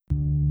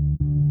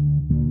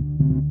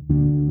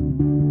Welcome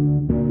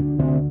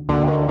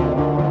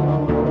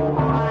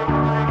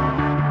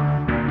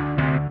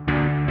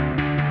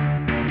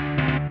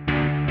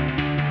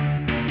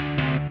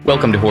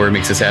to Horror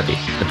Makes Us Happy,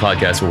 the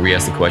podcast where we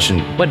ask the question,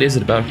 what is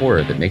it about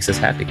horror that makes us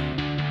happy?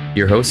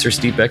 Your hosts are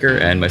Steve Becker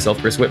and myself,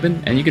 Chris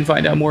Whitman, and you can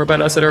find out more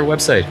about us at our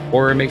website,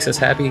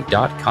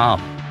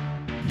 horrormakesushappy.com.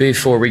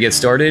 Before we get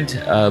started,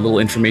 a little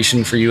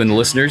information for you and the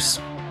listeners.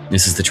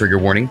 This is the trigger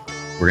warning.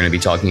 We're going to be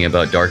talking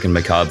about dark and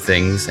macabre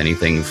things,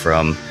 anything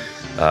from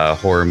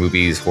horror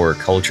movies, horror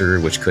culture,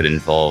 which could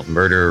involve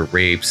murder,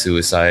 rape,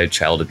 suicide,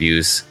 child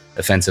abuse,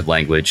 offensive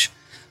language.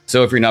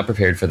 So if you're not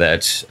prepared for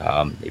that,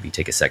 maybe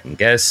take a second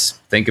guess,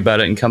 think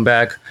about it and come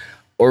back,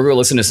 or go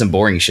listen to some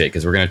boring shit,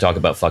 because we're going to talk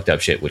about fucked up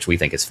shit, which we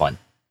think is fun.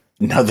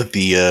 Now that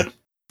the...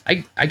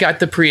 I got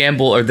the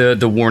preamble or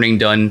the warning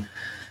done,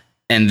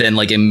 and then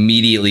like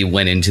immediately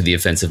went into the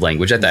offensive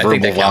language. I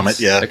think that counts.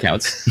 Yeah. That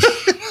counts.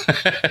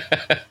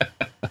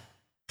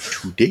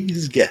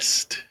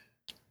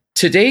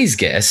 Today's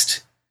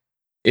guest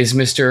is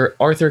Mr.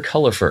 Arthur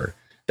Cullipher,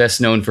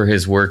 best known for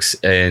his works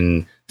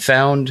in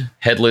Found,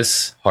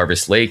 Headless,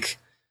 Harvest Lake,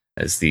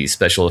 as the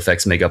special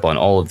effects makeup on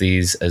all of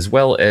these, as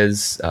well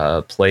as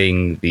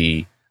playing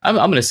the, I'm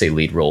going to say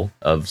lead role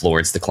of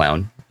Lawrence the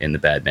Clown in The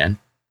Bad Man.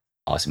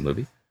 Awesome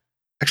movie.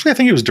 Actually, I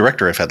think he was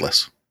director of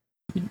Headless.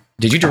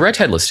 Did you direct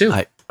Headless too?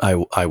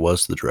 I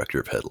was the director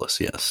of Headless,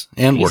 yes.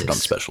 And Jesus. Worked on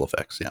special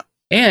effects, yeah.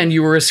 And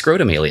you were a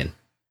scrotum alien.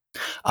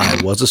 I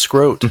was a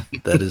scrote.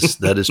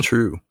 That is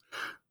true.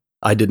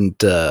 I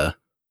didn't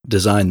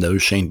design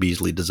those. Shane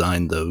Beasley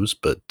designed those,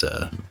 but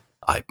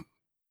I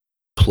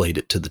played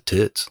it to the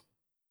tits.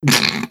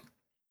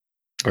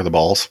 Or the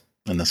balls,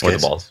 in this case. Or the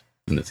balls.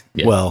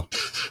 Yeah. Well,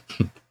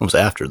 it was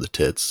after the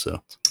tits,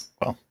 so.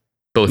 Well,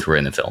 both were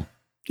in the film.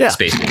 Yeah.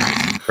 Space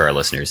Base, for our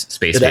listeners.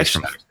 Space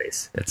from outer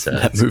space.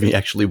 That movie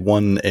actually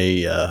won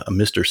a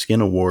Mr.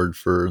 Skin Award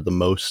for the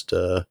most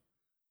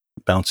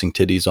bouncing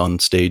titties on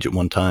stage at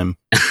one time.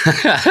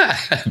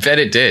 I bet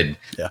it did.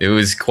 Yeah. It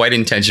was quite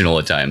intentional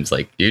at times.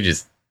 Like,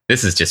 this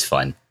is just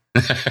fun.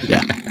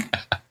 Yeah.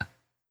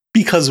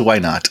 Because why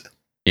not?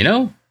 You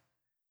know?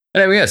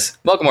 Anyway, yes.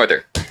 Welcome,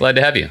 Arthur. Glad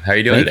to have you. How are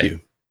you doing today? Thank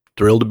you.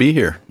 Thrilled to be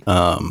here.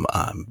 I'm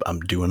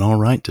doing all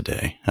right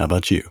today. How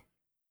about you?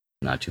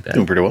 Not too bad.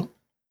 Doing pretty well.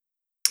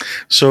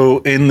 So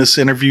in this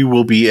interview,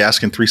 we'll be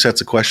asking 3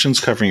 sets of questions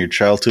covering your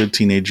childhood,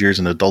 teenage years,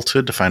 and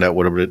adulthood to find out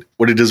what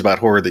it is about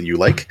horror that you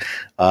like.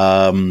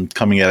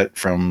 Coming at it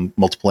from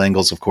multiple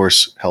angles, of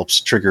course,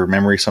 helps trigger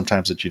memory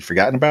sometimes that you'd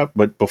forgotten about.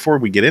 But before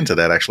we get into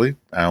that, actually,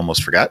 I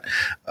almost forgot.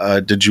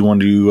 Did you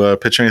want to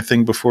pitch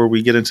anything before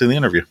we get into the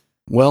interview?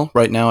 Well,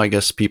 right now, I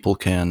guess people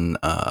can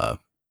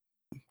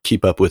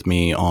keep up with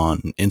me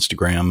on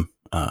Instagram.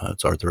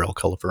 It's Arthur L.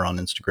 Cullipher on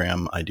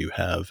Instagram. I do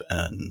have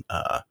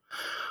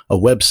a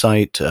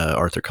website,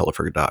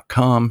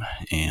 arthurcullipher.com,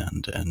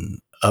 and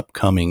an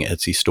upcoming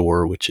Etsy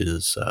store, which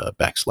is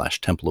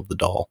 / Temple of the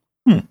Doll.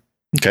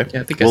 Okay.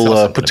 Yeah, I think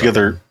we'll put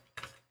together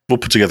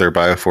a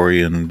bio for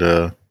you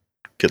and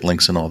get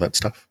links and all that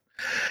stuff.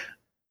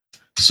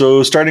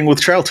 So starting with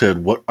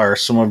childhood, what are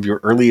some of your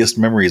earliest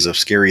memories of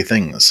scary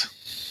things?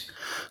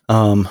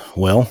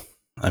 Well,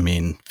 I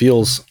mean,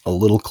 feels a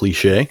little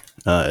cliche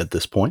at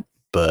this point,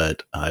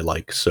 but I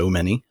like so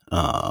many.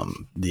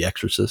 The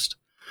Exorcist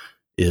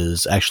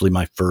is actually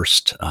my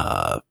first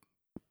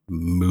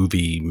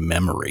movie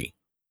memory.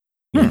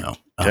 You know,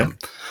 okay.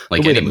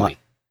 Like any movie.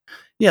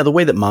 The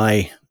way that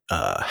my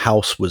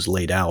house was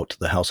laid out,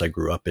 the house I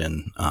grew up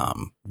in,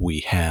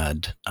 we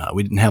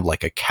didn't have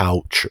like a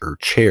couch or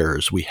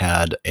chairs. We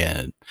had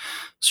a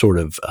sort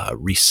of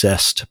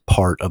recessed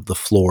part of the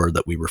floor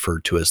that we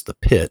referred to as the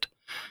pit,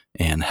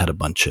 and had a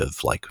bunch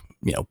of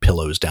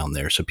pillows down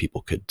there so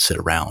people could sit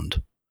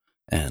around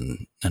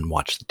and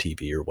watch the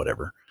TV or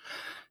whatever.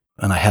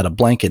 And I had a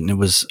blanket, and it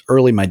was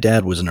early. My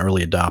dad was an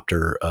early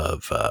adopter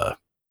of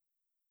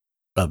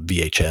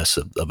VHS,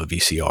 of a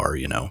VCR.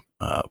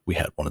 We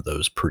had one of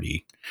those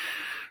pretty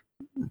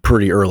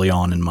early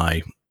on in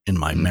my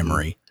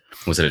memory.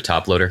 Was it a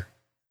top loader?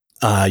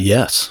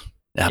 Yes,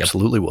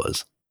 absolutely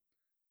was.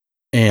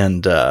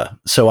 And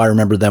so I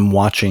remember them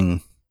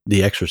watching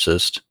The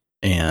Exorcist,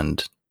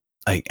 and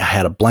I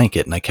had a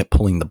blanket, and I kept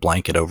pulling the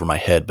blanket over my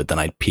head, but then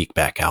I'd peek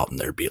back out, and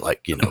there'd be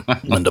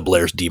Linda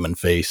Blair's demon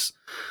face,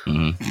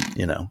 but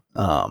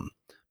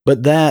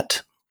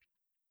that,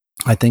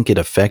 I think it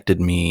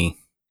affected me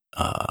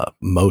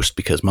most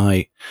because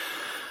my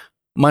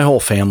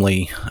whole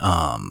family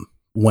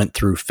went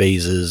through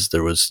phases.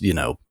 There was,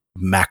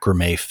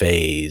 macrame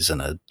phase and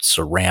a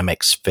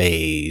ceramics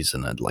phase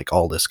and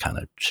all this kind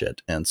of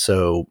shit. And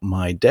so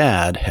my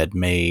dad had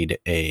made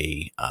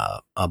a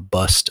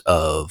bust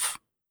of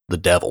the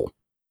devil,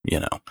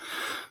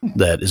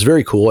 that is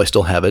very cool. I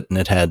still have it, and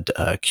it had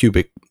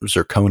cubic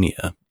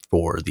zirconia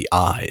for the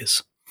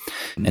eyes.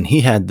 And he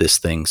had this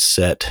thing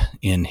set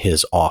in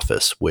his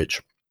office,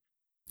 which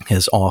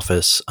his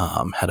office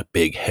had a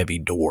big heavy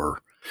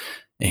door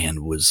and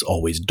was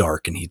always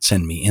dark, and he'd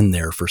send me in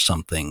there for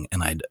something,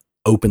 and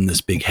open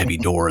this big heavy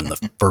door, and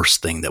the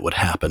first thing that would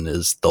happen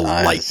is the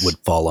light would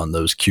fall on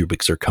those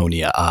cubic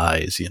zirconia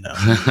eyes,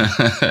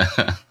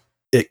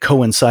 It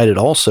coincided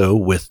also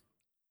with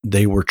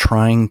they were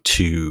trying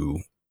to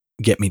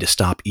get me to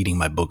stop eating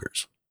my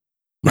boogers.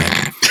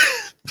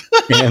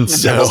 And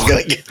so,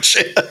 gonna get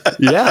you.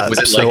 Yeah. Was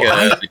it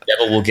the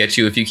devil will get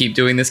you if you keep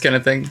doing this kind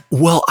of thing?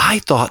 Well, I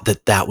thought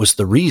that was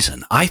the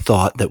reason. I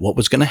thought that what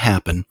was going to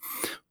happen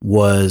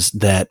was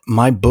that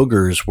my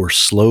boogers were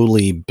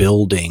slowly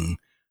building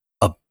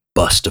a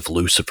bust of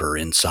Lucifer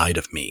inside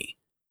of me.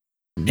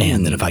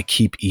 And that if I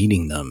keep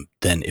eating them,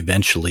 then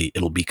eventually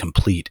it'll be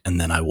complete and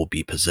then I will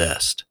be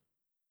possessed.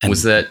 And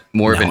was that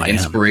more of an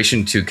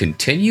inspiration to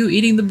continue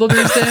eating the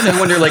boogers then? I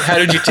wonder, how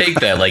did you take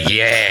that?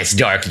 Yes,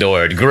 Dark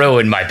Lord, grow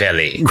in my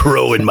belly.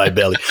 Grow in my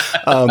belly.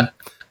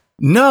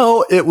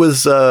 No, it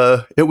was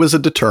a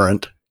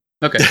deterrent.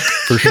 Okay.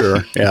 For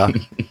sure, yeah.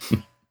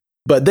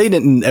 But they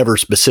didn't ever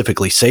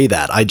specifically say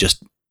that. I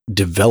just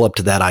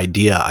developed that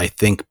idea, I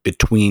think,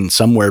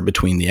 somewhere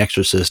between The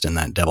Exorcist and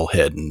that devil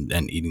head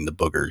and eating the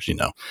boogers,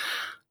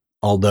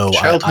 Although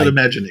childhood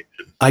imagination.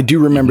 I do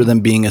remember them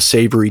being a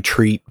savory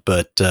treat,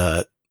 but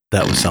that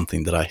was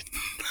something that I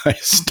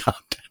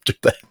stopped after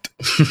that.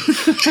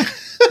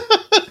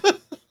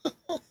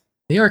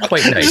 They are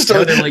quite nice.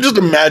 Just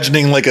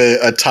imagining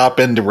a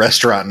top end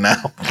restaurant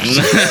now.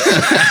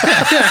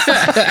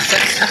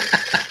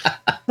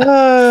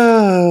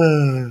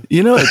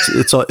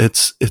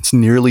 It's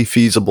nearly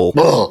feasible.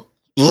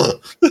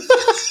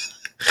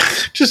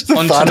 Just the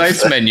on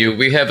tonight's menu,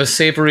 we have a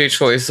savory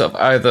choice of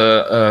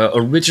either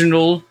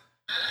original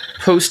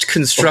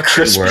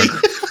post-construction work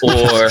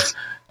or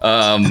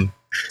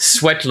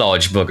Sweat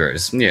Lodge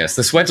boogers. Yes,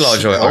 the Sweat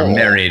Lodge are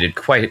marinated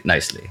quite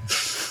nicely.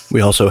 We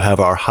also have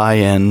our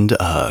high-end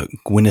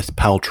Gwyneth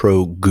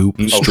Paltrow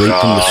goop straight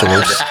from the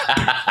source.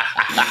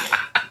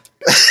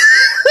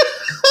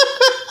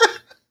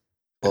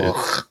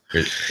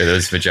 Are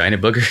those vagina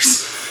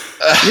boogers?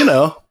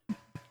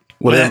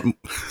 Whatever.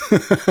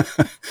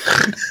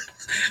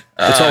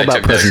 It's all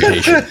about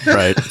presentation,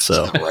 right?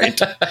 So,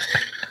 right.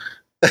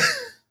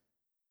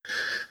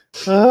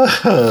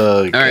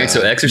 All right,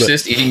 so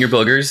Exorcist, eating your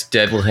boogers,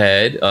 devil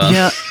head.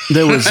 Yeah,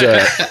 there was.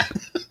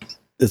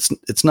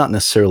 It's not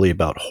necessarily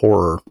about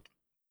horror,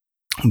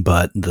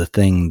 but the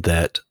thing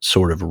that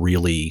sort of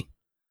really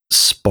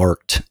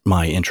sparked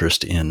my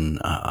interest in,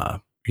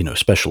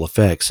 special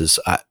effects is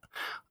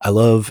I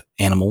love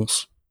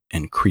animals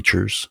and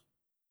creatures.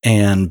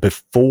 And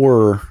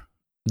before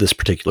this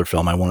particular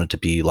film, I wanted to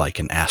be like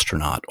an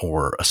astronaut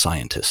or a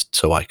scientist,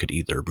 so I could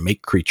either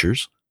make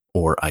creatures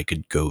or I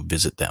could go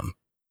visit them.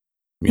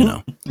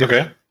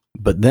 Okay.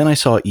 But then I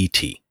saw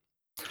E.T.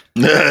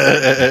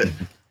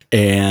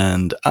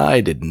 And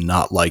I did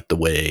not like the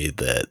way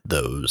that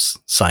those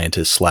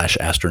scientists /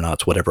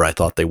 astronauts, whatever I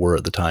thought they were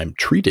at the time,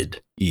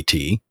 treated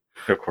E.T.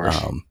 Of course.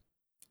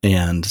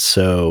 And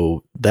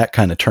so that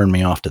kind of turned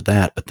me off to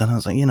that. But then I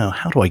was like,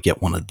 how do I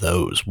get one of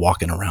those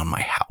walking around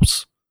my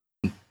house?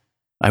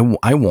 I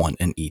want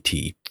an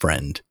E.T.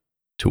 friend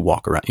to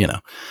walk around,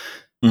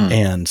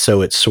 And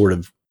so it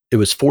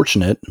was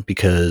fortunate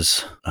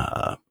because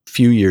a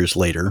few years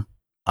later,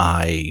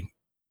 I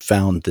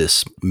found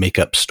this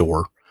makeup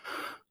store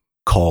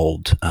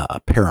called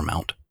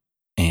Paramount.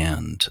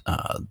 And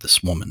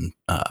this woman,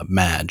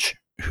 Madge,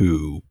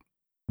 who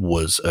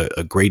was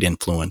a great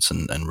influence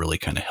and really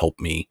kind of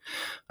helped me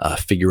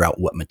figure out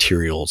what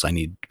materials I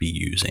need to be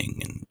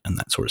using and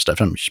that sort of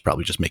stuff. I mean, she's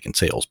probably just making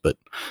sales, but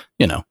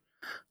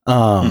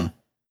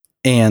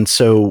and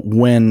so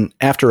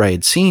after I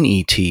had seen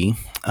E.T.,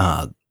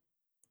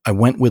 I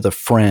went with a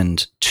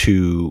friend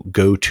to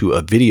go to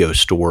a video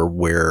store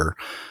where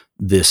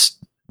this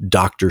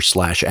doctor /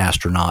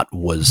 astronaut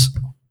was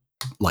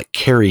like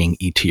carrying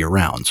E.T.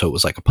 around. So it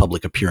was like a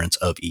public appearance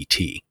of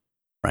E.T.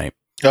 Right.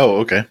 Oh,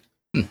 okay.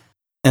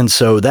 And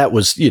so that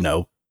was,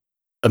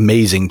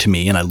 amazing to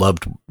me. And I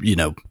loved,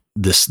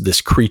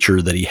 this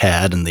creature that he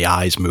had, and the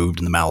eyes moved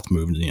and the mouth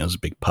moved, and, it was a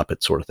big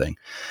puppet sort of thing.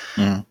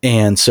 Mm.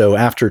 And so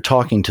after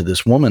talking to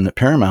this woman at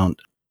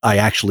Paramount, I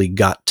actually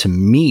got to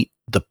meet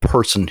the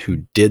person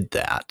who did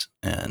that.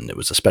 And it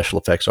was a special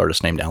effects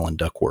artist named Alan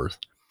Duckworth.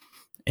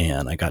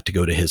 And I got to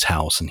go to his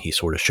house, and he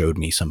sort of showed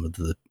me some of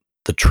the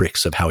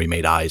tricks of how he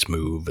made eyes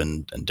move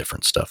and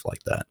different stuff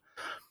like that.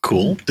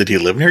 Cool. Did he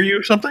live near you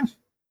or something?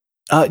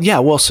 Yeah,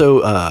 well,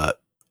 so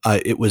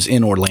it was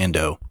in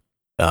Orlando,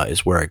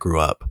 is where I grew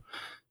up.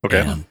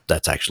 Okay. And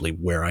that's actually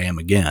where I am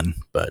again.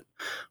 But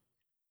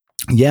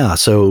yeah,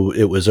 so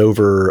it was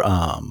over,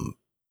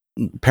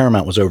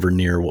 Paramount was over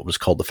near what was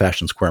called the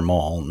Fashion Square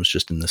Mall. And it was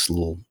just in this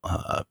little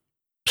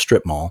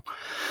strip mall.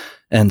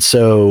 And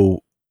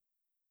so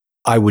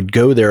I would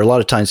go there a lot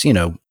of times,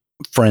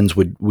 friends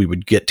we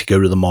would get to go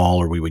to the mall,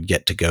 or we would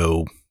get to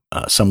go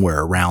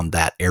somewhere around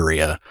that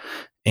area.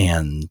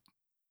 And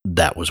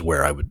that was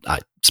where I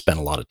spent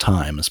a lot of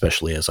time,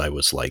 especially as I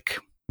was like,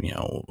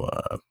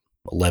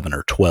 11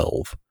 or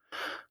 12.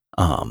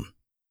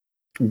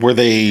 Were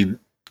they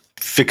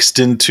fixed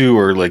into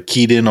or like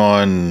keyed in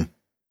on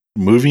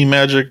movie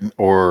magic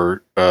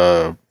or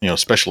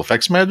special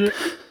effects magic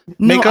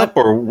makeup,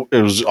 or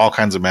it was all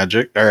kinds of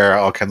magic or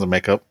all kinds of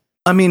makeup?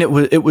 I mean,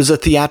 it was a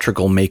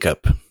theatrical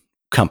makeup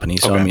company,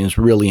 so Okay. I mean, it's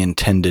really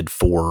intended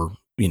for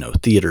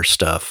theater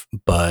stuff.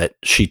 But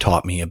she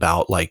taught me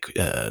about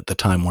at the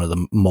time one of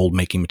the mold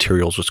making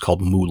materials was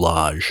called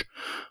moulage,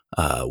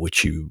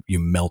 which you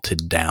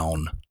melted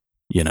down,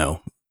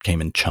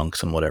 came in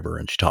chunks and whatever.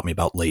 And she taught me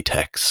about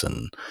latex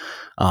and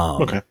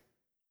Okay.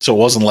 So it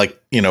wasn't like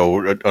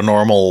a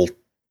normal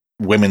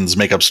women's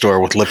makeup store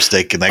with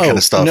lipstick and that kind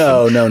of stuff.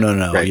 No.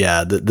 Right.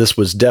 Yeah, this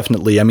was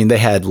definitely. I mean, they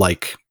had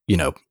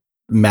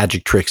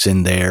magic tricks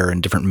in there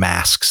and different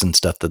masks and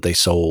stuff that they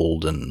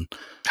sold. And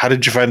how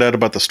did you find out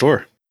about the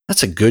store?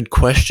 That's a good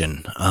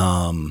question.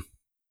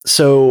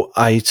 So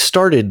I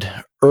started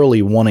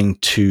early wanting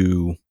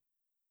to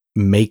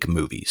make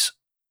movies.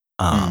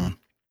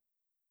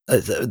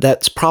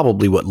 That's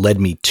probably what led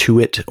me to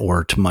it,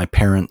 or to my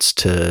parents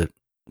to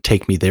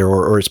take me there,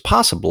 or it's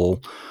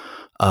possible.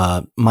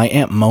 My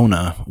Aunt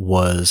Mona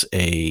was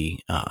an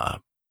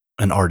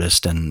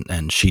artist,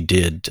 and she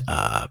did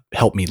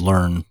help me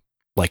learn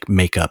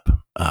makeup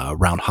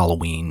around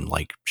Halloween.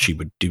 Like she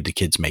would do the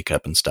kids'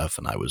 makeup and stuff,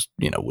 and I was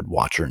would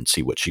watch her and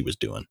see what she was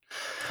doing.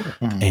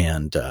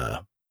 And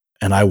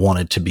I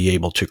wanted to be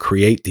able to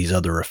create these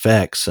other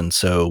effects, and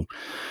so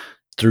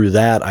through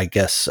that, I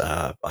guess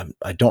I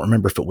don't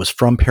remember if it was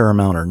from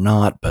Paramount or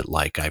not, but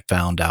I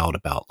found out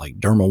about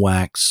derma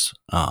wax,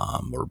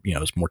 or it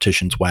was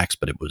mortician's wax,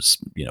 but it was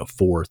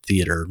for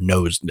theater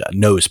nose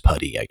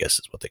putty, I guess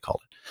is what they call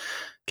it.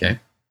 Okay,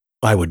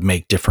 I would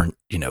make different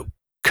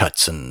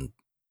cuts and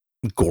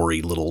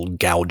gory little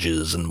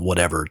gouges and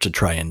whatever to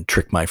try and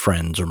trick my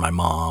friends or my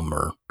mom,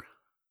 or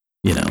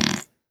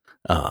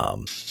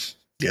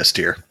yes,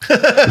 dear.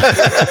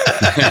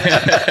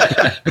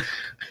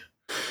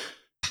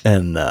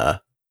 And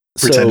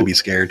pretend to be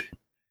scared.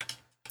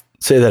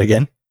 Say that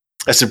again.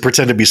 I said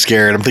pretend to be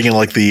scared. I'm thinking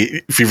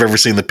if you've ever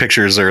seen the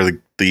pictures or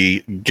the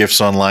GIFs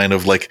online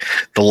of the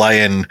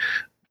lioness,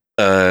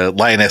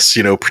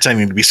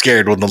 pretending to be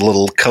scared when the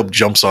little cub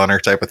jumps on her,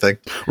 type of thing.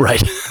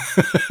 Right.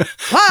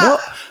 Well,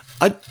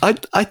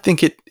 I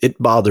think it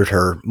bothered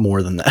her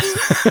more than that,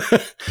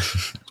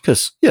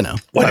 because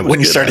when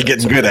you started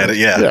getting good at it,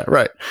 yeah,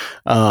 right.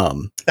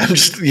 I'm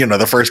just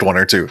the first one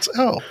or two. It's,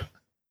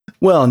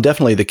 well, and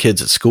definitely the kids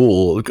at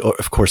school.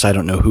 Of course, I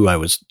don't know who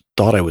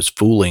thought I was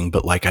fooling,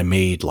 but I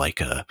made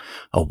a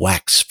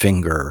wax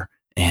finger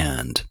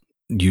and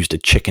used a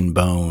chicken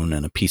bone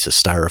and a piece of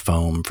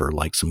styrofoam for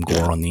some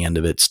gore on the end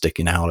of it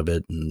sticking out of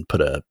it, and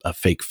put a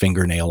fake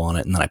fingernail on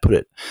it. And then I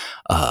put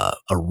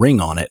a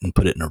ring on it and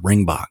put it in a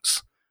ring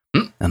box.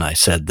 And I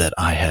said that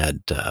I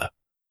had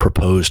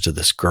proposed to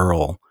this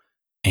girl,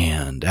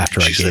 and after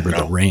I gave her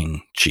the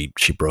ring, she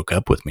broke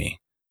up with me.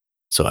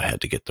 So I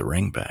had to get the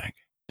ring back.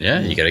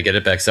 Yeah, you got to get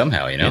it back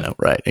somehow,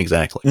 right,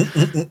 exactly.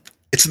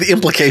 It's the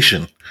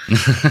implication.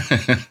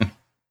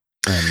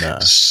 And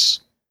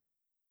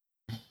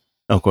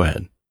go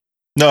ahead.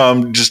 No,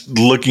 I'm just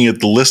looking at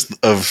the list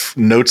of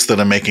notes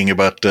that I'm making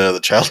about the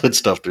childhood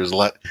stuff. There's a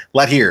lot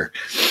here.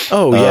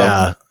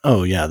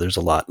 Oh yeah, there's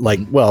a lot.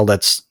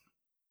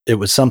 It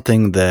was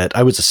something that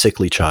I was a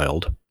sickly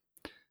child,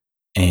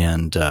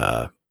 and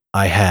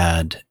I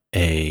had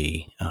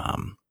an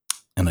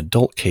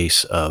adult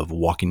case of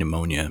walking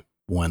pneumonia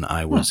when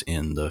I was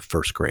in the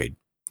first grade,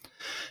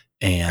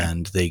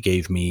 and they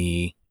gave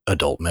me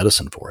adult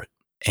medicine for it,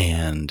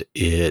 and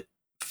it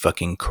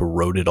fucking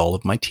corroded all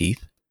of my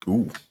teeth.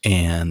 Ooh.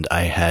 And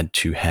I had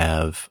to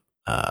have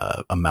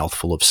a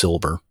mouthful of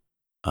silver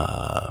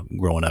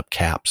growing up,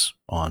 caps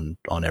on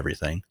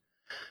everything.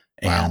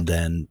 Wow. And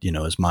then,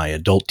 as my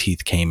adult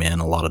teeth came in,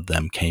 a lot of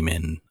them came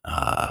in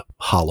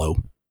hollow,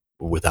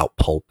 without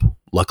pulp,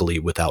 luckily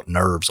without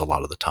nerves a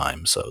lot of the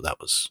time. So that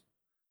was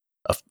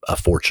a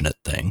fortunate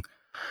thing.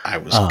 I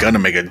was going to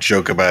make a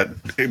joke about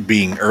it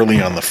being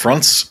early on the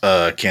fronts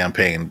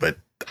campaign, but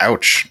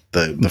ouch,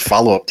 the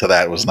follow-up to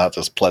that was not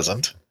just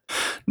pleasant.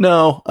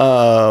 No,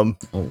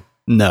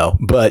 no,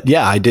 but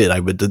yeah, I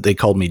did. They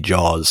called me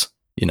Jaws,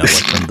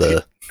 from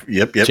the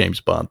yep. James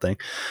Bond thing.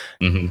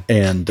 Mm-hmm.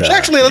 And which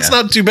actually, that's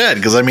not too bad,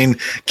 because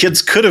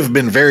kids could have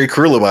been very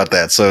cruel about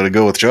that. So to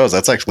go with Jaws,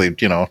 that's actually,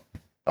 a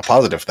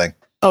positive thing.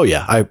 Oh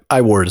yeah,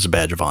 I wore it as a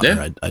badge of honor.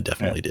 Yeah. I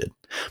definitely did.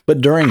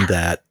 But during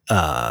that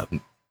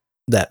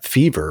that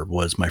fever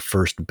was my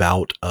first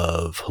bout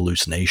of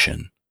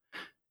hallucination,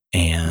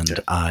 and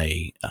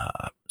I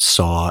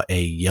saw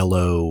a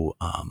yellow.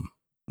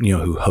 You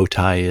know who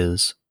Hotai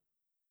is?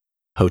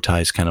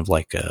 Hotai is kind of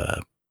like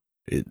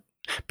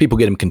people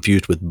get him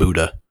confused with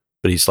Buddha,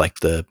 but he's like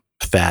the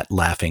fat,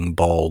 laughing,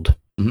 bald.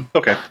 Mm-hmm.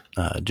 Okay.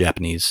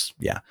 Japanese,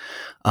 yeah.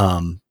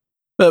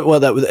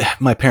 But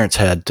my parents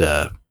had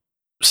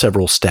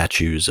several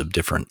statues of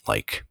different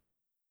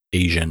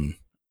Asian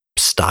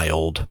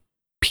styled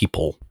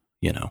people,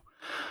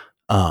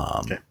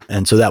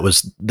 and so that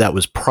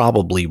was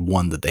probably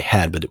one that they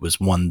had, but it was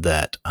one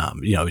that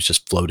it was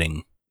just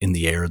floating in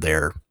the air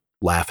there,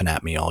 laughing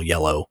at me all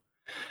yellow.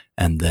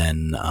 And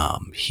then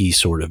he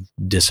sort of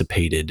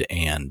dissipated,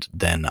 and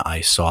then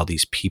I saw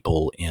these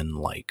people in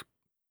like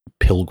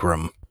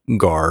pilgrim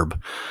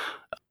garb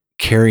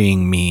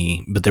carrying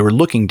me, but they were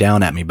looking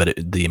down at me, but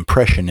the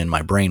impression in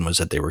my brain was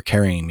that they were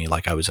carrying me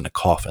like I was in a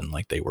coffin,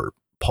 like they were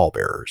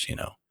pallbearers, you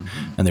know,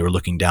 and they were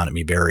looking down at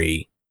me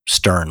very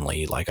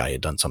sternly, like I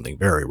had done something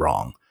very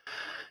wrong.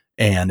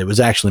 And it was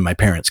actually my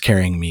parents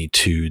carrying me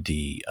to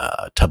the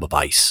tub of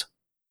ice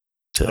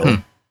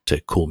to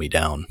cool me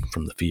down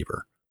from the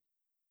fever.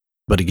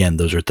 But again,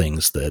 those are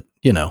things that,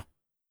 you know,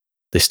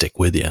 they stick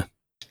with you.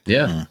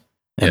 Yeah.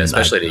 Yeah,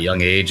 especially at a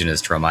young age and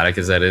as traumatic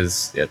as that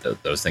is, yeah,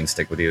 those things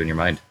stick with you in your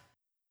mind.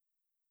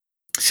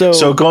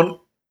 So going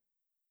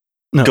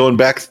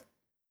back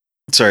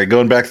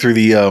through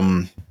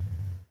the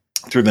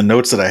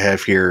notes that I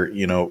have here,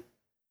 you know,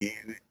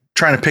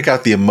 trying to pick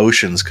out the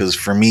emotions, because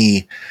for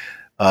me,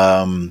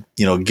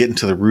 you know, getting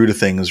to the root of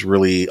things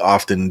really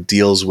often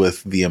deals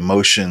with the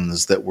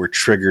emotions that were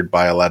triggered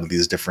by a lot of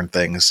these different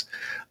things.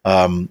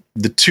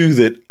 The two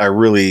that I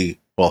really,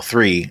 well,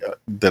 three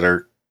that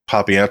are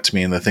popping out to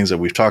me and the things that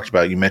we've talked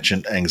about, you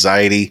mentioned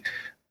anxiety,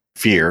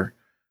 fear,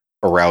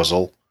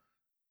 arousal,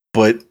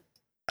 but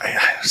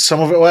some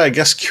of it, well, I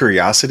guess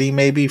curiosity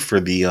maybe for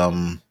the,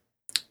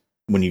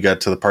 when you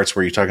got to the parts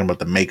where you're talking about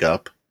the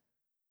makeup.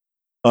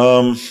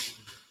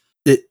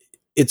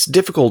 It's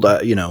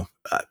difficult, you know,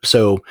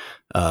 so,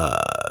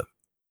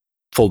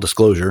 full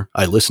disclosure,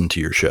 I listened to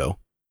your show.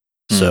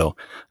 So,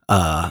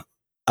 I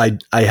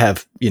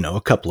have, you know,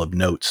 a couple of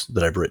notes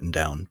that I've written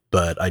down,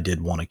 but I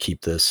did want to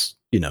keep this,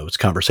 you know, it's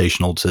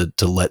conversational to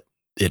let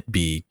it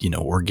be, you know,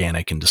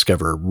 organic and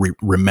discover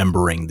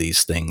remembering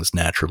these things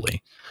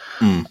naturally.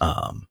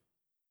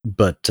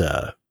 But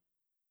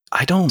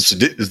I don't. So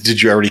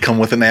did you already come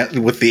with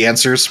with the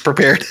answers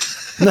prepared?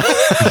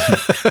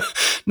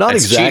 Not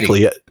That's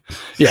exactly. Cheating.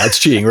 Yeah, it's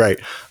cheating, right?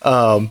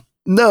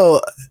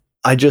 No,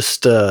 I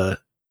just am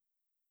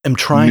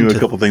trying to. A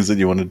couple things that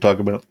you wanted to talk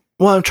about.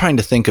 Well, I'm trying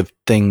to think of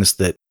things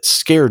that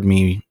scared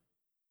me,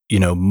 you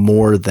know,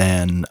 more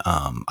than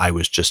I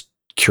was just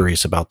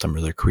curious about them,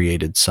 or they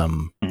created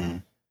some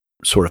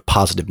sort of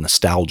positive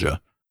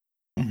nostalgia.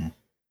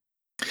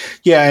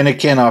 Yeah, and it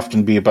can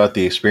often be about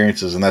the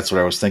experiences, and that's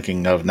what I was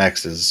thinking of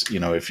next is, you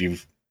know, if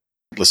you've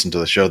listened to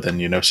the show, then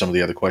you know some of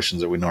the other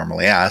questions that we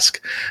normally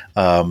ask.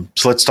 So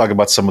let's talk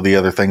about some of the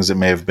other things that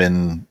may have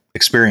been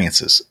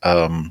experiences.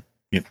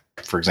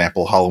 For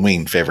example,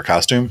 Halloween, favorite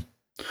costume?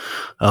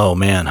 Oh,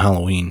 man,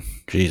 Halloween.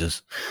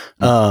 Jesus.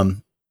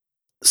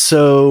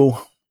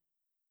 So...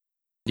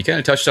 You kind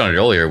of touched on it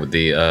earlier with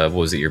the, what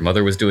was it, your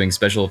mother was doing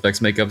special effects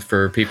makeup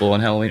for people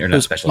on Halloween? Or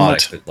not special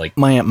effects, but like...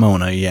 My Aunt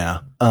Mona, yeah.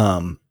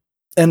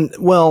 And,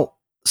 well,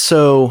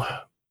 so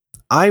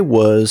I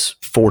was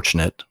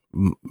fortunate.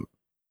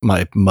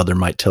 My mother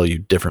might tell you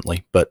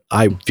differently, but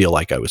I feel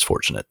like I was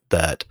fortunate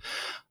that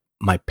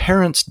my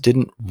parents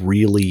didn't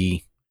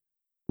really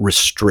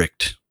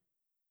restrict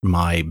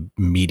my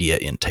media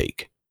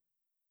intake.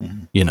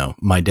 You know,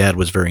 my dad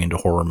was very into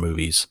horror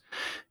movies,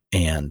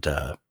 and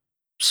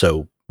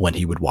so when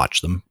he would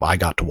watch them, I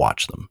got to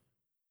watch them,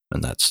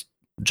 and that's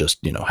just,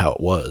 you know, how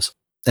it was.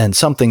 And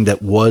something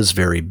that was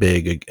very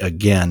big,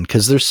 again,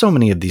 because there's so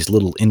many of these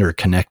little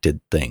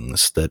interconnected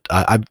things that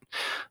I've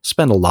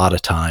spent a lot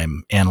of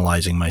time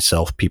analyzing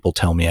myself. People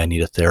tell me I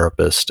need a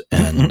therapist,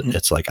 and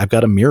it's like, I've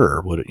got a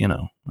mirror. What, you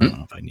know, I don't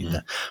know if I need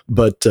that.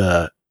 But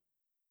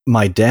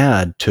my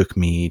dad took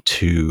me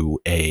to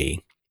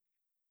a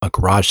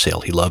garage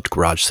sale. He loved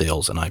garage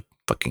sales, and I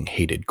fucking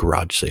hated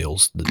garage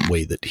sales, the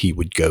way that he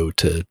would go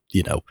to,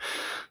 you know,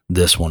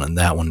 this one and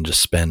that one, and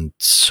just spend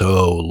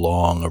so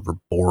long over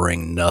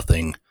boring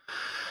nothing.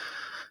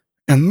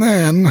 And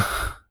then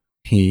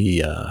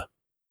he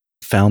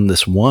found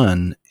this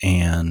one,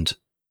 and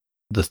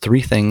the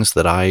three things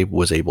that I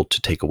was able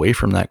to take away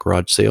from that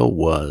garage sale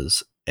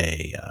was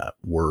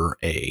were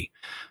a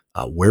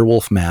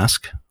werewolf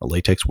mask, a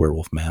latex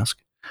werewolf mask,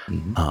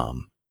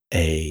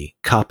 a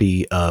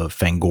copy of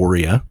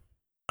Fangoria,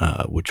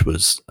 which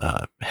was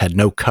had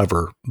no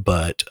cover,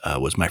 but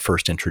was my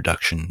first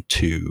introduction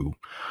to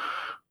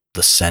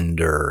The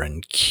Sender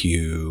and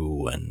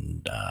Q,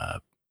 and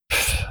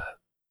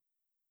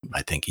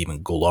I think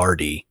even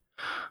Goulardi,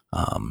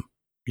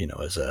 you know,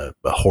 as a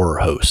horror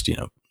host. You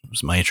know, it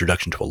was my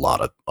introduction to a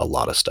lot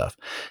of stuff,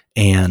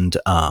 and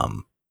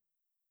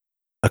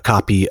a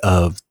copy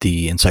of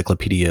the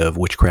Encyclopedia of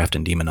Witchcraft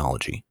and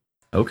Demonology.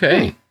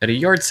 Okay, at a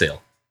yard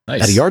sale.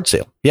 Nice. At a yard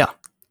sale, yeah.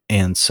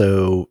 And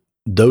so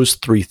those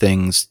three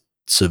things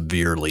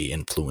severely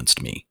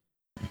influenced me,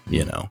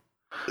 you know.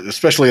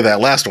 Especially that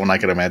last one, I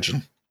can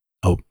imagine.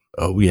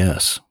 Oh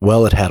yes.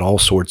 Well, it had all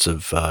sorts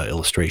of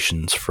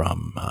illustrations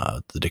from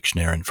the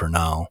Dictionnaire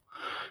Infernal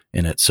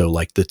in it. So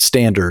like the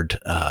standard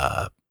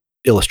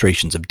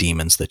illustrations of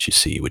demons that you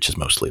see, which is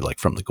mostly like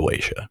from the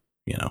Goetia,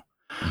 you know,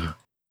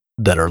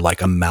 that are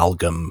like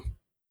amalgam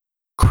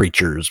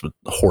creatures with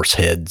horse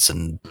heads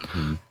and,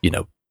 you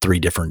know, three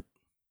different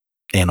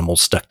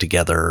animals stuck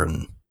together,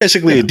 and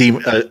basically a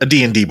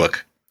D&D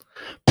book.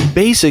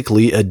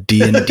 basically a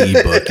D&D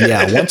book.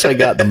 Yeah, once I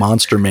got the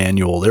monster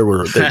manual, there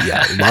were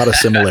a lot of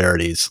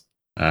similarities.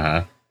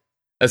 Uh-huh.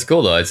 That's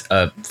cool, though. It's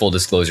full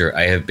disclosure.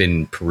 I have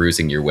been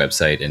perusing your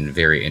website and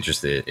very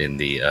interested in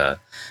the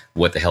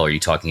 "What the hell are you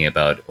talking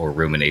about?" or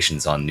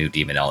ruminations on new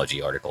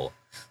demonology article.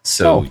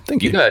 So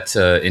thank you. got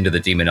into the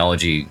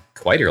demonology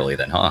quite early,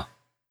 then, huh?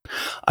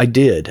 I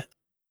did.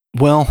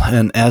 Well,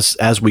 and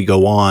as we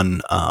go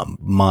on,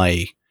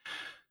 my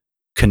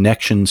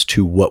connections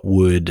to what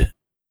would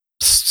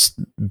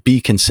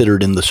be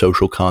considered in the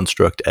social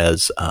construct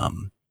as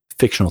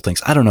fictional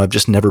things. I don't know. I've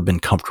just never been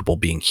comfortable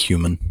being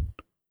human.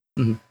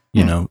 Mm-hmm.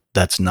 You know,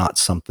 that's not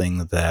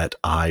something that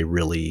I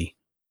really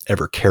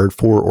ever cared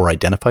for or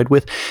identified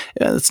with.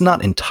 It's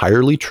not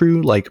entirely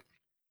true. Like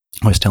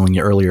I was telling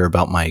you earlier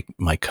about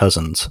my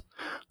cousins,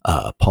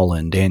 Paula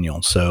and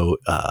Daniel. So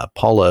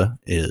Paula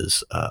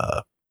is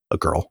a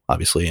girl,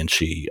 obviously, and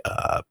she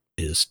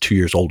is 2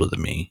 years older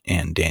than me,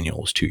 and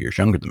Daniel is 2 years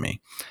younger than me.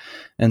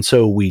 And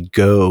so we'd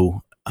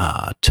go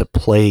to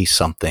play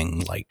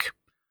something like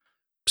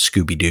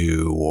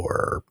Scooby-Doo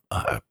or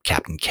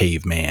Captain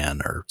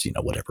Caveman or,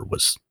 whatever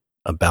was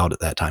about at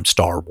that time,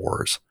 Star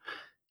Wars.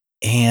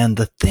 And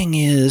the thing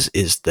is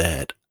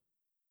that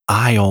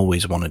I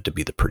always wanted to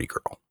be the pretty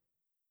girl.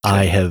 Okay.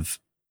 I have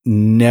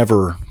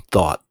never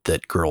thought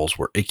that girls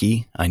were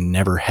icky. I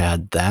never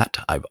had that.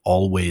 I've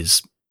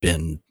always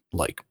been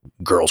like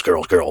girls,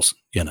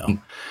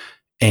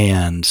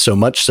 and so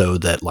much so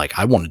that like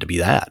I wanted to be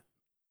that.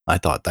 I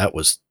thought that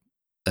was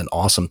an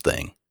awesome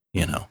thing,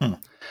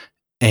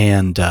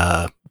 and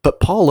but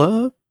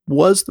Paula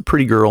was the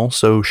pretty girl,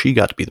 so she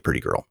got to be the pretty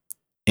girl,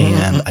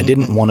 and I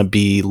didn't want to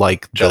be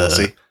like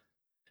jealousy.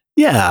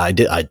 Yeah, I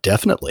did. I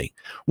definitely.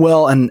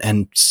 Well,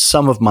 and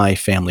some of my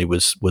family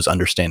was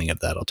understanding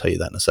of that. I'll tell you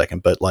that in a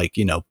second. But like,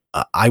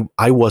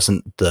 I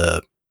wasn't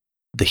the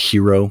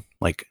hero.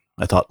 Like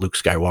I thought Luke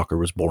Skywalker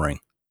was boring.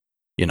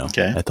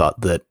 Okay. I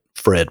thought that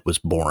Fred was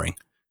boring.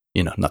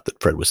 Not that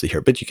Fred was the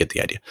hero, but you get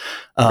the idea.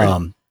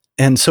 Right.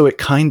 And so it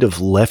kind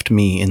of left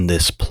me in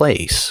this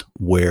place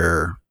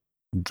where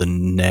the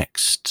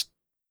next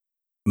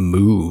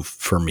move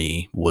for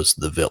me was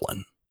the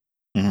villain.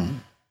 Mm-hmm.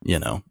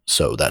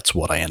 So that's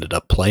what I ended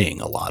up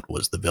playing a lot,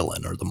 was the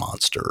villain or the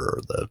monster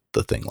or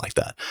the thing like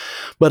that.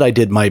 But I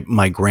did,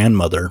 my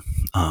grandmother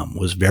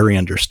was very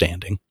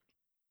understanding.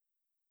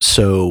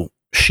 So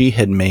she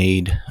had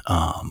made,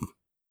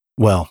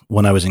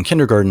 when I was in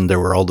kindergarten, there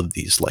were all of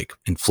these like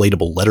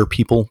inflatable letter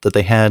people that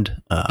they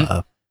had,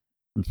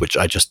 which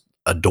I just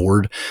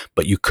adored,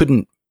 but you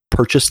couldn't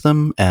purchase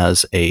them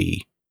as a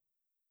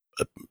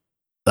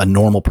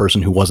normal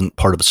person who wasn't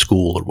part of a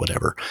school or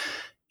whatever.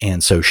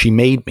 And so she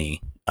made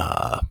me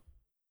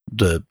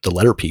the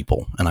letter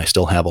people, and I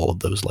still have all of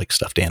those like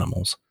stuffed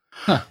animals.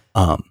 Huh.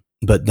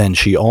 But then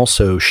she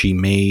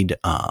made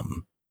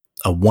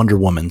a Wonder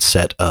Woman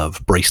set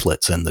of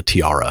bracelets and the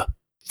tiara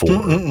for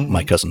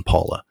my cousin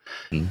Paula.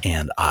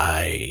 And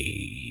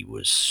I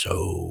was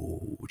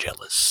so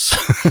jealous,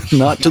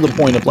 not to the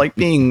point of like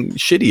being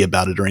shitty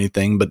about it or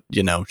anything, but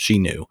she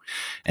knew.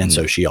 And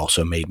so she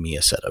also made me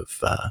a set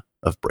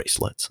of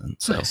bracelets. And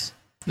so nice.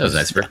 That was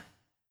nice of her.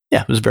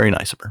 Yeah, it was very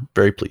nice of her.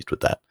 Very pleased with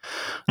that.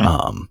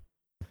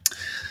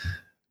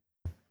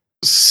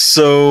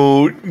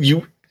 So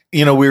we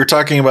were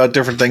talking about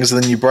different things,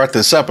 and then you brought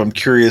this up. I'm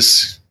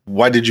curious,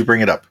 why did you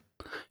bring it up?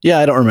 Yeah,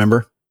 I don't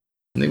remember.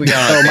 I think we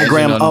got my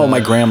grandma. My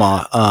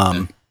grandma.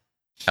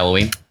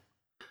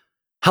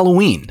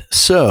 Halloween.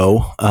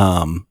 So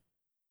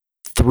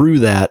through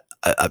that,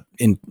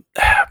 in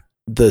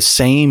the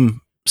same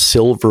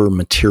silver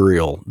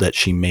material that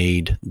she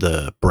made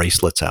the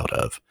bracelets out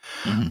of,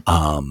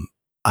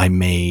 I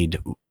made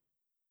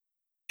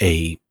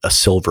a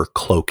silver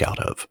cloak out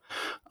of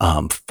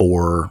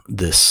for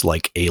this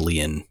like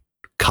alien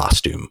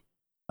costume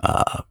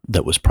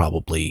that was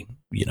probably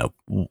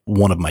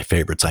one of my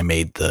favorites. I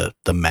made the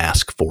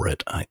mask for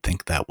it. I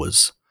think that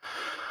was,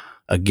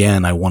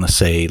 again, I want to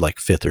say like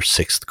 5th or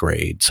 6th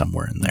grade,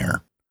 somewhere in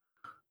there.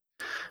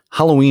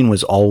 Halloween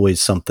was always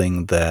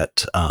something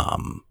that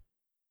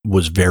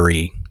was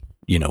very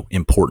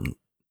important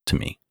to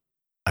me.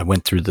 I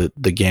went through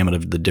the gamut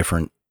of the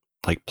different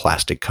like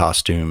plastic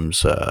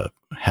costumes,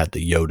 had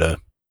the Yoda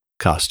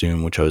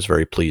costume, which I was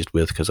very pleased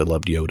with because I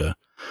loved Yoda.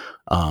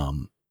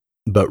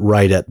 But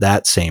right at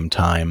that same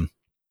time,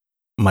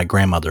 my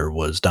grandmother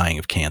was dying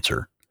of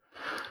cancer,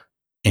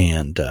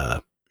 and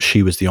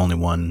she was the only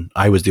one.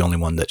 I was the only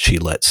one that she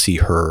let see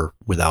her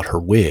without her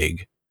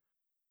wig,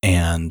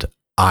 and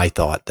I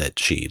thought that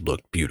she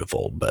looked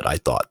beautiful, but I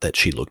thought that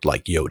she looked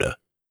like Yoda,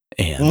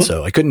 and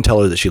so I couldn't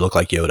tell her that she looked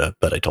like Yoda,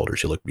 but I told her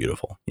she looked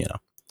beautiful,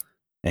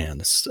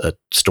 And it's a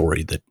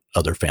story that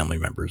other family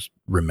members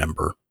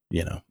remember,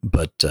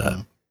 but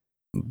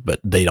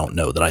they don't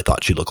know that I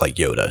thought she looked like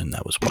Yoda, and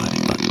that was why.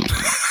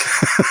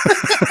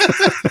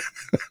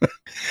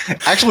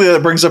 Actually,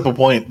 that brings up a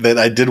point that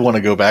I did want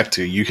to go back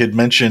to. You had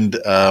mentioned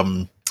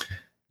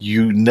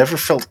you never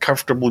felt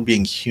comfortable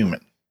being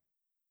human.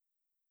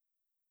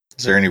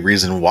 Is there any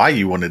reason why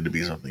you wanted to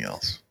be something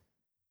else?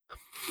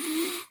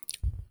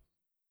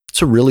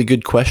 That's a really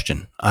good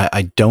question.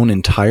 I don't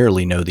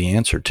entirely know the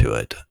answer to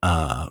it.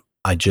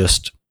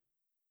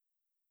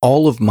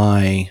 All of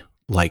my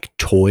like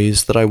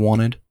toys that I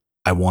wanted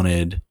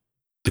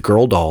the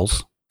girl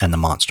dolls and the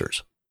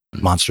monsters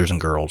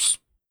and girls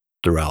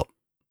throughout,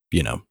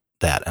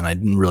 that. And I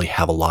didn't really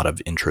have a lot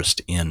of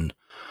interest in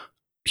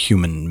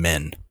human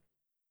men.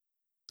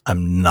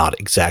 I'm not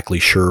exactly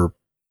sure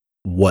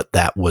what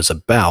that was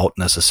about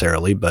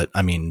necessarily, but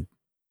I mean,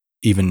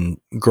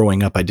 even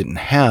growing up, I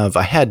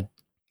had,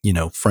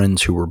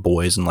 friends who were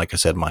boys. And like I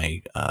said,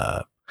 my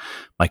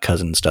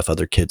cousin and stuff,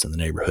 other kids in the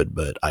neighborhood,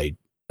 but I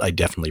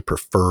definitely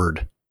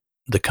preferred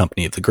the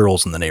company of the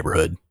girls in the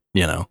neighborhood,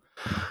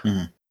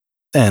 Mm-hmm.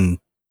 and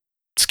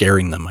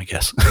scaring them, I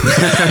guess.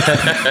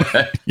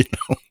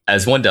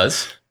 As one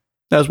does.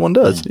 As one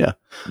does, yeah.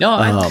 No,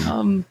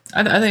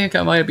 I think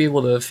I might be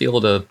able to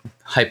field a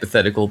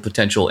hypothetical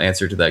potential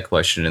answer to that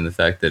question, in the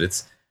fact that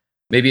it's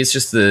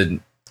just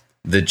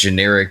the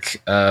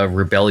generic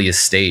rebellious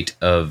state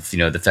of,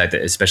 the fact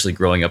that, especially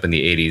growing up in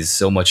the 80s,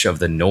 so much of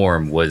the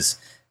norm was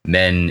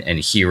men and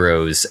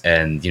heroes,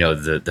 and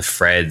the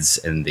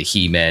Freds and the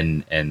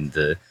He-Men and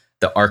the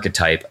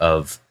archetype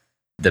of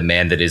the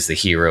man that is the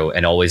hero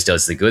and always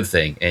does the good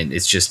thing. And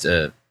it's just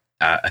a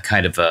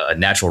kind of a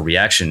natural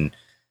reaction,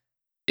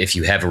 if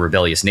you have a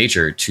rebellious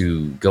nature,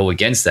 to go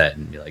against that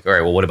and be like, all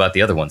right, well, what about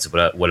the other ones?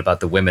 What about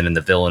the women and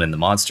the villain and the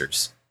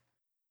monsters?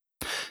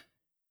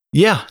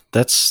 Yeah,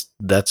 that's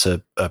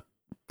a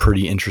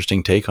pretty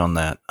interesting take on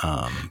that.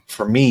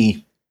 For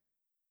me,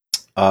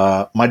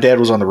 my dad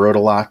was on the road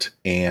a lot,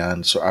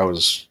 and so I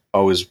was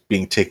always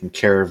being taken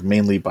care of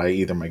mainly by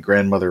either my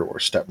grandmother or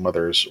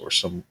stepmothers or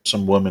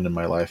some woman in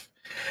my life.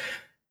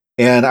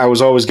 And I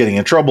was always getting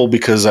in trouble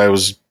because I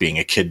was being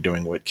a kid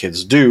doing what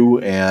kids do.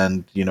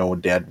 And,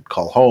 when dad would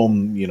call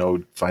home,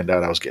 find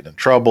out I was getting in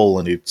trouble,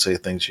 and he'd say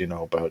things,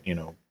 about,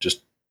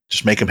 just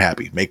make him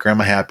happy, make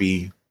grandma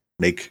happy,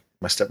 make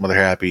my stepmother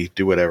happy,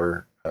 do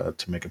whatever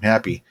to make him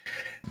happy.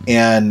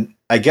 And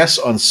I guess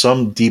on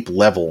some deep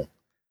level,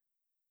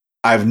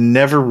 I've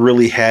never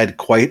really had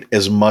quite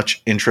as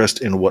much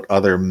interest in what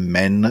other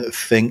men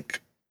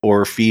think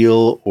or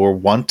feel or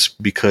want,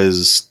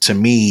 because to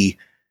me,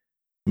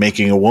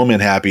 making a woman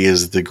happy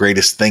is the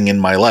greatest thing in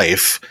my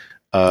life.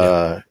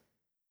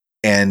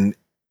 And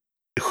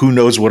who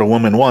knows what a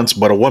woman wants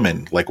but a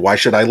woman? Like, why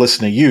should I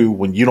listen to you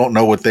when you don't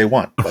know what they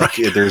want? Like,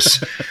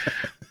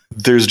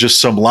 there's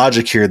just some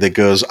logic here that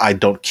goes, I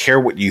don't care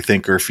what you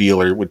think or feel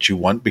or what you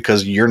want,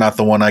 because you're not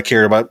the one I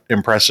care about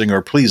impressing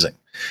or pleasing.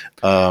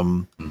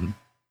 Oh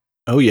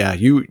yeah,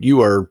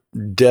 you are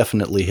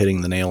definitely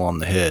hitting the nail on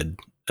the head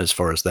as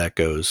far as that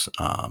goes.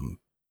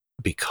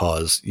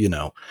 Because,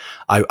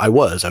 I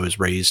was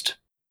raised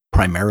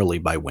primarily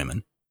by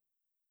women.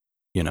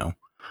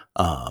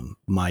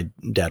 My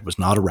dad was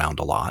not around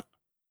a lot.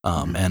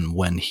 And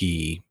when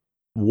he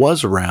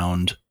was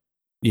around,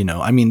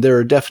 there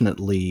are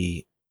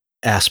definitely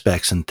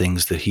aspects and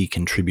things that he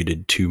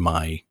contributed to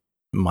my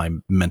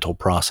mental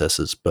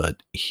processes,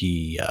 but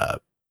he,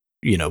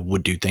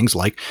 would do things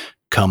like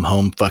come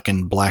home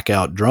fucking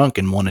blackout drunk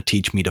and want to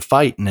teach me to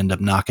fight and end up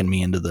knocking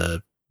me into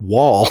the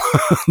wall,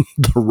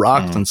 the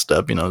rocks and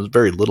stuff. It was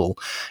very little.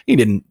 He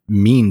didn't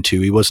mean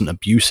to. He wasn't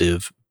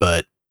abusive,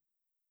 but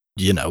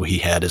he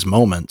had his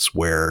moments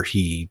where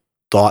he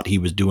thought he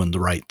was doing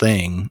the right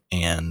thing,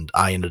 and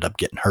I ended up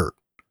getting hurt.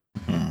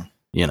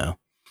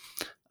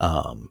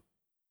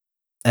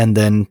 And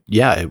then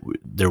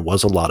there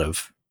was a lot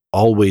of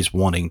always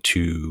wanting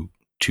to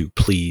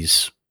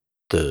please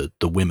the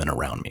women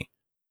around me.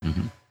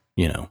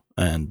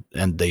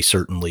 And they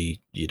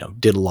certainly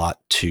did a lot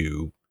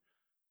to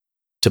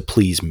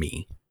please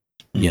me.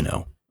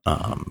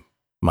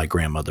 My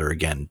grandmother,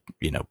 again,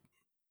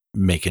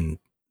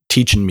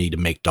 teaching me to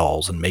make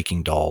dolls and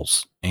making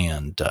dolls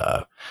and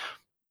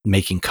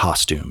making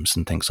costumes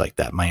and things like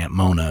that. My Aunt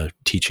Mona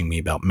teaching me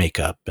about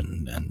makeup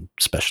and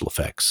special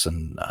effects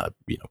and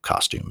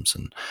costumes.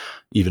 And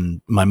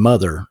even my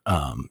mother,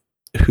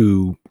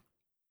 who,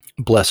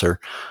 bless her,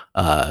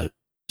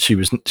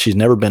 she's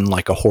never been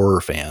like a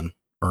horror fan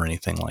or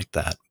anything like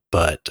that,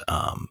 but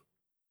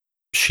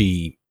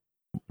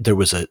there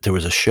was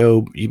a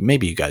show,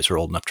 maybe you guys are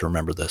old enough to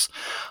remember this.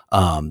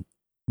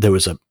 There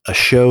was a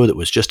show that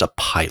was just a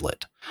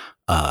pilot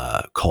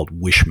called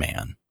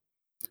Wishman.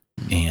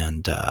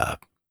 And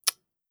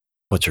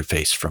what's her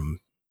face from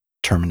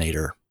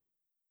Terminator?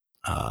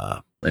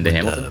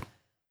 Linda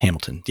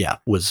Hamilton, yeah,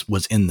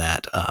 was in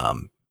that.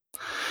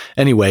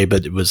 Anyway,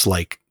 but it was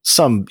like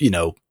some,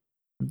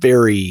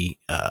 very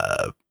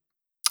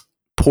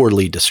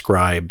poorly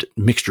described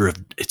mixture of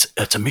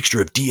it's a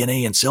mixture of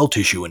DNA and cell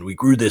tissue, and we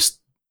grew this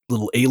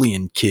little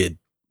alien kid,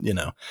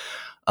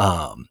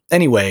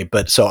 Anyway,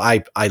 but so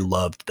I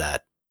loved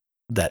that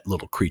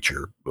little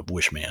creature of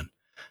Wishman.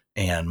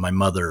 And my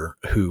mother,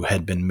 who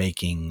had been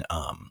making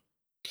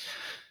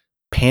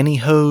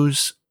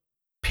pantyhose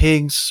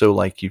pigs, so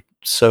like you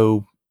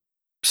sew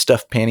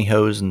stuffed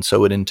pantyhose and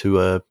sew it into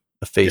a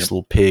face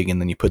little pig, and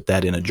then you put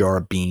that in a jar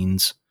of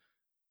beans,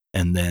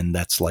 and then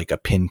that's like a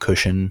pin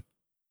cushion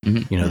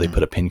Mhm. You know, they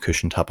put a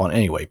pincushion top on.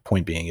 Anyway,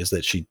 point being is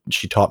that she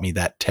taught me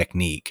that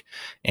technique,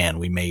 and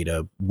we made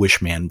a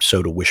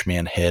soda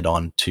Wishman head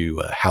onto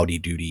a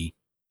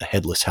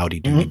headless Howdy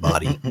Doody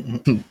body.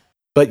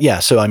 But yeah,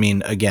 so I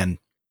mean, again,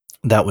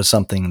 that was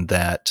something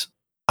that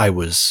I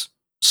was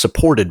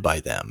supported by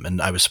them,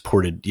 and I was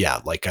supported.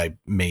 Yeah, like I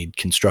made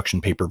construction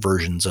paper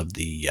versions of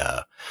the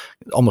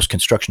almost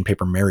construction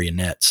paper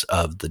marionettes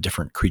of the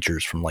different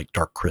creatures from like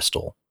Dark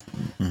Crystal.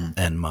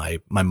 And my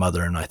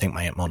mother and I think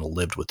my Aunt Mona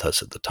lived with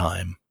us at the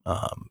time.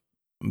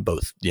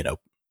 Both, you know,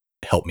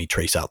 helped me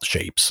trace out the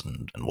shapes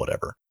and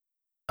whatever.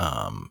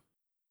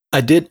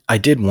 I did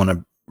want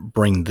to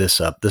bring this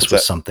up. This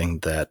was something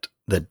that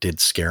did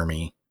scare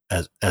me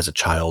as a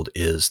child,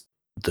 is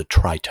the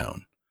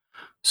tritone.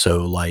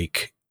 So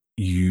like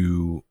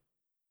you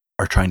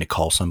are trying to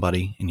call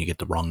somebody and you get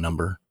the wrong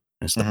number.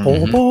 And it's the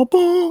boom, boom,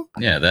 boom.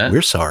 Yeah, that.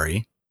 We're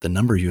sorry. The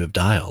number you have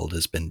dialed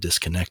has been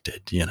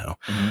disconnected, you know.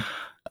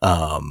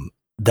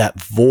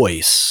 That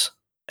voice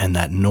and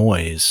that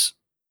noise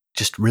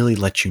just really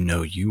let you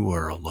know you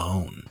are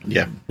alone.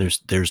 Yeah.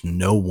 There's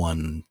no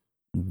one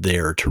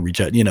there to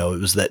reach out. You know, it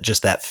was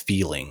that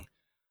feeling.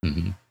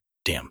 Mm-hmm.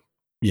 Damn,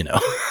 you know.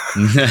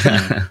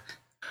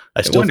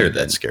 I still wonder think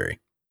that's scary.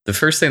 The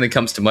first thing that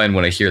comes to mind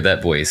when I hear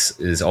that voice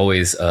is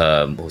always,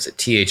 what was it,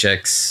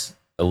 THX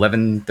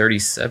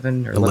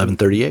 1137 or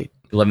 1138?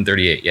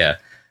 1138, yeah.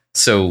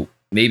 So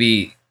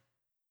maybe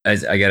I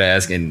got to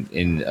ask,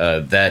 in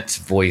that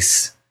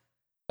voice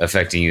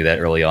affecting you that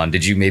early on,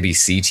 did you maybe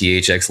see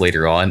THX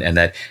later on, and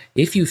that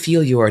if you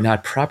feel you are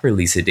not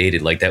properly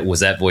sedated, like that, was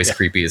that voice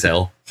creepy as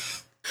hell?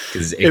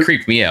 Because it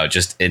creeped me out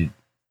just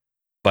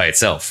by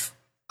itself.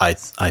 I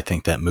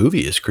think that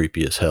movie is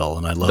creepy as hell,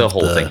 and I love the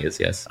whole thing is,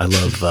 yes. I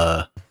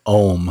love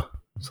Ohm.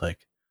 It's like,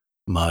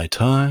 my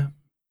time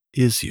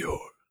is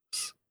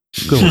yours.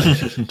 Go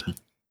ahead.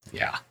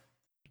 Yeah.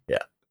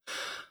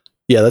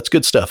 That's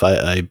good stuff.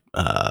 And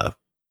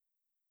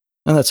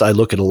I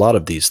look at a lot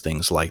of these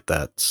things like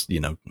that, you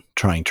know,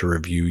 trying to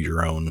review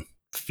your own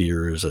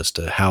fears as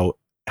to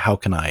how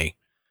can I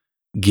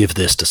give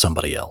this to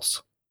somebody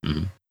else.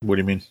 Mm-hmm. What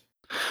do you mean?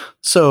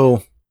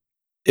 So,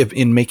 if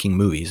in making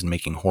movies and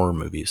making horror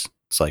movies,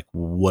 it's like,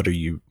 what's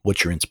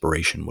your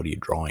inspiration? What are you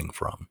drawing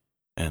from?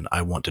 And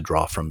I want to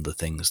draw from the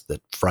things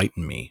that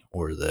frighten me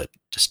or that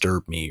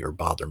disturb me or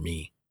bother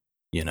me,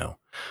 you know,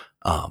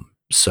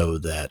 so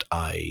that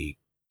I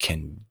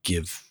can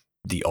give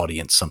the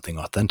audience something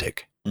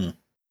authentic.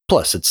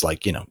 Plus, it's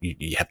like, you know,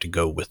 you have to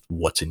go with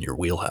what's in your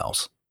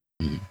wheelhouse.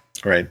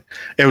 Right.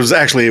 It was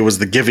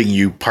the giving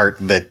you part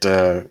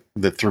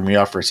that threw me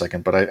off for a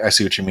second, but I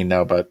see what you mean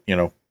now about, you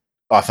know,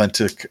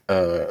 authentic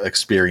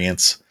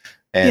experience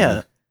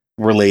and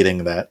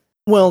relating that.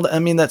 Well, I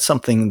mean, that's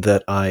something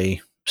that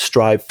I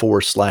strive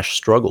for /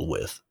 struggle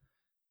with,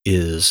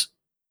 is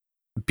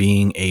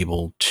being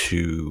able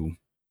to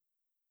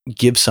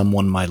give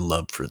someone my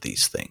love for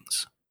these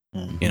things.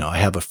 Mm-hmm. You know, I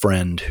have a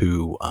friend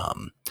who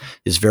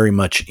is very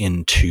much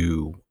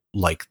into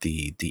like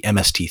the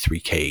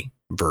MST3K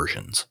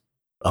versions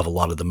of a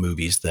lot of the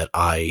movies that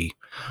I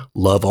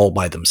love all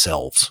by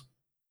themselves,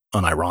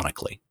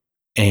 unironically.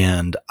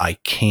 And I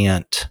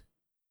can't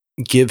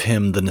give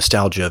him the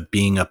nostalgia of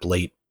being up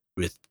late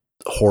with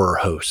horror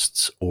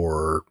hosts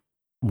or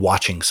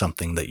watching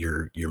something that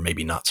you're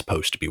maybe not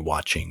supposed to be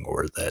watching,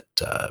 or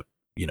that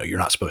you know, you're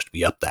not supposed to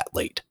be up that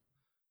late.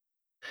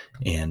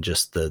 And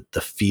just the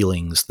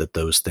feelings that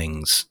those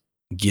things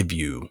give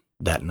you,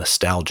 that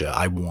nostalgia,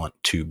 I want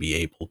to be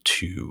able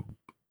to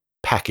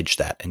package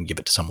that and give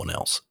it to someone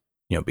else,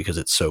 you know, because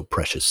it's so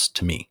precious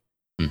to me.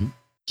 Mm-hmm.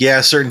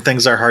 Yeah, certain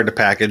things are hard to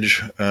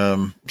package,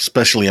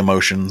 especially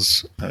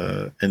emotions,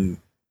 and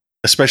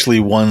especially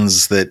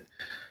ones that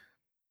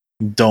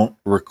don't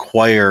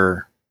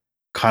require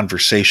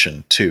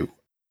conversation too.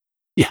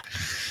 Yeah.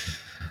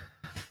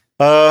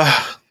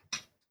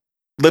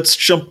 Let's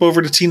jump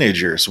over to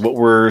teenage years. What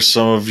were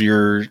some of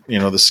your, you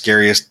know, the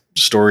scariest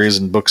stories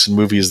and books and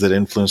movies that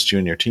influenced you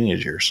in your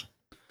teenage years?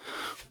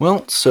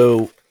 Well,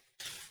 so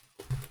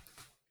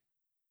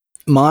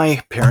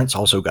my parents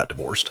also got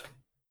divorced.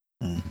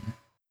 Mm-hmm.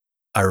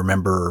 I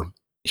remember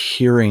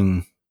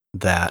hearing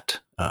that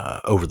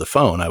over the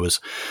phone. Do you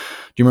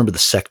remember the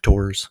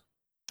Sectors?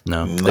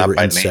 No, they were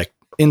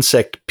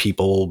insect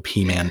people,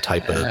 He-Man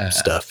type of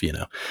stuff, you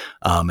know.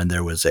 And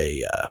there was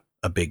a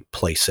big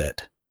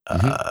playset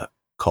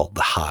called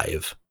The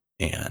Hive,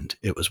 and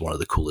it was one of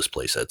the coolest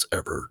playsets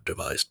ever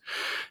devised.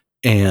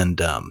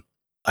 And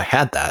I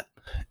had that,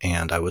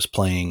 and I was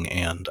playing,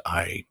 and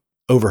I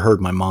overheard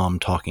my mom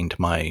talking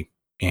to my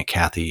Aunt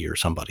Kathy or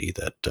somebody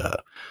that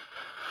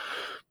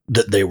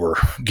they were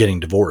getting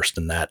divorced,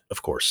 and that,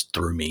 of course,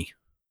 threw me,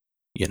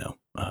 you know,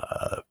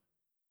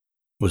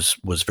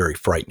 was very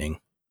frightening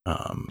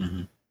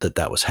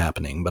that was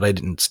happening, but I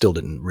still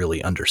didn't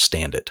really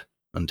understand it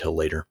until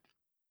later.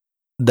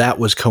 That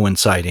was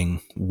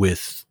coinciding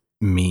with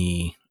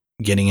me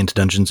getting into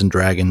Dungeons and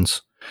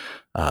Dragons,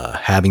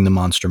 having the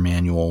Monster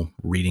Manual,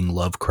 reading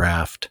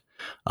Lovecraft,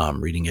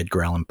 reading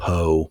Edgar Allan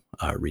Poe,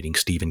 reading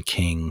Stephen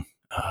King,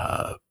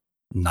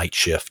 Night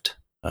Shift,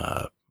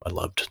 I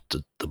loved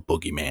the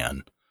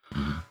Boogeyman.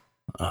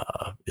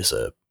 Is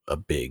a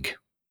big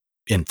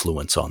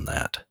influence on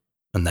that.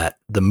 And that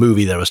the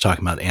movie that I was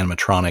talking about,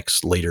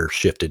 animatronics, later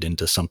shifted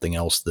into something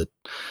else that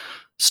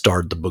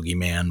starred the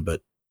Boogeyman.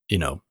 But, you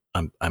know,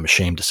 I'm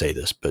ashamed to say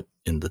this, but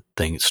in the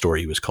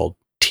story, he was called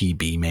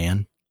TB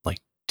Man, like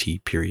T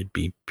period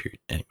B period.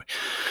 Anyway.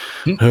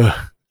 No,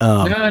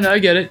 I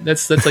get it.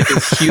 That's like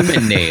his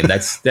human name.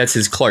 That's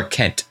his Clark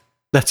Kent.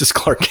 That's his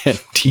Clark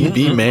Kent,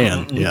 TB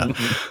Man.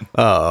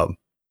 Yeah.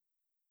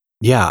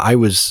 Yeah, I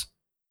was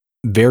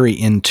very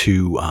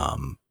into,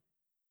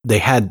 they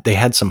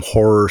had some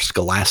horror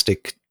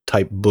scholastic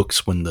type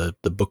books when the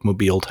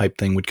bookmobile type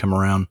thing would come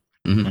around,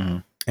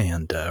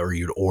 and or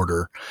you'd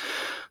order.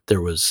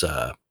 There was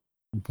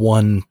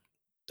one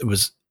that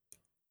was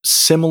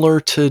similar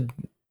to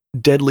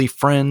Deadly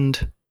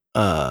Friend,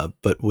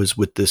 but was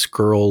with this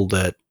girl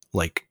that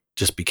like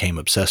just became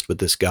obsessed with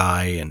this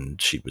guy,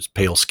 and she was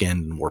pale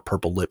skinned and wore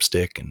purple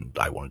lipstick, and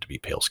I wanted to be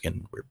pale skinned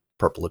and wear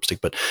purple lipstick,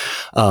 but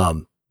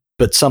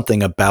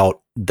something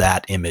about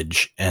that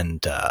image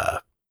and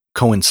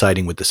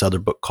coinciding with this other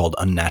book called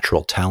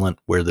Unnatural Talent,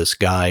 where this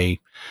guy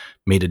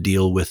made a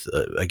deal with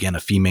again a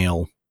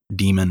female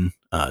demon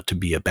to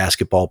be a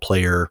basketball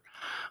player,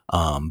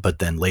 but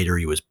then later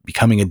he was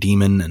becoming a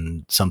demon,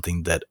 and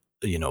something that,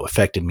 you know,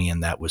 affected me,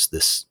 and that was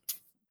this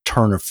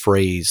turn of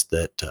phrase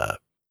that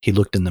he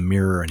looked in the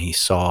mirror and he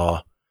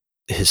saw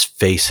his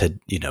face had,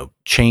 you know,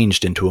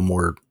 changed into a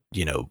more,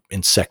 you know,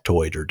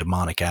 insectoid or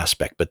demonic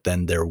aspect, but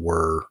then there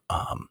were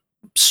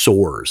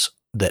sores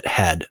that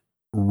had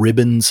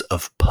ribbons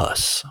of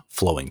pus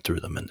flowing through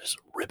them, and there's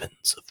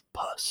ribbons of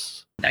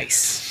pus.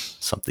 Nice.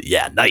 Something,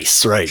 yeah,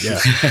 nice, right?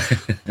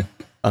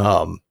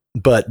 Yeah.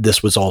 But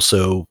this was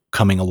also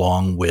coming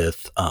along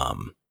with,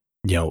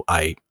 you know,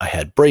 I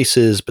had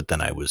braces, but then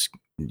I was,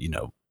 you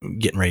know,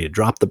 getting ready to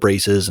drop the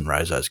braces, and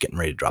as I was getting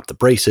ready to drop the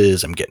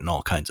braces, I'm getting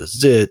all kinds of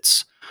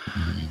zits,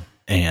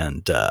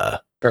 and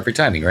perfect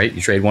timing, right?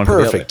 You trade one for the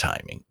other. Perfect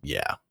timing,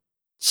 yeah.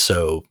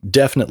 So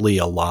definitely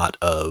a lot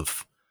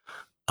of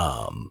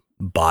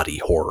body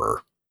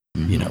horror,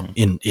 you know,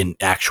 in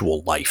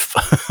actual life.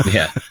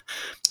 Yeah,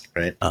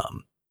 right.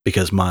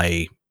 Because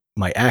my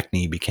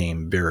acne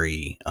became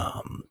very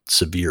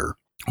severe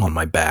on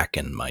my back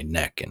and my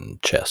neck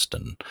and chest,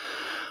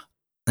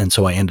 and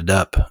so I ended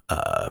up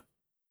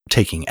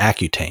taking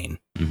Accutane,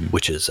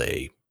 which is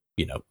a,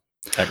 you know,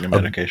 acne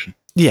medication.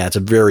 Yeah, it's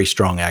a very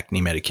strong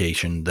acne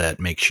medication that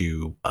makes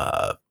you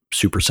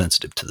super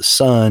sensitive to the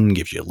sun,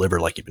 gives you a liver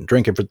like you've been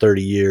drinking for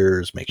 30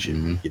 years, makes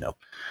you, you know,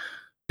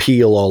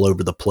 peel all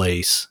over the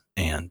place.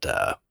 And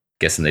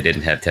guessing they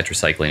didn't have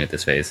tetracycline at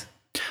this phase.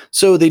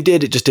 So they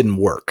did, it just didn't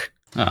work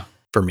Oh.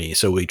 for me.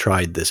 So we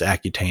tried this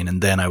Accutane,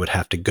 and then I would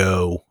have to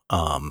go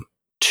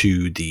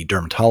to the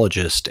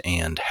dermatologist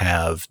and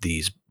have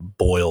these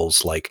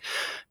boils. Like,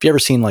 have you ever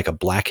seen like a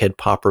blackhead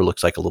popper?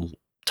 Looks like a little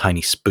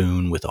tiny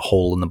spoon with a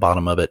hole in the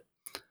bottom of it.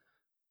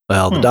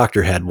 Well, the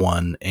doctor had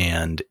one,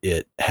 and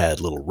it had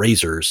little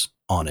razors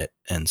on it.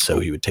 And so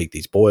he would take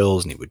these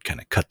boils and he would kind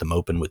of cut them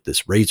open with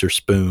this razor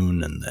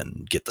spoon, and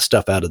then get the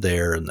stuff out of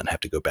there, and then have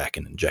to go back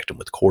and inject them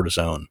with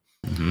cortisone.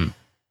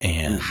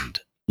 And,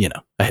 you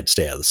know, I had to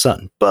stay out of the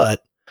sun.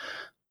 But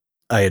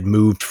I had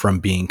moved from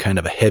being kind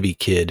of a heavy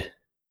kid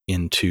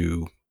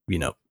into, you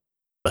know,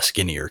 a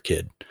skinnier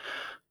kid.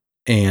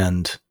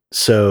 And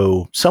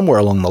so somewhere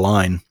along the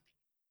line,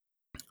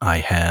 I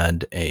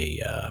had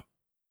a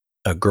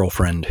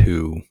girlfriend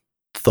who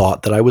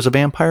thought that I was a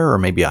vampire, or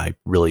maybe I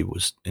really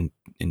was in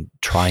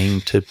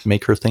trying to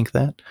make her think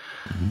that.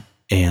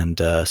 And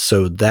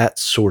so that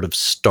sort of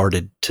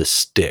started to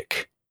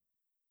stick.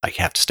 I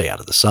have to stay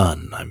out of the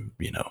sun. I'm,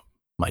 you know,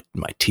 my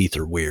teeth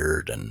are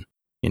weird, and,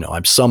 you know,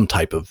 I'm some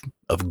type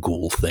of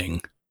ghoul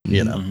thing,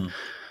 you know.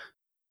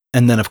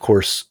 And then, of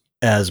course,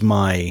 as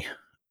my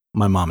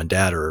mom and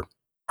dad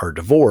are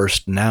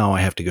divorced, now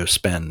I have to go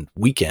spend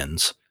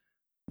weekends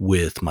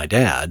with my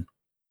dad.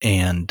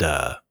 And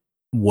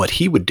what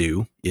he would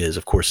do is,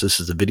 of course, this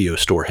is the video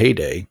store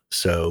heyday,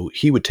 so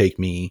he would take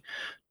me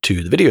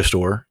to the video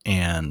store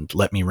and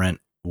let me rent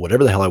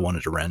whatever the hell I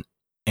wanted to rent,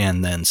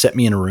 and then set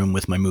me in a room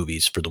with my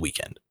movies for the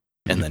weekend.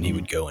 And then he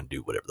would go and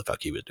do whatever the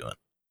fuck he was doing.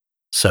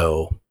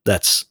 So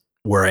that's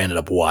where I ended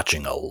up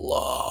watching a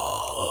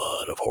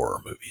lot of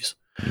horror movies.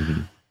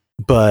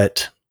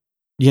 But,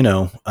 you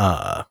know,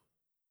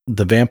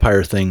 the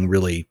vampire thing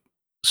really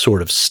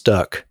sort of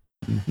stuck.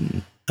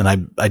 And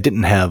I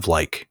didn't have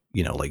like,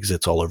 you know, like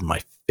zits all over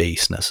my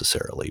face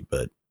necessarily,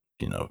 but,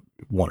 you know,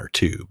 one or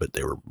two, but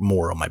they were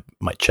more on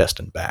my chest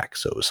and back.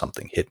 So it was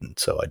something hidden.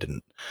 So I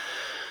didn't,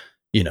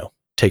 you know,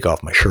 take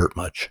off my shirt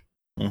much.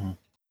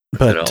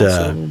 But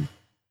also,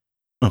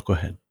 go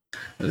ahead.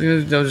 I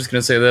was just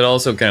going to say that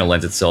also kind of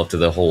lends itself to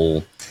the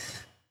whole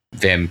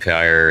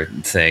vampire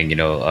thing, you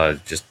know,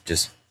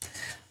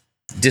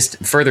 just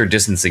further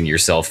distancing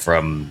yourself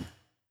from,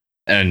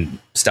 and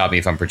stop me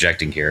if I'm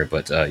projecting here,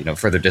 but, you know,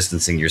 further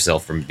distancing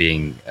yourself from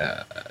being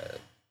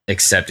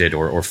accepted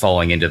or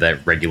falling into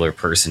that regular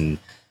person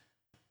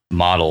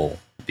model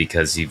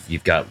because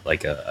you've got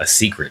like a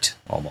secret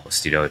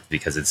almost,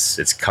 because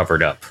it's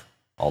covered up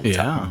all the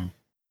time.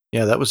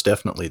 Yeah, that was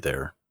definitely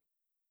there.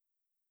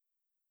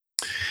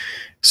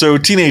 So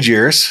teenage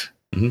years.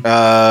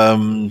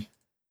 Mhm.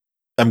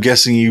 I'm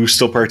guessing you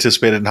still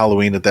participated in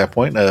Halloween at that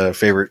point. A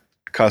favorite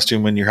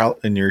costume in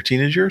your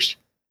teenage years?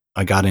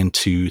 I got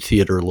into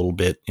theater a little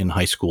bit in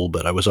high school,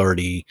 but I was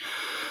already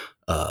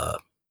a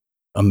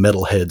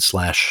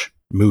metalhead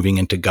 / moving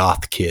into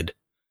goth kid,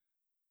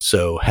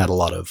 so had a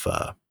lot of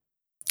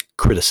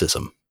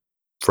criticism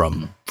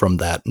from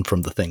that and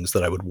from the things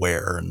that I would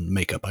wear and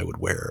makeup I would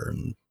wear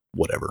and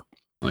whatever.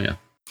 Oh yeah.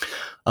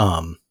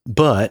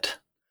 But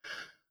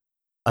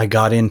I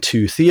got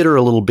into theater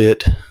a little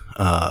bit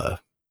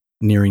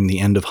nearing the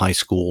end of high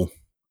school.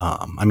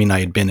 I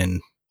had been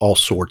in all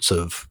sorts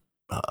of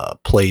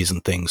plays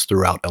and things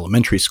throughout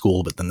elementary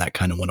school, but then that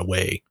kind of went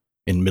away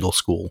in middle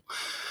school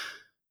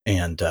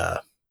and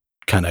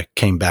kind of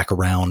came back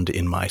around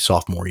in my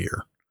sophomore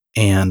year.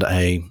 And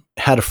I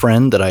had a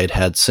friend that I had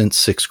had since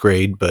 6th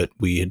grade, but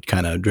we had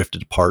kind of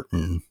drifted apart,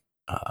 and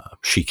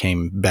she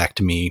came back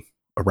to me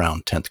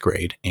around 10th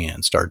grade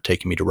and started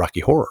taking me to Rocky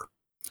Horror.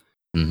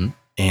 Mm-hmm.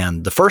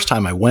 And the first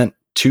time I went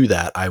to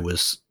that, I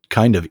was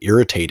kind of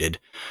irritated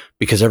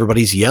because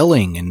everybody's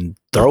yelling and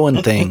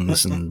throwing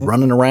things and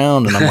running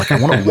around, and I'm like,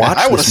 I want to watch.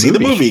 I want to see the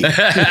movie.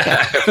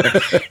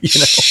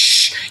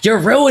 Shh, you're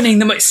ruining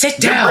the movie. Sit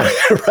down.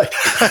 Right.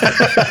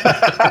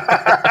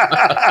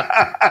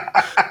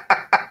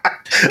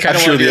 Kind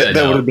of want to do that.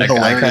 That would have been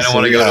hilarious. I kind of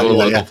want to go to a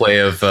local play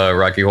of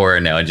Rocky Horror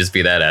now and just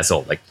be that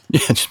asshole. Like,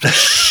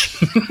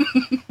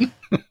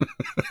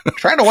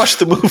 trying to watch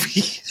the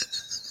movie.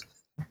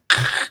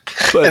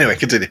 But anyway,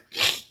 continue.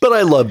 But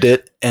I loved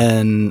it,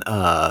 and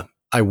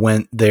I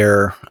went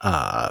there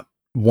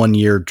 1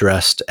 year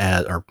dressed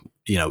as,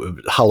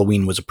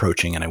 Halloween was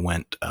approaching, and I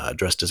went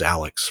dressed as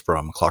Alex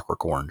from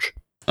Clockwork Orange.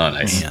 Oh,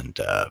 nice. And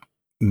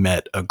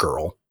met a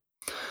girl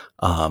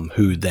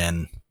who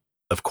then,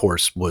 of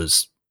course,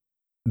 was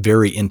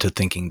very into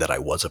thinking that I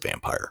was a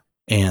vampire.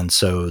 And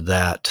so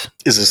that...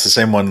 Is this the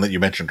same one that you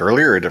mentioned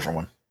earlier or a different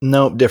one?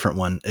 No, different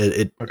one.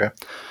 Okay.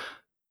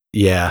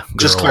 Yeah.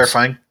 Just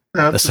clarifying.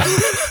 No,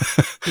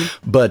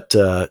 but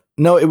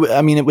no,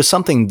 it was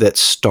something that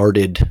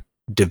started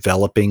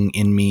developing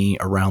in me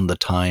around the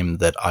time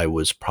that I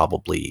was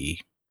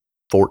probably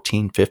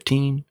 14,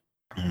 15.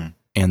 Mm-hmm.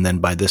 And then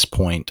by this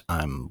point,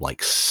 I'm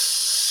like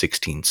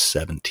 16,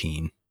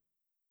 17,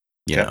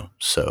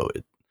 so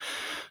it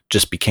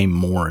just became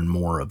more and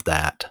more of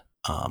that.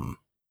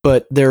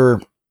 But there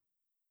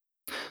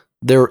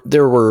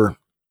were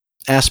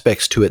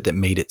aspects to it that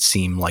made it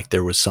seem like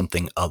there was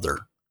something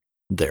other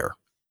there.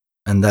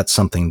 And that's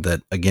something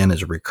that, again,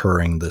 is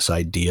recurring, this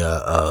idea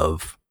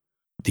of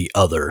the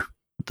other,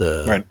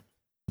 the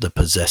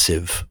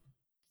possessive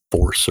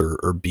force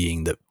or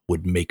being that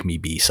would make me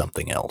be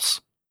something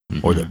else,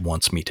 or that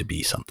wants me to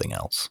be something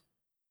else.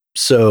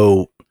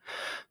 So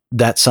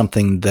that's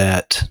something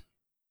that,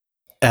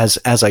 as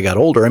I got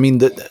older,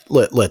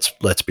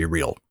 let's be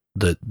real.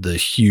 The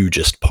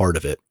hugest part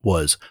of it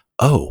was,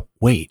 oh,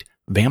 wait,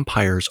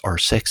 vampires are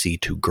sexy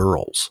to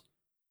girls.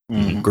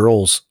 Mm-hmm.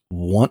 Girls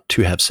want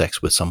to have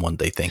sex with someone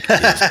they think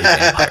is a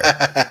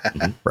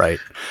vampire, right?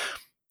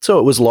 So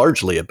it was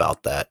largely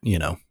about that,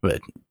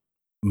 but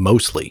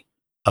mostly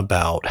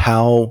about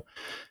how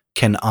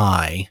can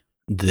I,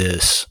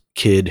 this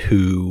kid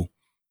who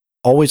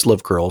always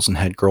loved girls and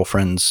had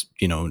girlfriends,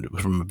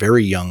 from a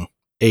very young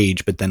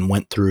age, but then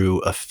went through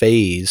a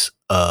phase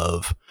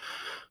of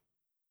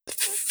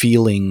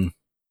feeling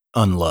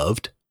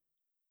unloved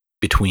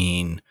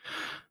between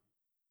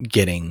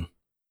getting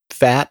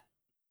fat,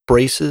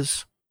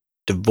 braces,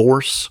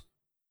 divorce,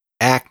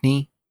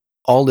 acne,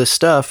 all this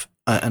stuff.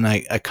 And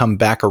I come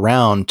back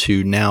around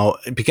to now,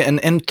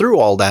 and through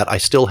all that, I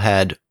still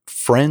had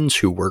friends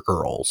who were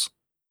girls,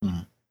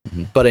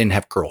 but I didn't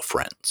have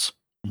girlfriends,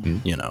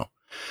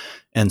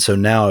 And so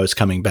now I was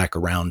coming back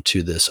around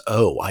to this,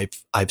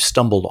 I've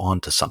stumbled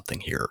onto something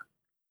here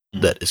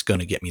that is going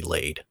to get me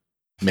laid.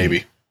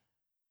 Maybe.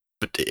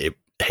 But it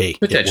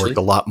worked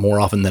a lot more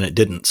often than it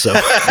didn't. So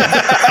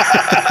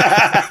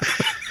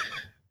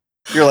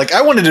you're like,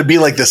 I wanted to be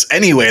like this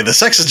anyway. The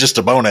sex is just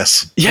a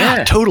bonus.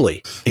 Yeah,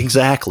 totally.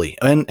 Exactly.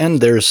 And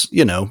there's,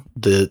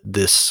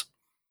 this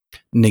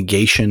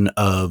negation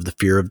of the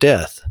fear of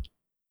death.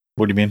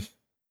 What do you mean?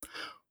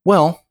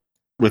 Well,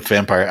 with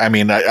vampire,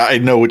 I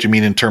know what you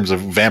mean in terms of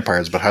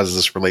vampires, but how does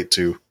this relate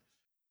to?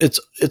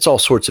 It's all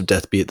sorts of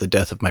death, be it the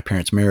death of my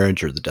parents'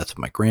 marriage or the death of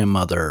my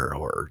grandmother,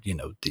 or,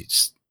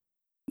 these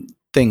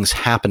things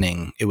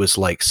happening. It was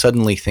like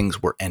suddenly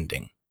things were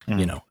ending.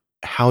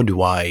 How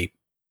do I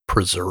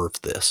preserve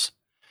this?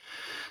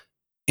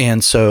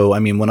 And so,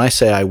 when I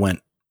say I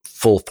went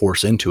full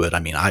force into it,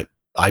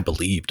 I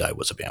believed I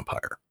was a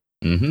vampire.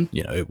 Mm-hmm.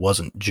 It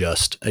wasn't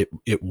just,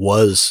 it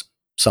was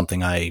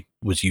something I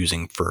was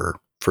using for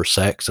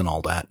sex and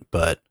all that,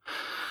 but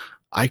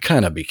I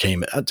kind of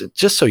became,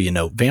 just so you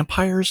know,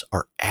 vampires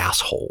are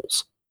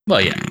assholes.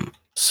 Well, yeah.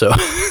 So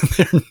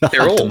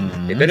they're old.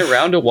 They've been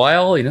around a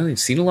while. They've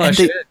seen a lot of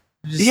shit.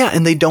 Yeah,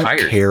 and they don't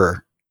tired.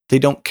 care. They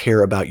don't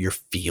care about your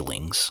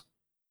feelings,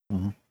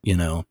 you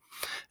know?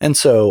 And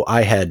so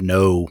I had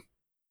no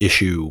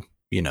issue,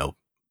 you know,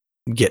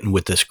 getting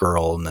with this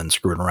girl and then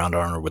screwing around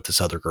on her with this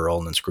other girl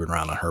and then screwing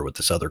around on her with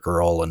this other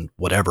girl and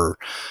whatever.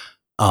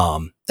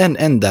 And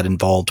that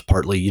involved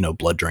partly, you know,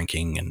 blood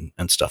drinking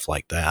and stuff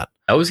like that.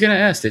 I was going to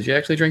ask, did you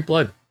actually drink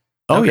blood?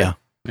 Oh, Okay.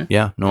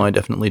 yeah. No, I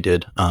definitely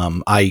did.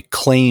 I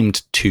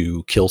claimed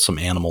to kill some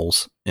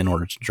animals in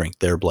order to drink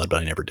their blood, but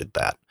I never did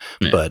that.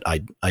 Yeah. But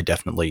I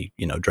definitely,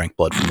 you know, drank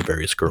blood from the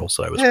various girls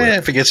that I was Yeah, with.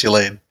 if it gets you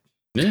laid.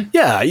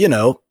 Yeah, you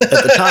know, at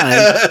the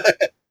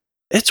time,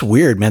 it's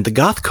weird, man. The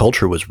goth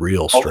culture was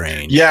real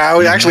strange. Yeah, I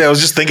was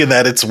just thinking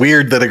that it's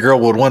weird that a girl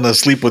would want to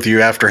sleep with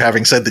you after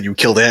having said that you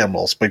killed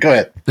animals. But go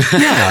ahead.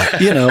 Yeah,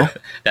 you know.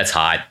 That's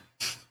hot.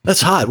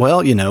 That's hot.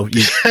 Well, you know,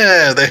 you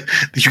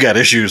got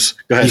issues.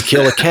 Go ahead. You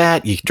kill a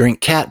cat, you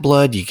drink cat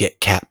blood, you get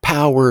cat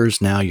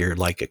powers. Now you're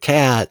like a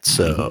cat,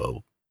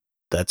 so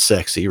that's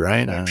sexy,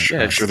 right? I'm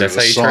Yeah, sure that's there's a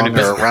how you turn song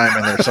it or a rhyme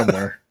in there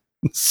somewhere.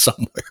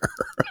 somewhere.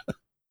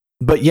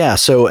 But yeah,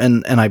 so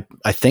and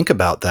I think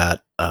about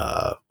that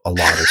a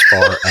lot as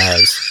far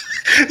as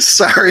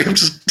Sorry, I'm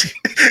just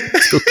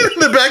in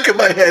the back of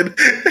my head.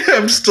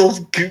 I'm still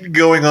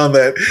going on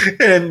that,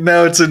 and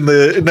now it's to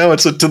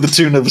the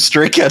tune of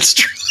Stray Cat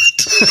Street.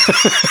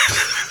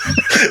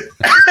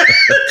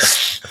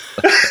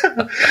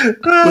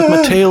 with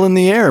my tail in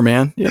the air,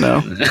 man. You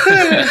know,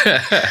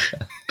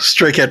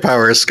 Stray Cat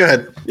powers. Go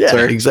ahead. yeah,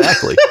 Sorry.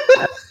 exactly.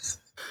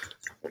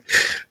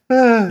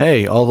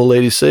 Hey, all the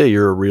ladies say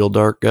you're a real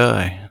dark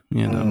guy.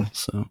 You know,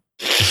 so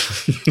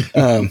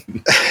that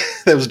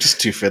was just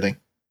too fitting.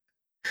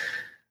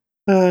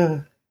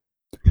 But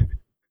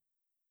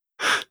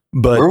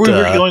where were we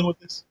going with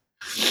this?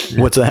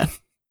 What's that?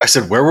 I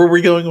said, where were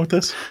we going with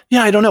this?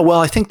 Yeah, I don't know.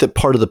 Well, I think that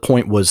part of the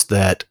point was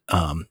that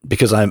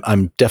because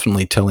I'm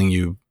definitely telling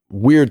you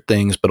weird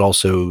things, but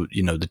also,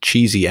 you know, the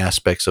cheesy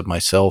aspects of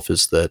myself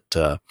is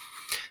that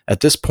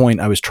at this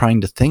point I was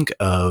trying to think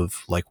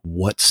of like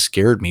what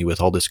scared me with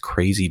all this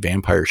crazy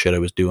vampire shit I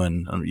was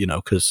doing, you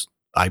know, because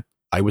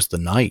I was the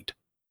knight.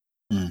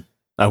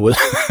 I was.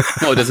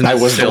 No, it doesn't. I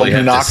was the one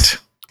who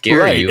knocked.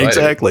 Scare you,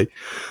 exactly.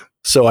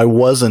 So I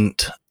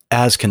wasn't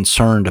as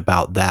concerned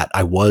about that.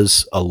 I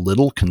was a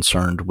little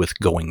concerned with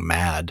going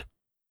mad.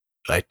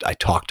 I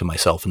talked to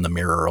myself in the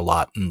mirror a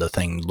lot, and the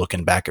thing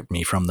looking back at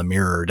me from the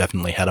mirror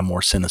definitely had a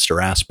more sinister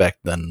aspect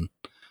than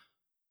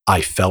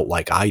I felt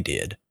like I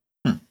did.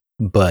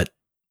 But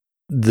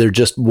they're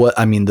just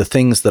the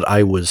things that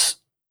I was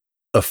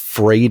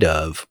afraid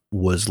of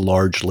was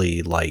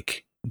largely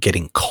like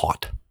getting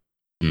caught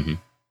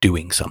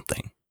doing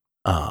something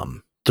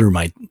through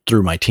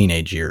my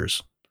teenage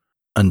years.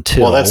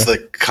 Until, well, that's the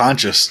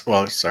conscious.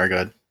 Well, sorry, go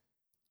ahead.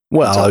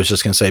 Well, I was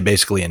just going to say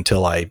basically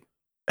until I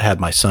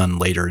had my son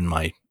later in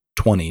my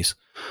 20s,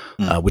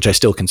 which I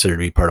still consider to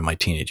be part of my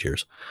teenage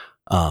years.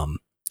 And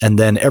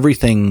then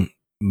everything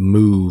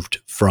moved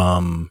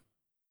from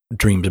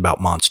dreams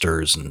about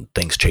monsters and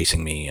things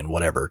chasing me and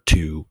whatever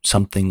to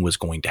something was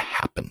going to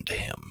happen to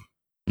him.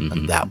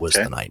 And that was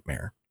the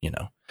nightmare, you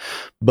know.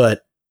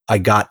 But I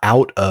got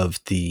out of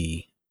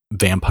the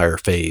vampire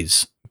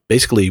phase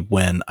basically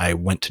when I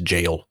went to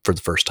jail for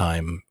the first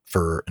time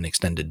for an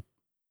extended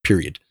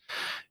period.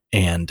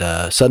 And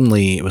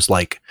suddenly it was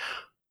like,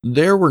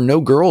 there were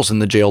no girls in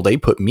the jail they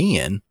put me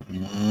in.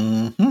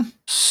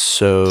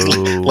 So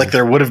like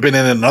there would have been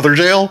in another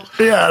jail?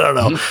 Yeah, I don't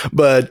know.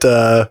 But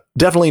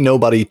definitely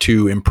nobody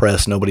to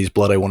impress, nobody's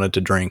blood I wanted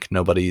to drink,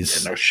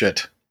 nobody's... Yeah, no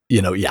shit.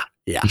 You know,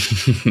 yeah.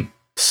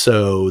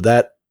 So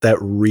that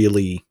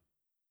really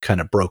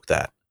kind of broke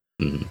that.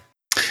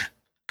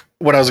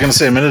 What I was going to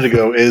say a minute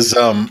ago is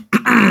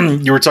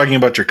you were talking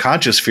about your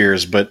conscious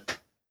fears, but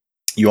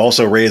you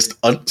also raised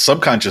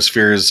subconscious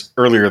fears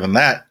earlier than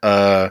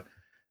that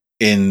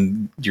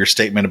in your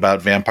statement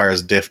about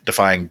vampires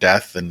defying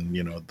death and,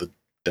 you know, the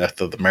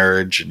death of the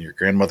marriage and your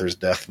grandmother's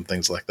death and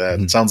things like that.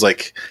 It sounds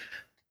like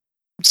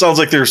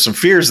there's some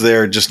fears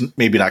there, just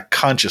maybe not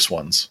conscious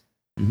ones.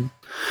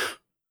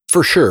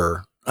 For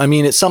sure. I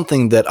mean, it's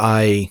something that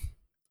I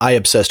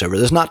obsessed over.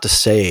 That's not to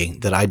say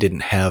that I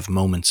didn't have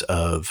moments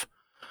of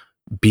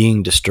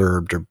being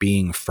disturbed or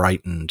being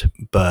frightened,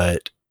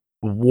 but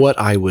what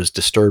I was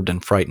disturbed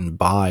and frightened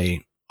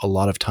by a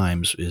lot of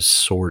times is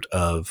sort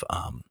of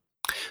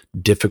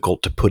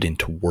difficult to put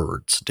into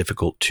words,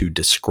 difficult to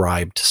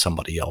describe to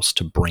somebody else,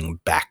 to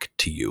bring back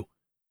to you.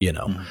 You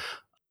know,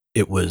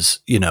 it was,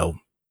 you know,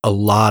 a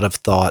lot of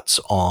thoughts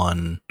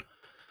on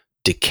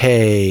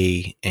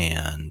decay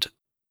and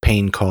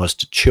pain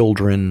caused to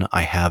children.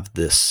 I have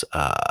this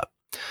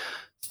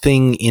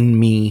thing in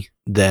me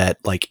that,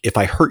 like, if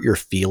I hurt your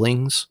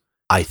feelings,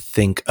 I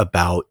think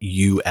about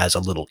you as a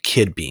little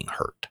kid being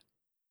hurt.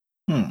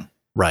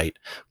 Right?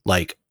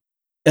 Like,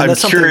 I'm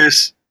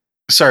curious.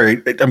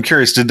 Sorry, I'm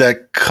curious. Did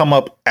that come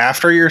up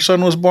after your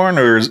son was born,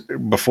 or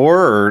before,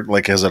 or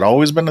like has it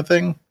always been a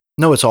thing?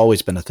 No, it's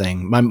always been a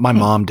thing. My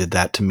mom did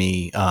that to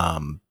me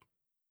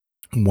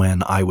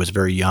when I was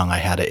very young. I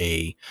had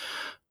a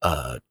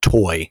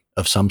toy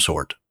of some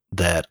sort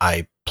that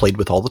I played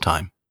with all the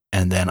time.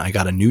 And then I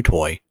got a new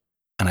toy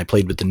and I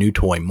played with the new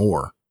toy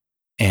more.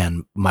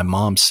 And my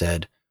mom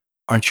said,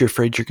 "Aren't you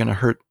afraid you're going to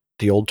hurt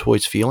the old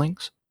toy's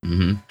feelings?"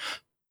 Mm-hmm.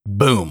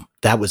 Boom.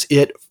 That was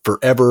it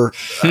forever.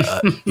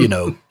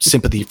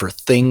 Sympathy for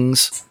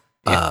things,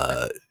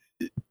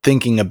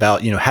 thinking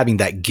about, having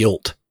that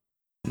guilt,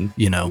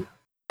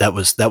 that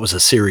was a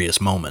serious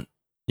moment,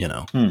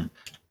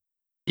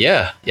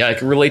 Yeah, I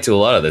can relate to a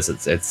lot of this.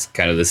 It's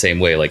kind of the same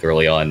way. Like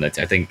early on, I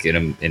think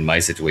in my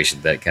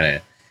situation that kind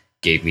of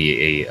gave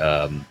me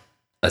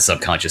a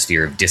subconscious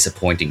fear of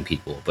disappointing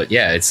people. But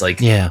yeah, it's like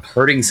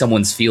hurting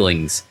someone's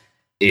feelings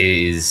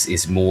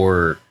is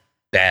more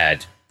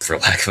bad, for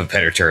lack of a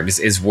better term,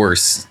 is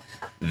worse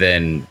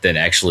than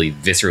actually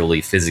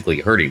viscerally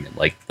physically hurting them.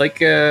 Like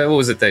what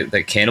was it,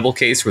 that cannibal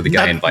case where the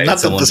guy invited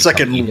someone? Not that the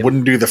second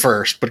wouldn't do the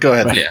first, but go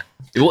ahead. Right. Yeah.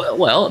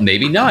 Well,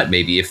 maybe not.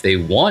 Maybe if they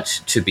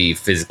want to be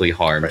physically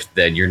harmed,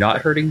 then you're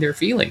not hurting their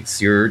feelings.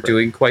 You're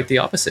doing quite the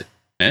opposite.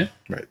 Eh?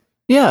 Right.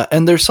 Yeah,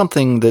 and there's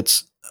something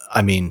that's,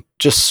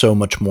 just so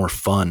much more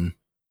fun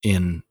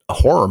in a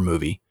horror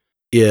movie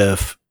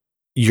if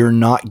you're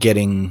not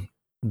getting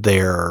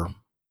their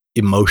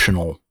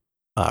emotional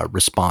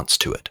response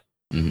to it.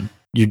 Mm-hmm.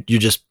 You're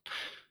just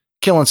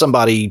killing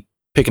somebody,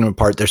 picking them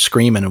apart, they're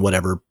screaming and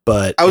whatever.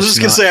 But I was just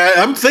going to say,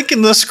 I'm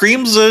thinking the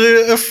scream's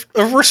a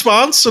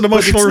response, an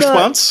emotional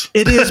response.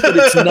 It is, but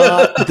it's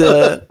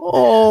not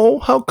oh,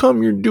 how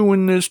come you're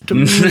doing this to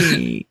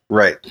me?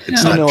 Right.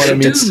 It's not, what I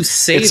mean?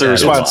 It's a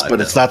response, but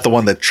it's not the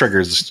one that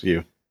triggers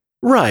you.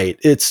 Right.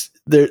 It's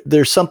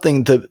there's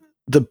something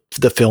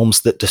the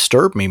films that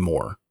disturb me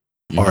more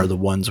are the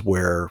ones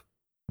where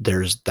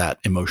there's that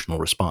emotional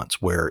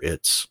response where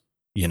it's,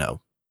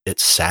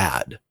 it's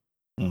sad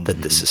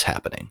that this is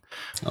happening.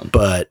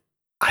 But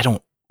I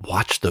don't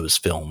watch those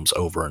films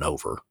over and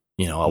over.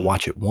 I'll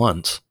watch it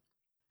once,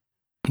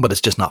 but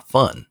it's just not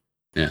fun.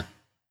 Yeah.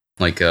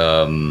 Like,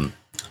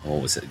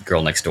 what was it?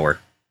 Girl Next Door.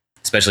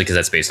 Especially because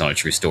that's based on a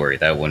true story.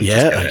 That one.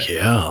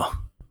 Yeah.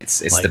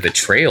 It's like the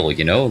betrayal,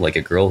 like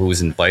a girl who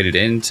was invited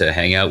in to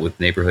hang out with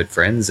neighborhood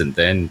friends and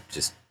then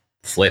just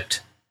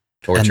flipped.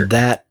 Torture. And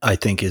that, I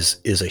think,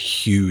 is a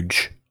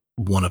huge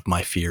one of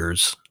my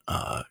fears,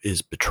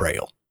 is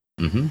betrayal.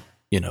 Mm-hmm.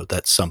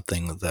 That's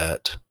something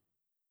that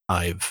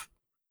I've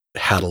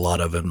had a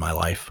lot of in my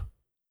life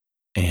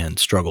and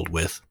struggled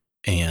with.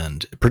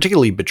 And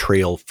particularly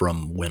betrayal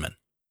from women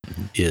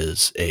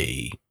is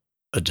a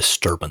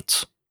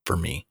disturbance for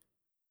me,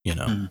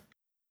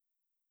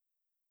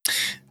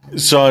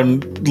 So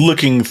I'm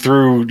looking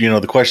through,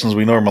 the questions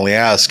we normally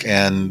ask,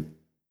 and,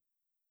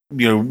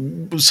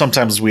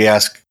 sometimes we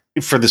ask,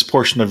 for this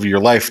portion of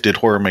your life, did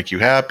horror make you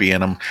happy?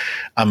 And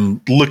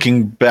I'm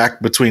looking back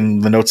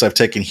between the notes I've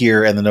taken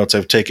here and the notes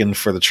I've taken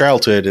for the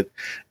childhood.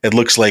 It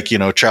looks like,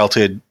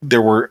 childhood,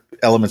 there were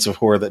elements of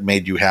horror that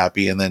made you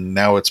happy. And then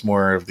now it's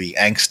more of the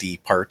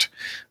angsty part,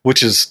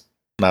 which is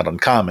not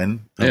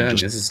uncommon. Yeah,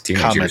 this is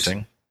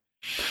commenting.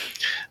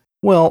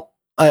 Well,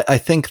 I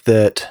think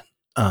that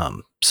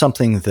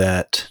something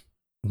that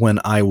when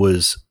I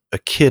was a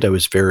kid, I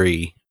was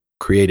very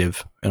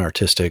creative and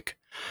artistic.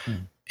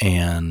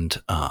 And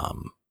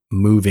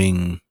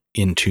moving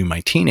into my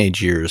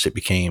teenage years, it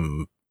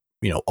became,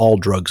 all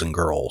drugs and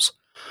girls.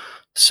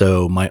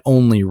 So my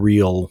only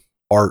real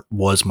art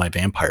was my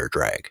vampire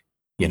drag,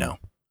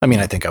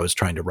 I think I was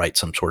trying to write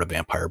some sort of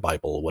vampire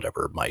Bible or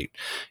whatever. I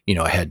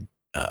had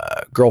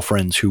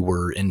girlfriends who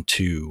were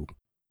into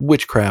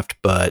witchcraft,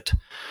 but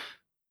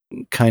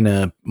kind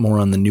of more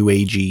on the new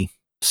agey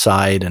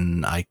side.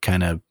 And I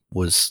kind of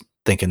was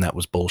thinking that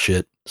was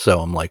bullshit. So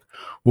I'm like,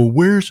 well,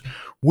 where's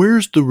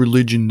the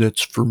religion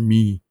that's for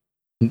me,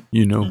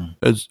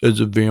 as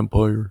a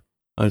vampire?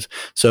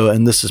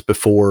 And this is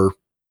before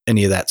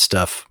any of that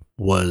stuff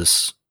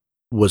was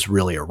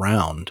really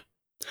around.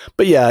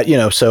 But yeah,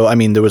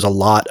 there was a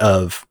lot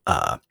of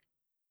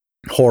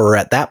horror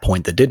at that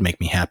point that did make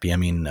me happy.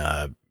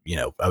 I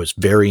was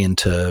very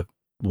into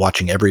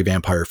watching every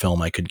vampire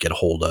film I could get a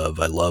hold of.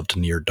 I loved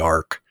Near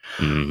Dark.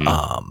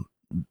 Mm-hmm.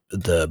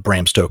 The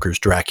Bram Stoker's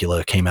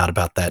Dracula came out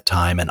about that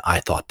time, and I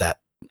thought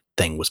that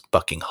thing was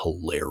fucking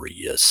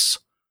hilarious.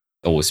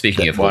 Oh,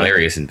 speaking of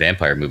hilarious in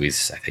vampire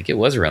movies, I think it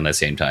was around that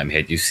same time.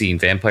 Had you seen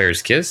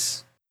Vampires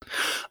Kiss?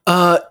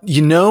 I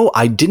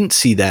didn't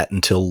see that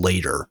until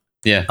later.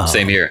 Yeah,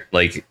 same here.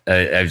 Like,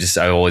 I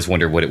always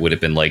wondered what it would have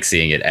been like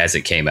seeing it as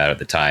it came out at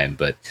the time.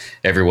 But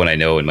everyone I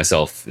know, and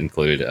myself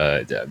included,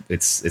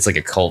 it's like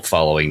a cult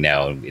following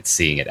now. It's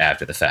seeing it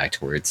after the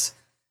fact, where it's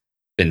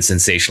been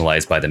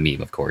sensationalized by the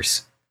meme, of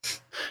course.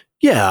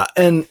 Yeah,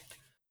 and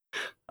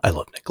I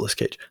love Nicolas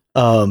Cage.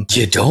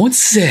 You don't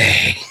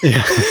say.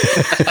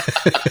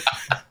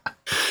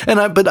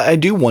 But I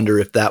do wonder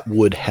if that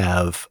would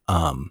have,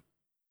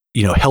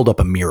 held up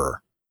a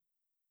mirror.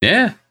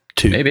 Yeah,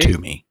 to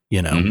me,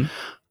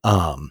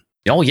 Mm-hmm.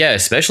 Oh yeah,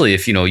 especially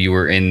if you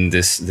were in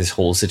this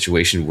whole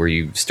situation where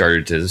you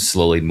started to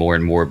slowly more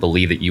and more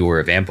believe that you were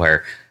a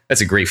vampire.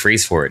 That's a great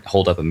phrase for it.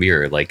 Hold up a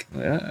mirror. Like,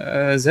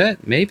 is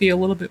that maybe a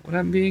little bit what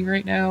I'm being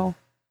right now?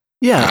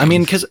 Yeah,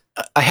 because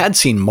I had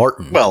seen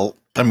Martin. Well,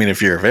 I mean,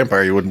 if you're a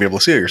vampire, you wouldn't be able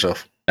to see it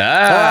yourself.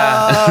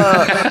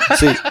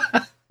 See,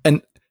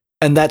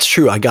 and that's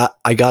true. I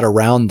got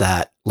around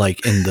that,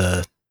 like in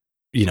the,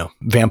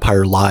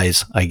 Vampire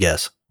Lies, I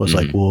guess, was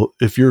like, well,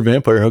 if you're a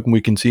vampire, how come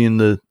we can see in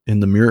the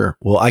mirror?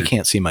 Well, I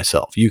can't see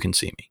myself. You can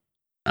see me.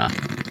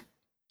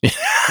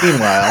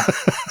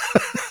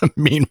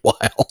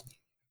 Meanwhile.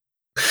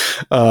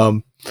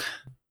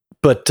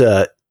 But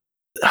there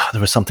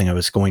was something I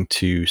was going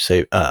to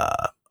say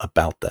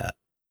about that.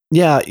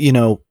 Yeah,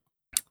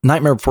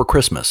 Nightmare Before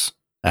Christmas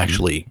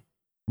actually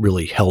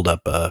really held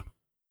up a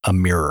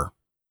mirror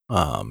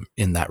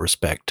in that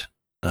respect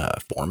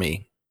for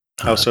me.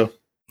 How so?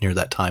 Near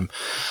that time.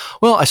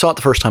 Well, I saw it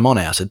the first time on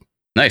acid.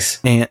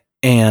 Nice.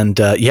 And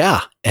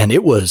yeah, and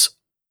it was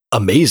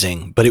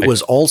amazing, but it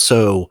was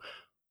also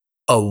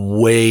a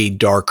way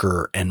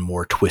darker and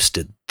more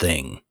twisted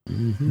thing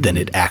than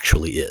it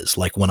actually is.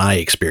 Like when I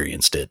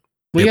experienced it.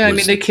 Well, I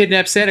mean, they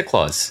kidnapped Santa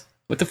Claus.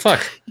 What the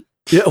fuck?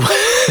 Yeah.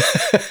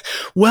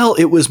 Well,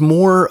 it was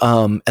more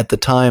at the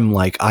time,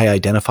 like I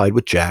identified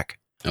with Jack.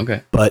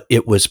 Okay. But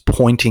it was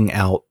pointing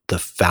out the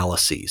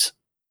fallacies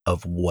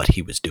of what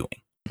he was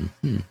doing.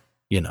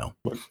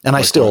 And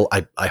I still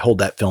hold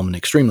that film in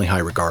extremely high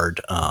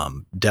regard.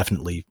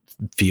 Definitely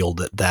feel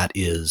that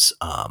is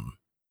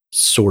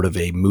sort of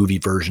a movie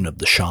version of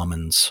the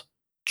shaman's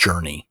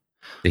journey.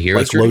 The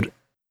hero's journey?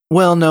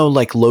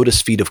 Like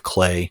Lotus Feet of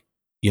Clay,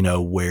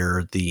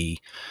 where the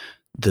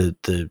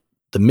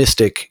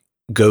mystic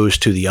goes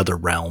to the other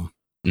realm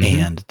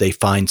and they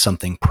find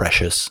something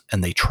precious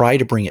and they try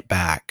to bring it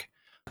back.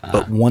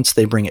 But once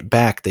they bring it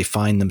back, they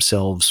find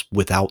themselves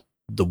without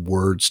the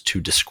words to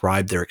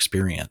describe their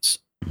experience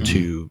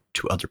to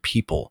other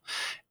people.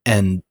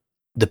 And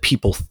the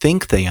people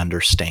think they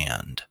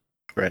understand.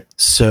 Right.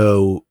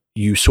 So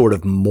you sort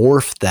of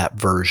morph that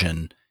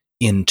version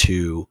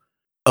into,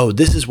 oh,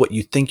 this is what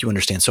you think you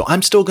understand. So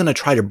I'm still going to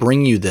try to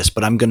bring you this,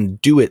 but I'm going to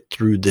do it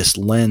through this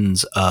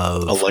lens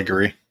of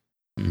allegory.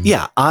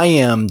 Yeah, I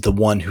am the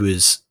one who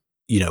is,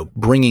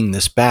 bringing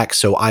this back.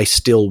 So I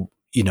still,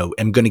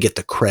 am going to get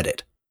the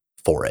credit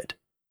for it.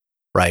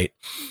 Right.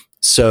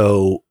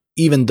 So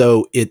even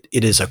though it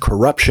is a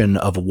corruption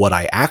of what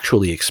I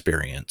actually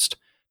experienced,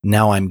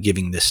 now I'm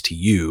giving this to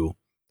you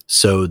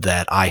so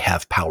that I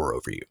have power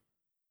over you,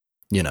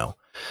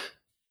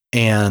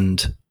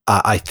 and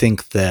I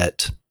think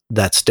that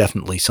that's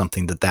definitely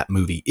something that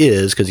movie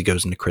is, because he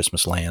goes into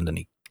Christmas land and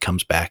he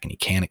comes back and he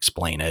can't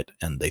explain it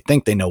and they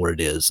think they know what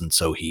it is. And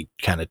so he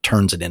kind of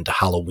turns it into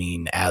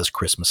Halloween as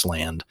Christmas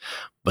land,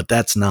 but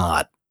that's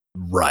not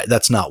right.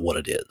 That's not what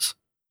it is,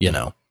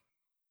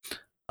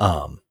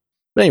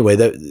 But anyway,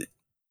 that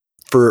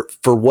for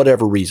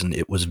whatever reason,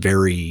 it was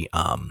very,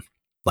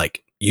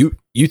 like you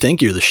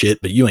think you're the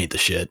shit, but you ain't the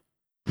shit.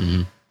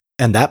 And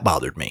that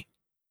bothered me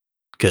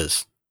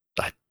because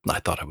I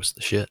thought I was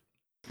the shit.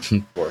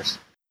 Of course.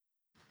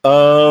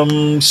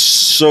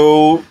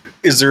 So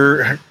is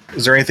there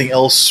anything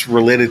else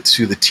related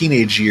to the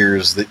teenage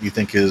years that you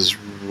think is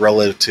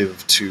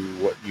relative to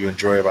what you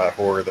enjoy about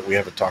horror that we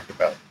haven't talked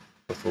about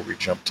before we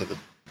jump to the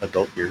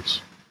adult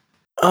years?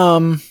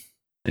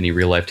 Any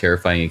real life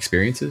terrifying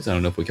experiences? I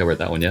don't know if we covered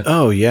that one yet.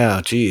 Oh yeah.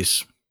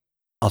 Geez.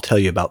 I'll tell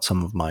you about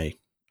some of my,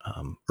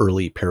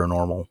 early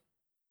paranormal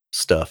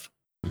stuff.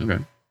 Okay.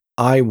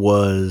 I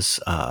was,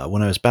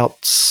 when I was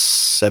about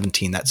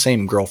 17, that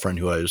same girlfriend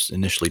who I was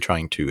initially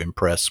trying to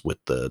impress with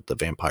the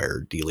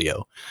vampire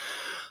dealio.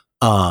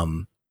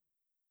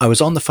 I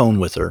was on the phone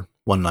with her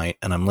one night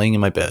and I'm laying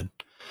in my bed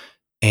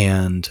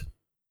and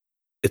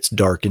it's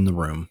dark in the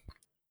room.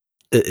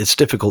 It's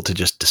difficult to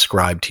just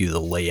describe to you the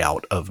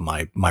layout of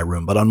my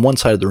room, but on one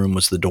side of the room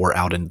was the door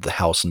out into the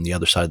house and the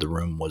other side of the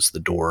room was the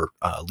door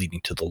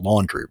leading to the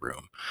laundry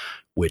room,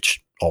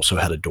 which also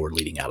had a door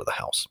leading out of the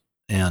house.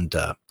 And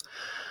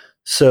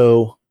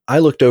so I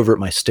looked over at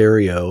my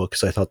stereo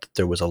because I thought that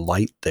there was a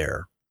light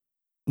there.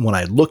 When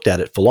I looked at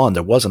it full on,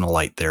 there wasn't a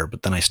light there,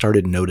 but then I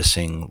started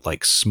noticing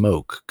like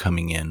smoke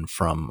coming in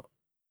from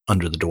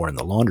under the door in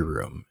the laundry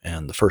room.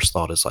 And the first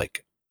thought is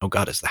like, oh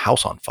God, is the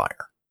house on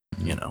fire?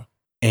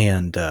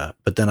 And,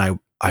 but then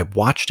I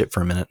watched it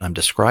for a minute and I'm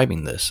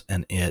describing this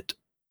and it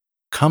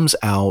comes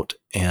out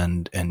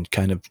and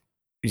kind of,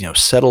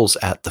 settles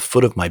at the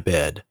foot of my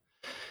bed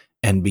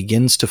and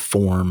begins to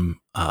form,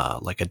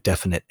 like a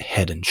definite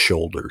head and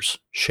shoulders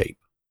shape.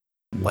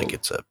 Like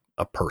it's a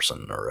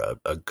person or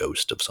a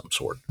ghost of some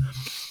sort.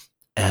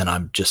 And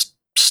I'm just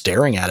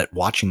staring at it,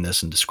 watching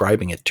this and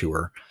describing it to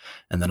her.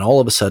 And then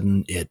all of a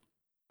sudden it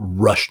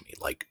rushed me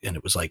and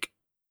it was like,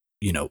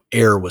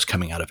 air was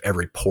coming out of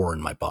every pore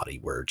in my body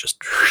where it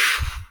just,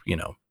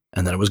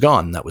 and then it was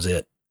gone. That was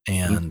it.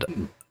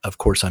 And of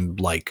course I'm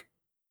like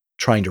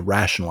trying to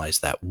rationalize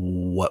that.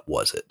 What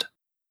was it?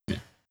 Yeah.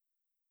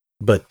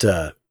 But,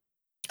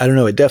 I don't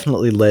know. It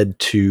definitely led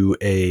to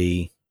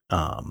a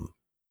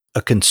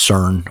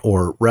concern,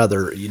 or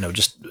rather,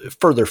 just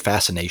further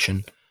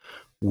fascination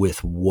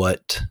with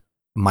what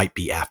might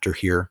be after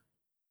here.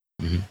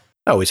 I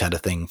always had a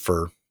thing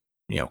for,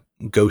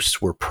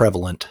 ghosts were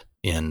prevalent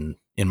in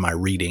my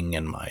reading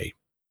and my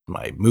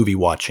my movie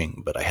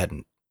watching, but I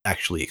hadn't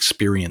actually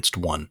experienced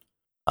one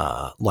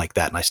like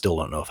that. And I still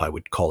don't know if I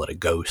would call it a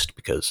ghost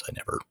because I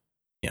never,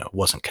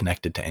 wasn't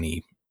connected to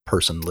any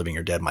person living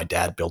or dead. My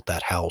dad built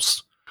that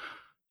house,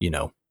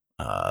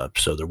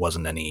 so there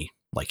wasn't any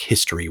like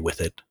history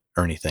with it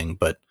or anything.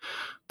 But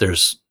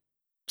there's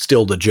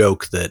still the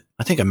joke that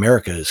I think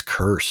America is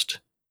cursed.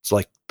 It's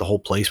like the whole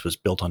place was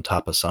built on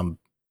top of some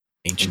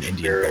ancient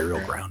Indian burial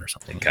ground or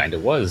something. It kind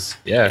of was,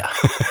 yeah.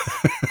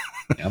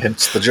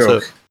 Hence the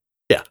joke.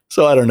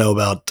 So I don't know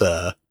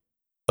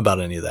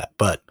about any of that,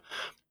 but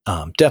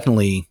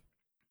definitely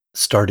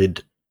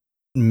started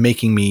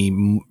making me,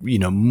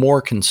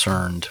 more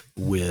concerned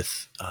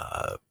with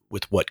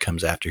what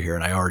comes after here.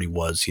 And I already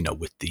was,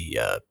 with the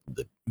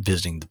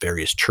visiting the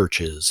various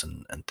churches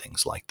and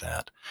things like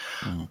that.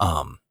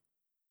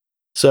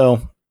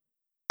 So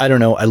I don't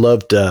know. I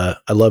loved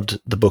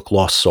the book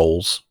Lost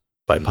Souls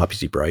by Poppy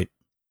Z. Brite,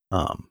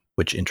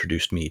 which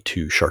introduced me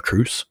to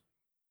chartreuse,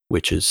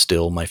 which is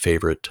still my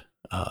favorite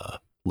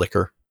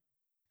liquor.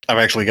 I've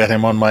actually got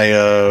him on my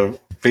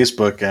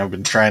Facebook. I've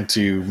been trying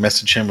to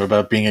message him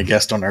about being a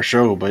guest on our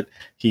show, but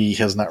he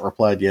has not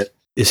replied yet.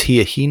 Is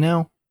he a he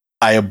now?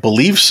 I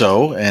believe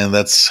so, and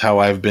that's how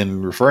I've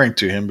been referring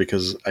to him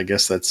because I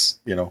guess that's,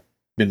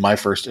 been my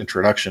first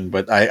introduction.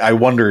 But I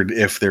wondered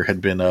if there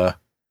had been a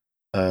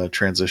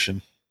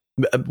transition.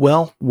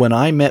 Well, when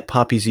I met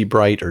Poppy Z.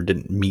 Brite, or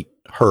didn't meet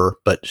her,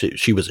 but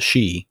she was a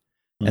she,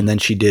 and then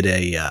she did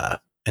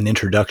an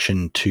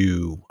introduction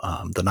to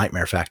The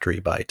Nightmare Factory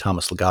by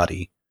Thomas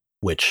Ligotti,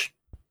 which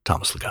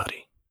Thomas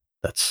Ligotti,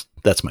 that's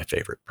my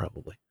favorite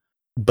probably.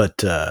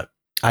 But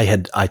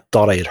I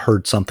thought I had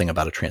heard something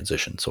about a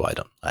transition, so I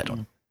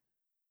don't.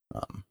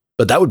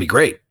 But that would be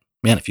great,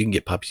 man, if you can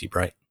get Poppy Z.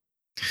 Brite.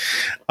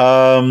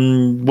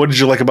 What did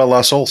you like about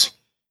Lost Souls?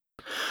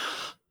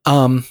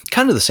 Kind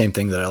of the same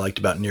thing that I liked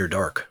about Near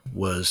Dark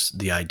was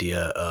the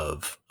idea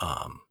of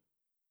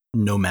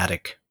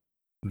nomadic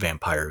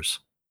vampires,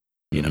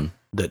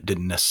 that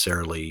didn't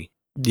necessarily,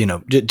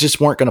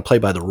 just weren't going to play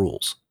by the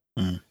rules.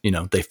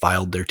 They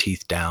filed their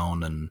teeth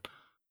down and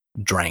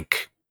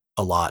drank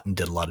a lot and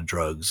did a lot of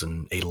drugs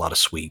and ate a lot of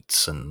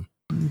sweets and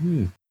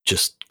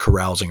just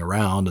carousing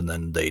around, and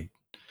then they'd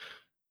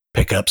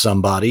pick up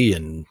somebody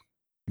and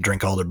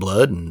drink all their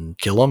blood and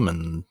kill them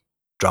and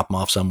drop them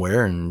off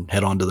somewhere and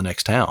head on to the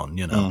next town,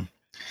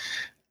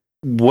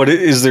 What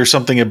is there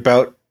something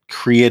about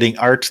creating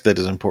art that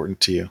is important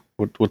to you?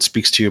 What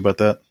speaks to you about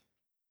that?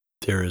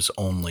 There is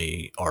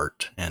only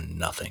art and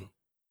nothing.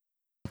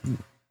 I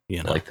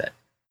like that.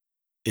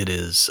 It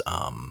is,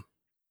 I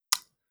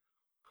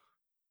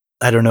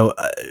don't know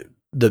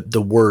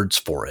the words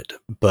for it,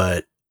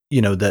 but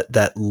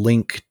that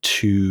link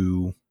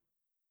to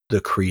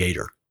the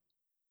creator,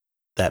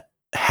 that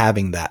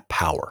having that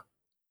power.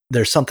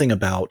 There's something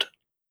about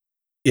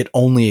it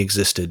only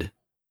existed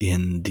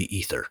in the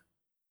ether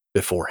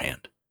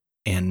beforehand,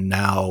 and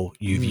now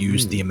you've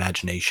used the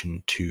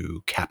imagination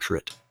to capture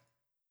it,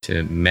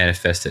 to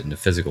manifest it into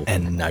physical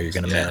form. And now you're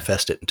going to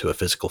manifest it into a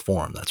physical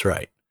form. That's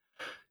right.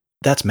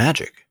 That's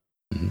magic.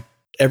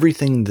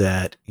 Everything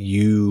that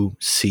you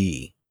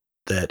see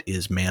that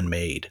is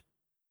man-made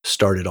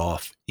started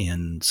off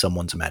in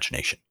someone's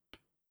imagination.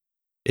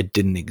 It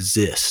didn't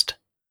exist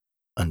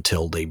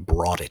until they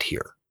brought it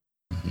here.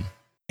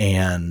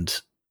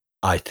 And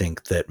I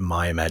think that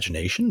my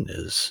imagination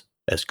is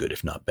as good,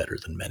 if not better,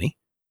 than many.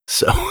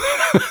 So,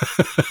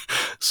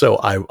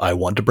 I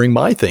want to bring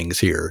my things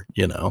here,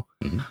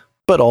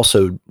 but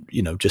also,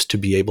 just to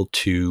be able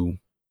to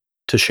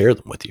share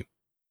them with you.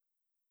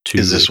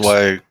 Is this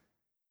why?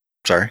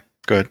 Sorry,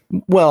 go ahead.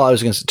 Well, I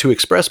was going to say, to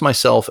express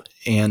myself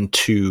and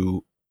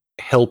to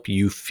help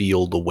you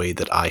feel the way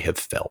that I have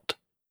felt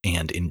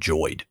and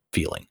enjoyed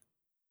feeling.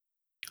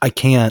 I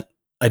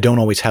don't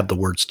always have the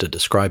words to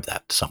describe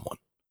that to someone,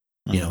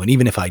 and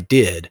even if I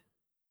did,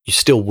 you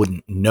still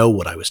wouldn't know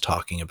what I was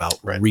talking about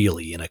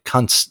really in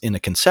a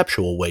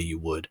conceptual way you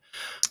would.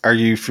 Are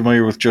you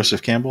familiar with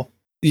Joseph Campbell?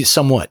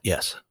 Somewhat,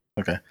 yes.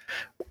 Okay.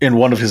 In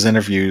one of his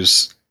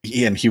interviews,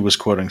 he was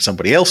quoting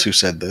somebody else who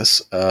said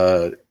this,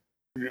 a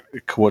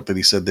quote that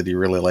he said that he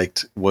really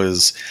liked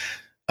was,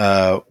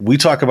 we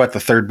talk about the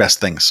third best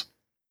things,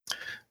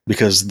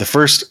 because the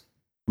first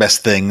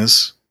best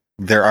things,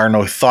 there are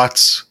no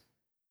thoughts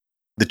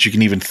that you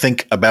can even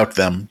think about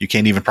them. You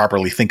can't even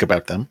properly think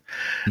about them.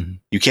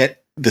 You can't.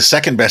 The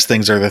second best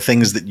things are the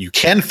things that you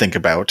can think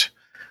about,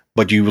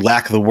 but you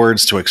lack the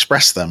words to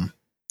express them.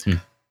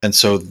 And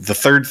so the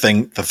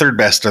third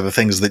best are the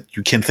things that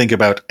you can think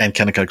about and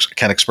can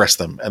express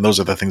them. And those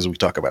are the things that we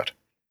talk about.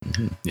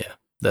 Yeah.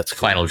 That's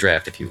cool. Final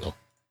draft, if you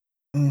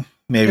will.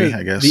 Maybe,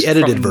 I guess. The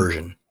edited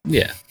version.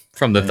 Yeah.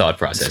 From the thought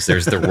process.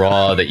 There's the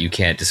raw that you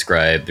can't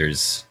describe.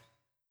 There's.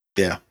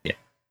 Yeah.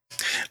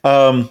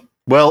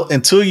 Well,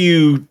 until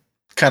you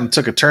kind of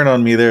took a turn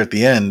on me there at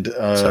the end,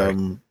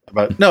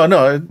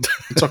 no,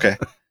 it's okay.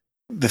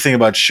 The thing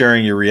about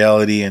sharing your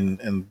reality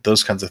and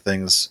those kinds of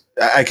things,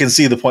 I can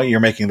see the point you're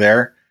making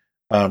there.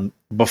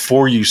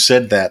 Before you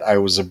said that, I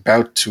was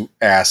about to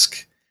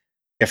ask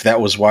if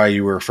that was why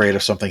you were afraid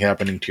of something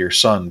happening to your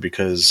son,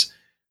 because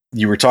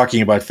you were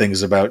talking about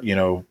things about,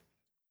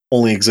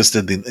 only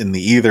existed in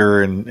the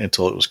ether and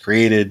until it was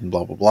created and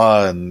blah, blah,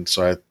 blah. And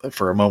so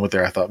for a moment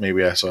there, I thought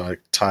maybe I saw a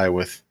tie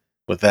with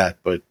that.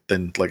 But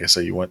then, like I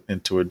said, you went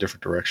into a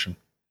different direction.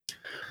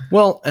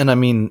 Well, and I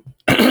mean,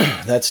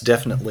 that's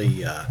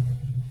definitely,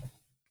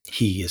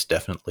 he is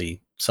definitely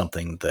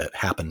something that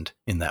happened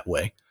in that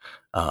way.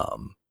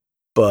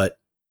 But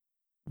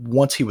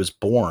once he was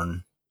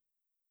born,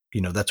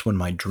 that's when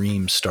my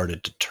dreams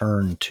started to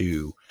turn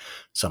to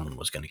someone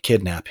was going to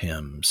kidnap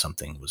him.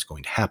 Something was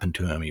going to happen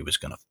to him. He was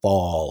going to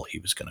fall. He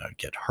was going to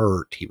get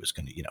hurt. He was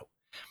going to,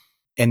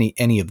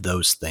 any of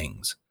those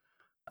things.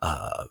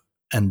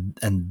 And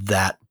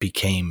that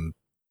became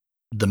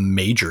the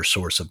major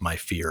source of my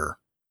fear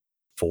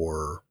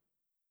for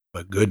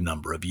a good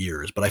number of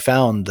years. But I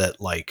found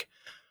that, like,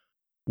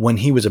 when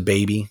he was a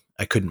baby,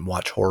 I couldn't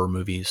watch horror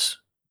movies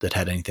that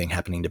had anything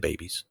happening to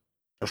babies.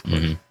 Of course.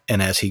 Mm-hmm.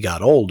 And as he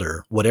got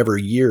older, whatever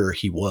year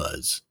he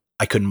was,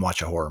 I couldn't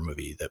watch a horror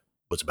movie that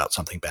was about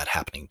something bad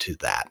happening to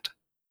that,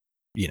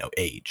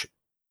 age.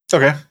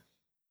 Okay.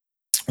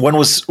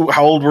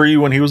 How old were you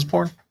when he was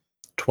born?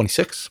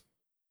 26.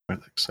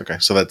 Okay.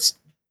 So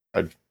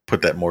I'd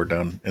put that more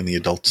down in the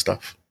adult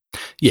stuff.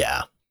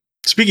 Yeah.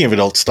 Speaking of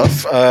adult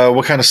stuff,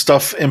 what kind of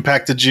stuff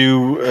impacted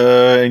you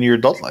in your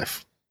adult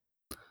life?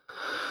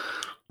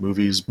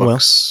 Movies,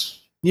 books?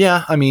 Well,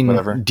 yeah, I mean,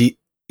 whatever.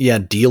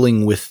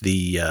 Dealing with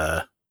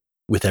the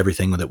with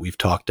everything that we've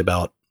talked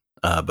about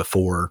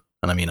before,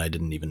 and I mean, I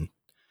didn't even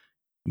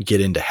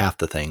get into half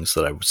the things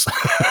that I was.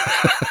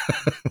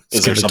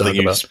 Is there something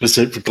you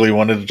specifically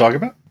wanted to talk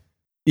about?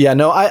 Yeah,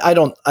 no, I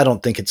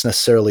don't think it's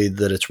necessarily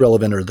that it's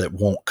relevant or that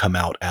won't come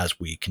out as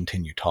we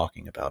continue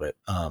talking about it.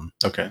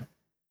 Okay.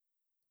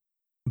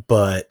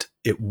 But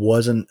it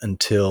wasn't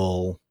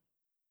until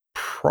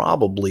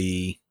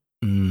probably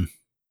in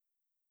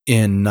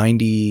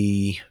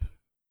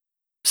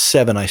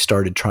 97 I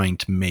started trying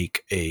to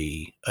make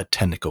a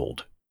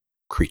tentacled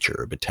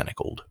creature, a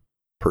tentacled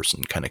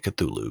person, kind of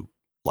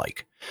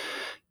Cthulhu-like.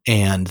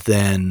 And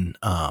then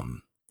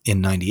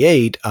in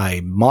 98,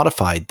 I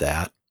modified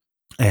that.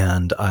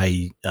 And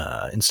I,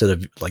 instead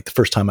of, like, the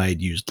first time I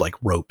had used like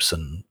ropes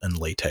and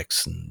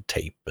latex and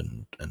tape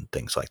and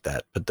things like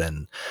that. But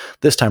then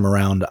this time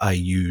around, I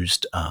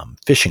used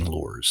fishing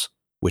lures,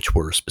 which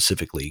were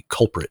specifically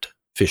culprit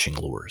fishing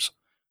lures.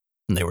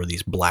 And they were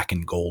these black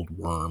and gold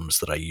worms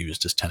that I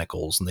used as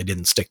tentacles, and they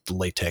didn't stick to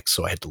latex.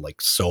 So I had to, like,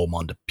 sew them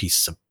onto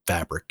pieces of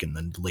fabric and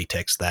then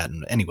latex that.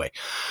 And anyway,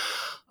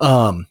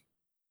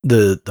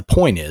 the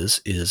point is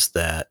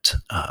that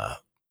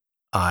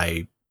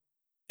I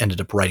ended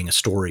up writing a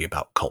story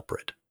about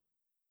Culprit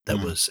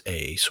that was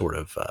a sort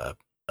of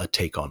a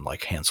take on,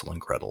 like, Hansel and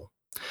Gretel.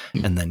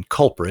 And then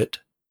Culprit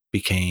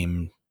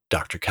became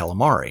Dr.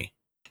 Calamari,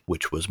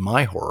 which was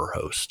my horror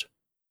host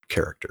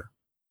character.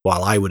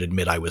 While I would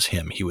admit I was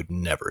him, he would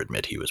never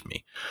admit he was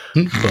me.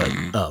 But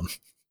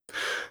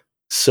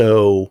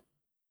so,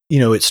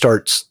 it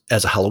starts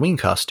as a Halloween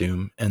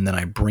costume, and then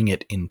I bring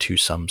it into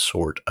some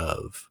sort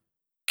of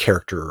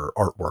character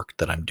or artwork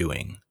that I'm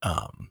doing.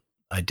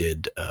 I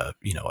did,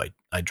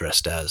 I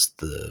dressed as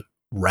the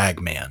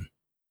Ragman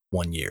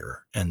one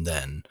year, and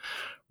then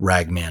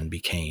Ragman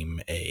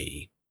became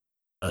a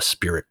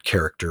spirit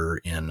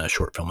character in a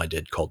short film I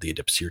did called The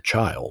Adipsir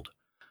Child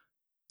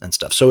and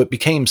stuff. So it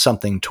became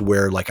something to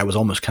where, like, I was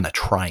almost kind of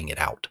trying it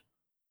out,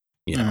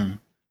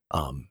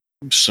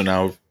 So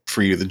now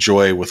for you, the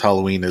joy with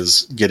Halloween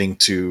is getting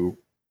to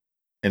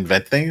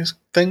invent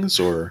things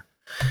or?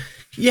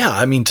 Yeah,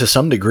 I mean, to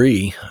some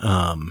degree.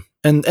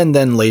 And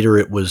then later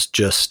it was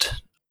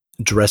just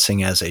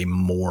dressing as a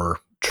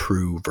more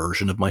true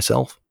version of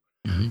myself.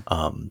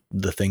 Mm-hmm.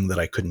 The thing that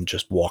I couldn't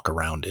just walk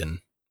around in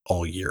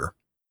all year.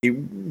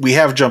 We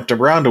have jumped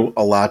around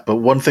a lot, but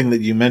one thing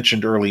that you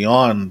mentioned early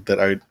on that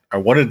I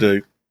wanted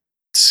to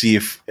see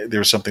if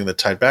there was something that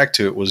tied back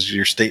to it was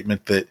your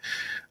statement that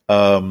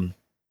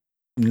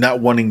not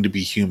wanting to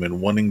be human,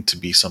 wanting to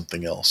be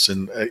something else.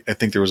 And I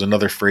think there was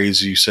another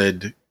phrase you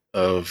said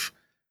of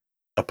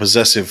a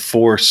possessive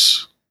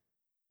force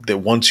that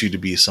wants you to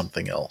be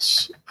something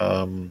else.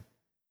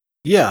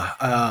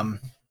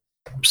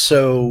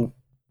 So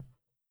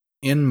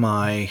in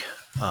my,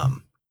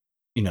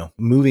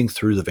 moving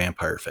through the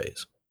vampire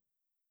phase,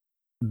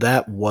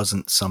 that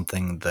wasn't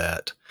something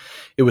that,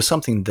 it was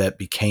something that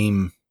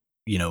became,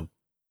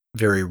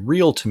 very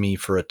real to me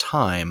for a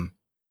time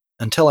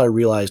until I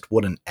realized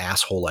what an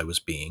asshole I was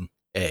being,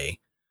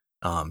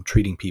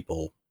 treating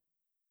people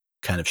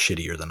kind of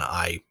shittier than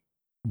I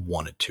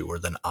wanted to, or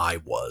than I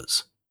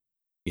was,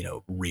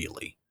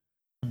 really.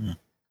 Mm-hmm.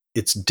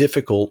 It's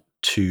difficult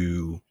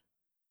to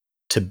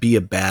be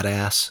a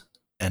badass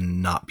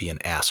and not be an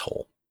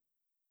asshole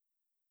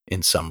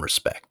in some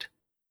respect,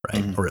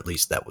 right? Mm-hmm. Or at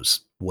least that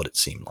was what it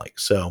seemed like.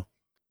 So,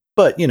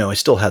 but, I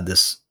still had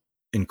this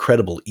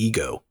incredible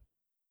ego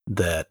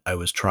that I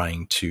was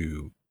trying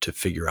to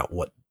figure out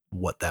what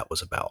that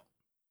was about.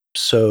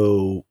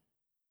 So,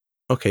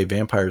 okay,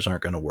 vampires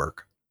aren't going to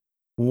work.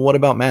 What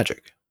about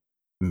magic?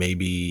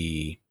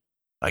 maybe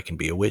I can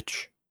be a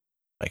witch.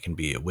 I can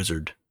be a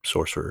wizard,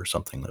 sorcerer, or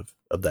something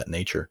of that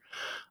nature.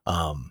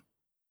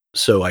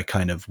 So I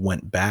kind of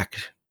went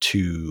back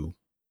to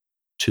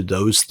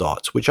those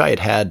thoughts, which I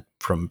had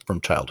from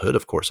childhood.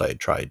 Of course, I had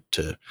tried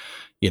to,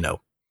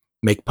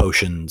 make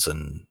potions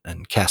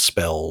and cast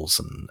spells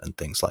and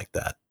things like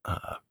that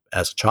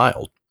as a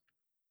child.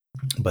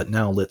 But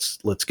now let's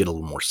get a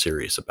little more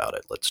serious about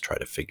it. Let's try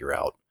to figure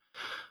out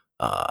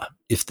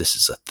if this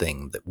is a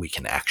thing that we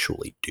can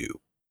actually do.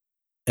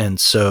 And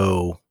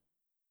so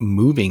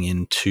moving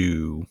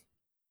into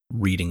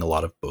reading a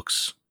lot of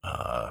books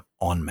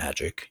on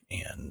magic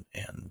and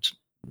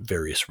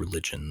various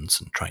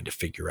religions and trying to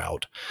figure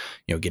out,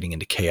 getting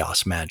into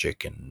chaos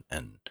magic and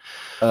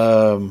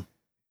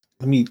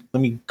let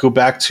me go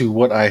back to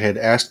what I had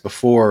asked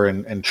before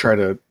and try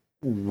to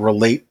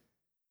relate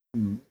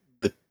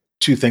the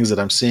two things that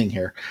I'm seeing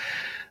here.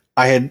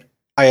 I had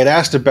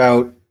asked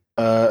about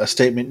a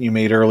statement you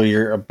made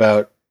earlier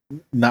about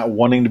not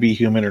wanting to be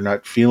human or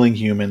not feeling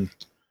human,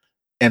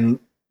 and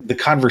the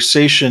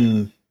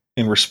conversation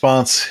in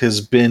response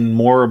has been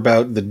more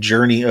about the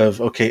journey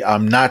of, okay,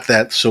 I'm not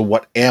that, so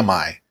what am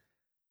I?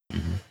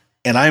 Mm-hmm.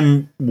 And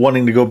I'm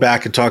wanting to go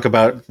back and talk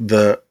about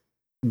the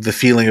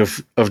feeling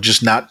of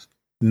just not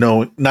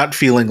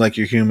feeling like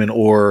you're human,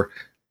 or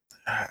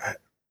I'm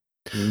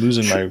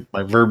losing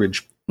my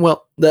verbiage.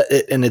 Well,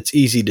 and it's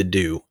easy to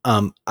do.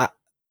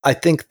 I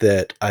think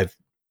that I've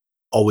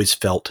always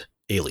felt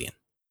alien.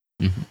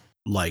 Mm-hmm.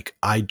 Like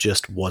I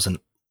just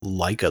wasn't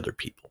like other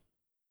people.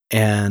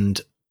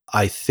 And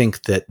I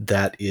think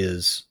that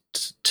is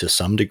to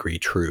some degree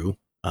true.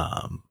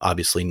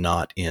 Obviously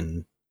not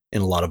in a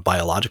lot of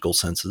biological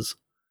senses,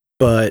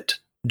 but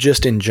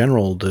just in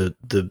general,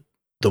 the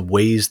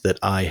ways that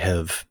I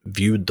have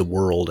viewed the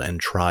world and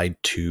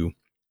tried to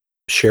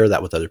share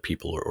that with other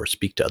people or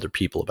speak to other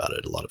people about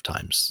it. A lot of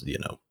times,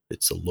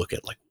 it's a look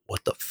at like,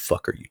 what the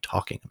fuck are you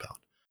talking about?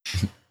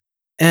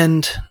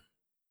 And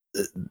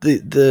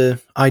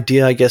the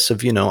idea, I guess,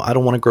 of, I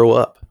don't want to grow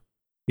up,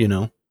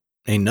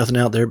 ain't nothing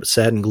out there but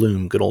sad and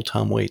gloom. Good old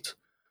Tom Waits.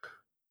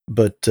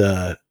 But,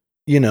 the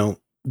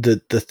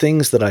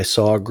things that I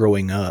saw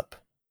growing up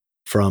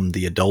from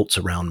the adults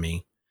around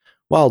me,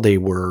 while they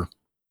were,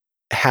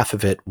 half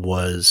of it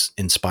was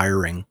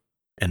inspiring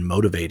and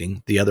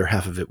motivating, the other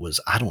half of it was,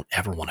 I don't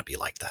ever want to be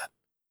like that,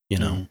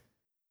 Mm.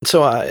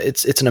 So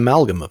it's an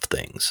amalgam of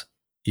things,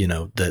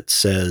 that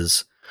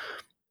says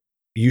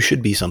you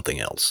should be something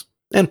else.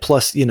 And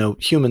plus,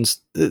 humans,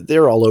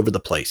 they're all over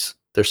the place.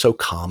 They're so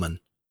common.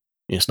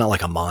 It's not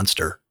like a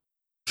monster,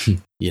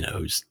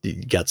 who's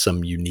got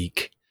some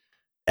unique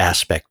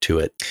aspect to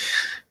it.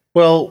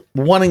 Well,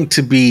 wanting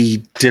to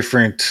be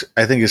different,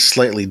 I think, is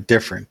slightly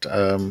different.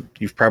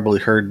 You've probably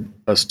heard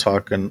us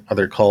talk on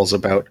other calls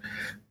about,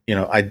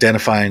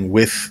 identifying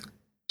with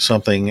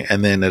something,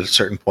 and then at a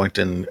certain point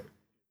in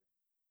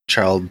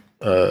child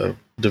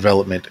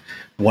development,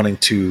 wanting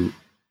to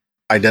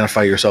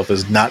identify yourself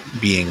as not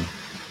being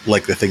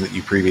like the thing that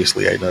you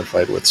previously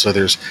identified with. So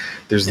there's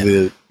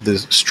the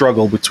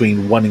struggle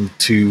between wanting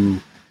to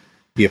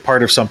be a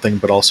part of something,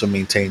 but also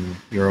maintain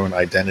your own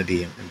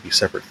identity and be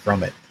separate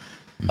from it.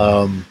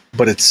 Mm-hmm.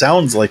 But it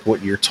sounds like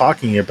what you're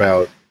talking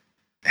about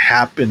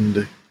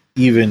happened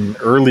even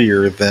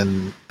earlier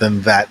than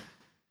that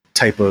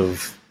type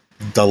of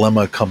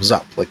dilemma comes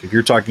up. Like if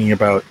you're talking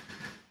about,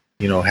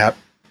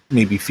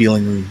 maybe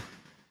feeling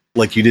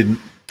like you didn't,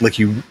 like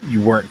you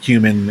weren't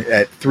human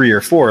at 3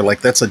 or 4,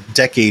 like that's a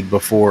decade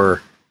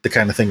before the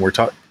kind of thing we're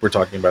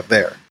talking about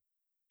there.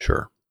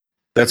 Sure.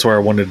 That's where I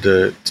wanted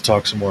to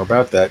talk some more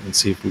about that and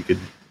see if we could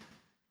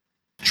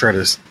try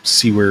to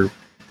see where,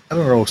 I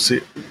don't know,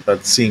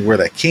 about seeing where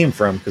that came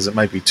from, because it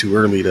might be too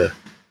early to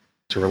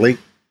relate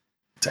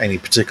to any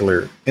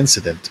particular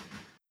incident.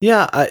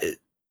 Yeah,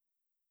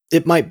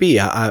 it might be.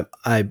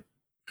 I'm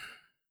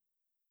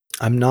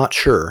not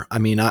sure. I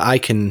mean, I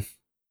can,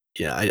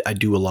 I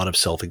do a lot of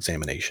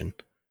self-examination.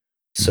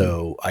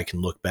 So I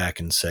can look back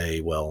and say,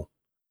 well,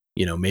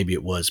 maybe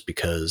it was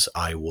because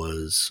I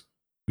was,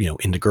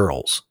 into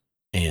girls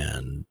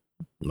and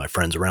my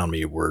friends around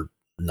me were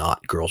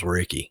not, girls were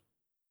icky,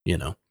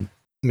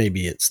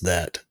 maybe it's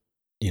that,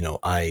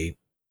 I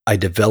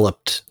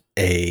developed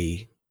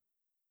a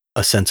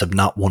sense of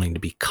not wanting to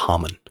be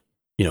common,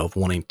 of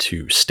wanting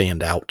to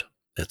stand out.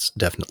 That's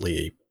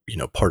definitely,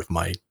 part of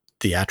my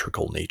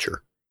theatrical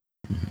nature,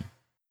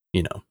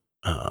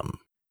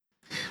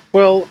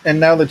 Well, and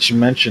now that you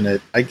mention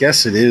it, I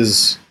guess it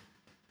is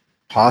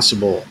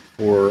possible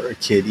for a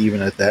kid,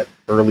 even at that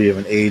early of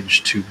an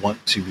age, to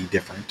want to be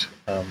different.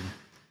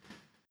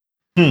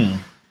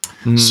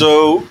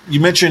 So you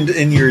mentioned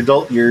in your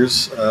adult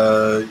years,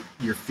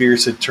 your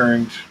fears had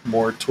turned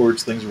more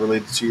towards things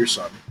related to your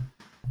son.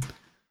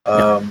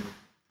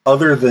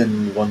 Other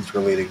than ones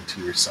relating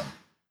to your son,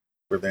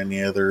 were there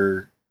any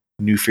other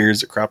new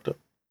fears that cropped up?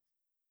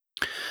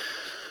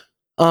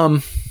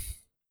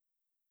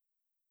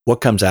 What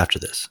comes after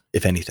this,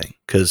 if anything?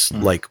 Because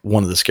like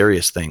one of the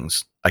scariest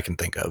things I can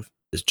think of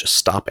is just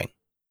stopping.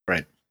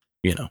 Right.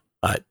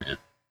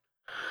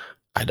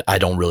 I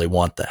don't really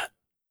want that.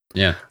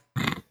 Yeah.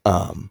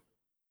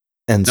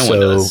 And no one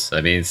does.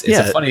 I mean, it's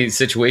a funny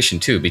situation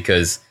too,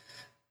 because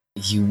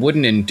you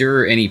wouldn't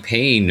endure any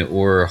pain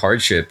or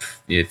hardship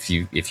if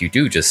you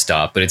do just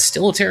stop, but it's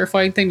still a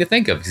terrifying thing to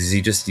think of because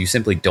you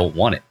simply don't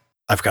want it.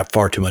 I've got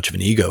far too much of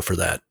an ego for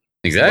that.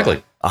 Exactly.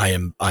 Well, I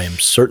am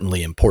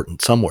certainly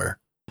important somewhere.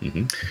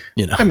 Mm-hmm.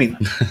 You know, I mean,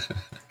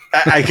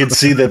 I could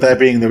see that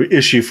being the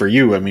issue for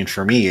you. I mean,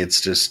 for me,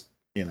 it's just,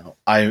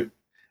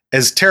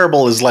 as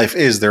terrible as life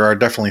is, there are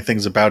definitely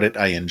things about it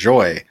I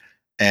enjoy.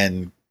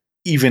 And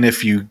even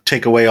if you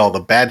take away all the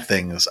bad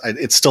things,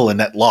 it's still a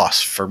net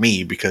loss for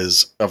me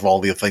because of all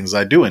the things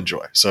I do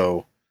enjoy.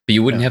 So, but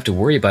you wouldn't have to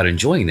worry about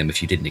enjoying them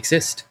if you didn't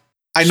exist.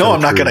 I know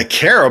I'm not going to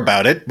care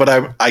about it,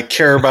 but I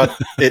care about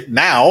it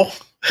now.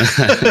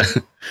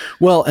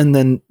 Well, and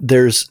then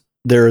there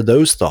are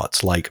those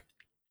thoughts, like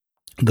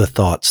the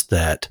thoughts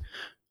that,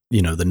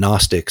 the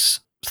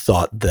Gnostics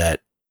thought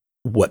that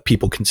what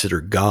people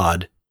consider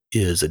God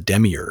is a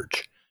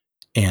demiurge,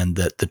 and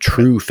that the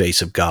true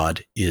face of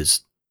God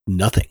is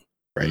nothing.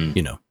 Right.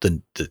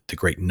 The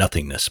great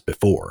nothingness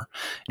before,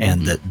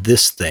 and that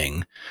this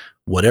thing,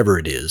 whatever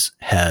it is,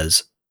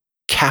 has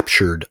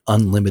captured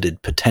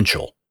unlimited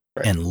potential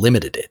and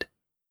limited it.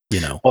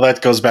 Well,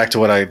 that goes back to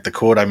the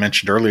quote I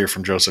mentioned earlier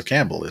from Joseph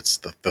Campbell. It's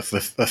the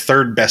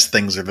third best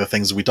things are the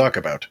things we talk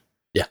about.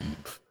 Yeah.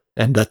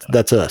 And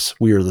that's us.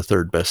 We are the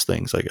third best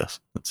things, I guess.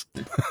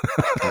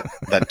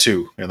 that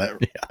too, in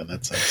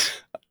that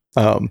sense.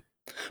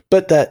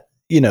 But that,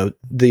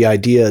 the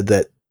idea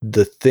that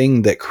the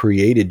thing that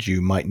created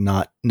you might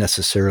not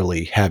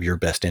necessarily have your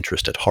best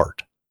interest at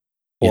heart.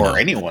 Or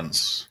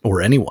anyone's.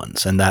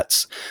 And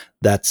that's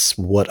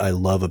what I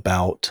love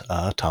about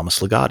Thomas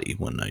Ligotti.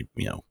 When I,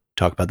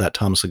 talk about that,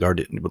 Thomas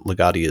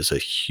Ligotti is a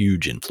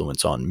huge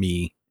influence on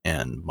me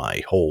and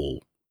my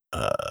whole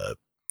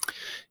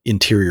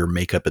interior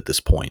makeup at this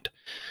point,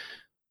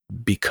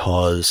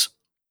 because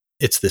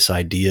it's this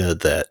idea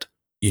that,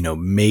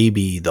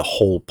 maybe the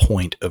whole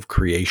point of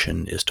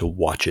creation is to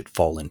watch it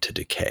fall into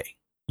decay.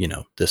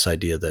 This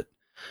idea that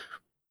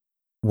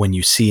when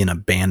you see an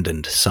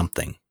abandoned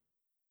something,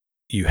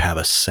 you have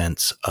a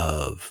sense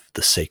of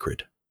the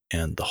sacred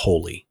and the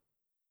holy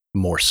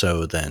more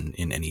so than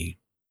in any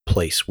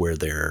place where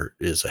there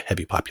is a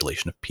heavy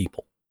population of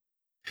people.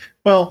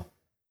 Well,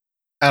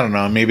 I don't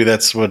know. Maybe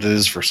that's what it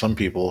is for some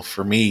people.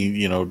 For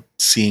me,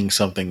 seeing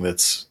something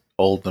that's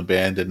old and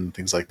abandoned and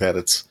things like that,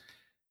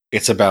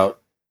 it's about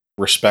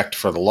respect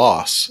for the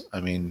loss.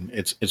 I mean,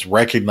 it's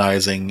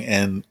recognizing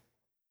and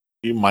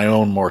my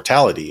own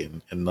mortality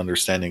and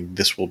understanding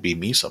this will be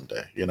me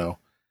someday.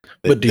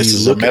 But this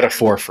is a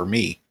metaphor for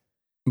me.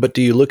 But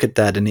do you look at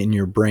that and in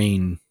your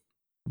brain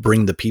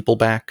bring the people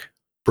back,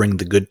 bring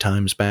the good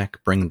times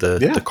back, bring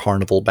the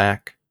carnival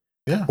back?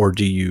 Yeah. Or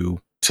do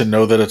you to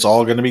know that it's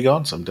all going to be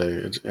gone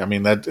someday?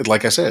 That,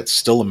 like I said, it's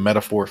still a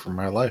metaphor for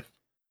my life.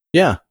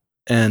 Yeah.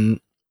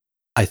 And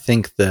I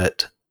think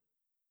that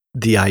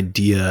the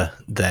idea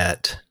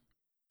that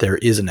there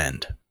is an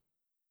end,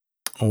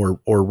 or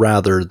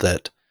rather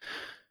that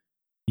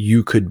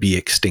you could be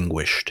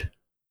extinguished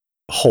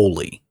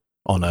wholly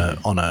on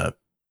a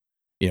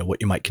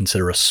what you might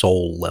consider a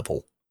soul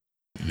level,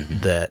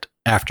 that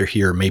after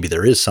here maybe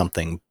there is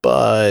something,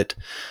 but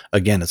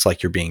again it's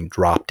like you're being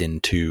dropped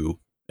into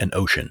an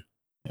ocean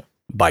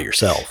by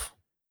yourself.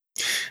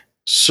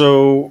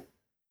 So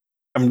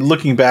I'm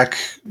looking back,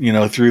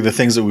 through the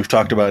things that we've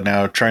talked about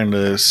now, trying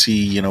to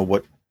see,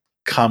 what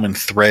common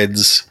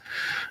threads.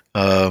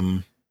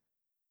 How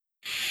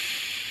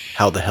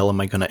the hell am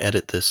I going to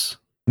edit this?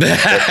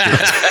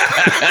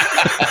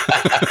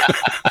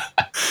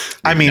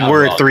 I mean,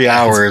 we're at 3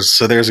 hours,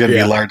 so there's going to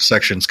be large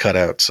sections cut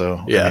out.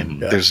 So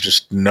there's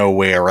just no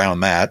way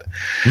around that.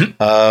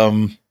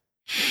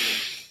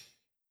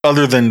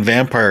 Other than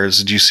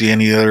vampires, do you see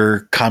any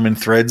other common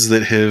threads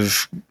that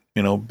have,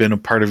 been a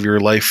part of your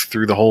life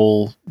through the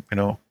whole,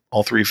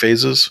 all three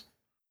phases?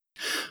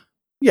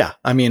 Yeah.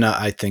 I mean,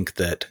 I think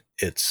that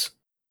it's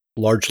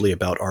largely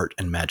about art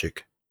and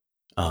magic,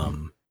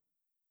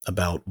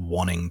 about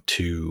wanting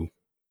to,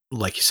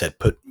 like you said,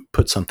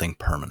 put something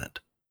permanent.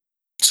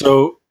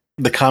 So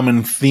the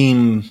common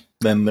theme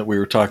then that we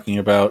were talking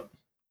about,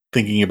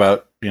 thinking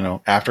about,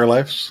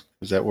 afterlives,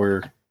 is that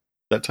where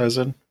that ties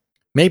in?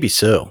 Maybe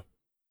so,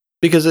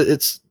 because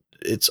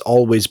it's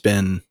always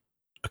been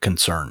a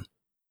concern.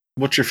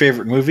 What's your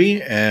favorite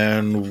movie,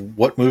 and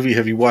what movie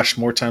have you watched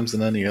more times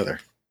than any other?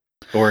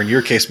 Or in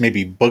your case,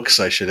 maybe books,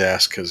 I should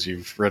ask, because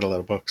you've read a lot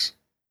of books.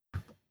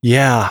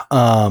 Yeah.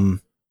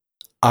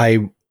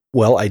 I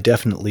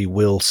definitely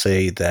will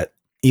say that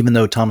even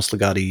though Thomas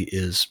Ligotti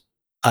is,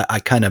 I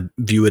kind of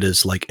view it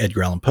as like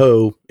Edgar Allan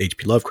Poe,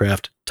 H.P.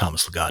 Lovecraft,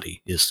 Thomas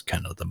Ligotti is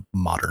kind of the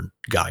modern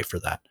guy for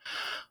that.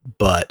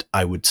 But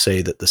I would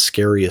say that the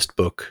scariest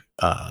book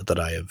that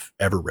I have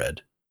ever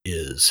read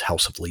is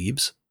House of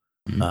Leaves.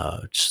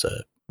 It's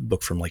a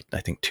book from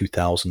I think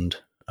 2000,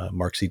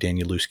 Mark C.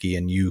 Danielewski,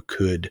 and you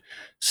could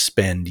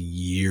spend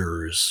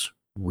years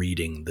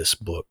reading this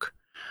book.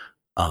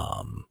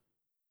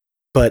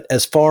 But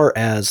as far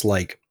as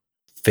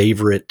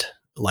favorite,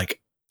 like,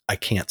 I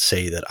can't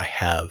say that I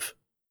have,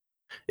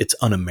 it's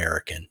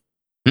un-American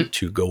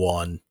to go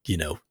on,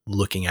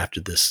 looking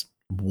after this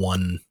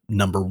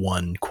number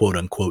one, quote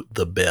unquote,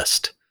 the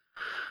best.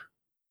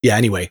 Yeah.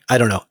 Anyway, I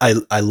don't know.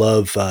 I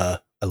love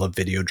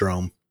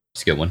Videodrome.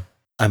 It's a good one.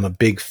 I'm a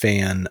big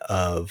fan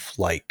of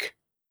like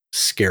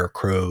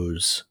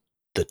Scarecrows,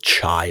 The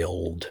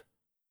Child,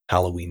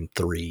 Halloween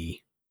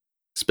 3,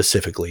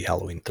 specifically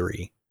Halloween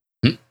 3.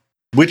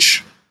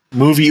 Which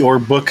movie or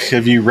book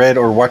have you read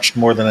or watched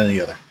more than any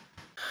other?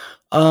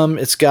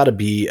 It's got to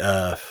be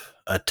a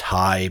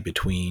tie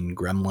between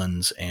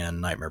Gremlins and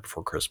Nightmare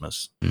Before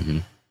Christmas. Mm-hmm.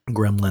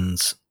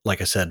 Gremlins,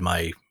 like I said,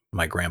 my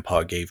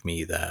grandpa gave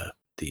me the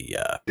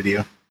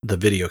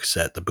video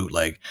cassette, the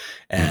bootleg,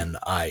 and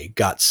I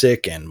got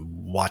sick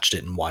and watched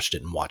it.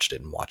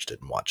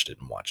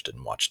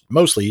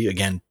 Mostly,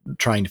 again,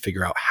 trying to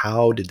figure out,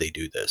 how did they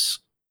do this?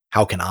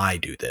 How can I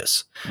do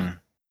this?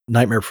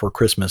 Nightmare Before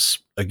Christmas,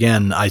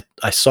 again, I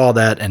saw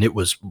that, and it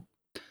was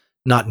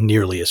not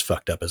nearly as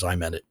fucked up as I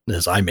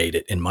made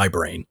it in my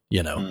brain,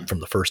 from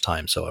the first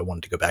time. So I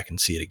wanted to go back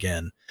and see it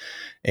again.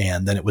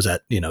 And then it was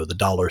at, the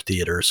Dollar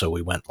Theater. So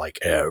we went like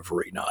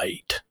every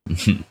night.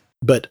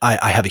 But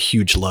I have a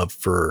huge love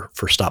for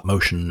stop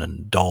motion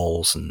and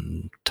dolls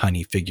and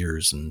tiny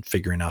figures, and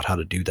figuring out how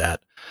to do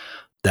that.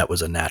 That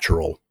was a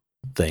natural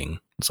thing.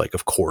 It's like,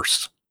 of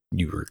course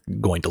you were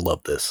going to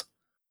love this.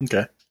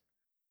 Okay.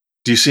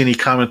 Do you see any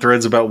common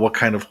threads about what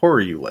kind of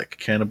horror you like?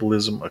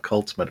 Cannibalism,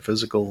 occult,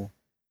 metaphysical?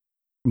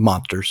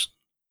 Monsters,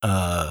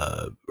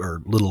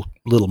 or little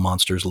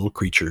monsters, little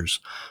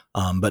creatures,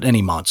 but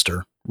any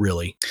monster,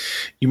 really.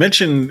 You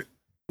mentioned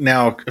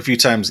now a few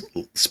times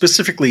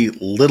specifically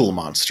little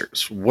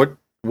monsters. What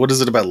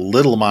is it about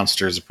little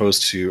monsters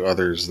opposed to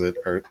others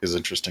that is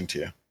interesting to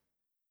you?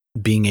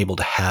 Being able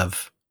to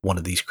have one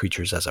of these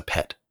creatures as a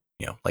pet,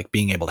 like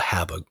being able to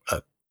have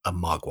a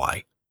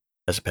mogwai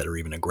as a pet, or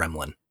even a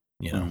gremlin,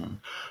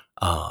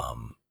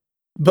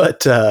 But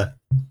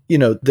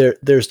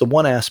there's the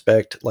one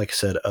aspect, like I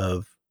said,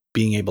 of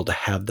being able to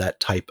have that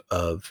type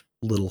of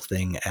little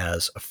thing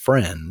as a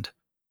friend.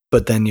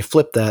 But then you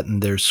flip that,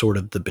 and there's sort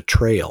of the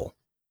betrayal.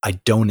 I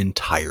don't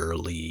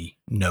entirely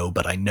know,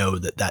 but I know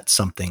that that's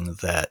something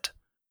that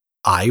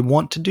I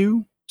want to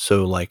do.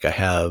 So, like, I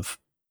have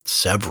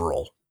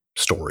several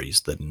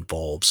stories that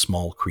involve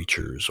small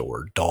creatures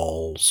or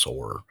dolls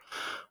or,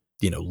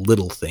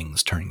 little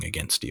things turning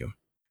against you.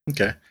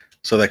 Okay.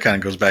 So that kind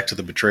of goes back to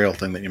the betrayal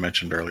thing that you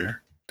mentioned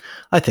earlier.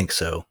 I think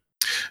so.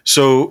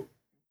 So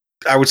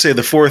I would say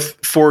the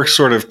four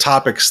sort of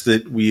topics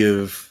that we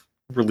have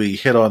really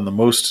hit on the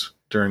most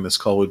during this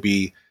call would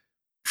be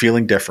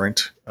feeling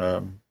different,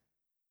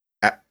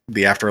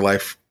 the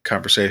afterlife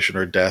conversation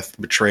or death,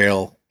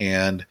 betrayal,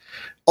 and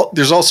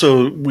there's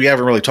also, we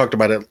haven't really talked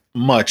about it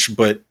much,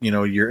 but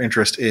your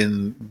interest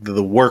in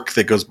the work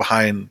that goes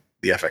behind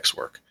the FX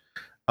work.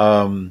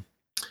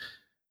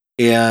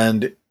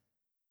 And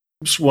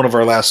one of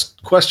our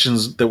last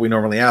questions that we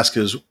normally ask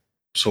is,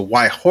 so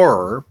why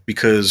horror?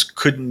 Because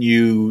couldn't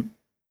you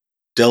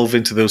delve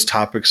into those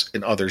topics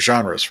in other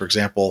genres? For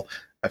example,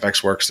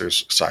 FX works,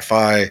 there's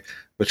sci-fi,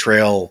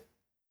 betrayal,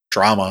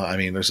 drama. I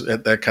mean, there's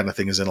that kind of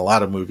thing is in a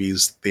lot of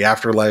movies. The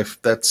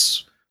afterlife,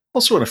 that's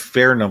also in a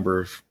fair number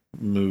of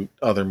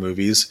other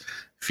movies.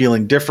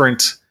 Feeling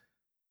different,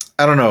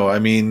 I don't know. I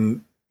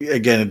mean,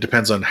 again, it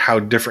depends on how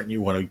different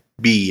you want to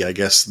be. I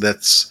guess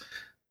that's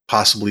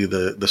possibly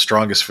the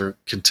strongest for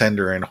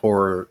contender in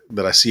horror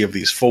that I see of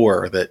these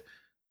four,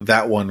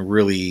 that one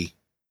really,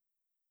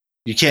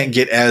 you can't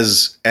get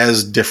as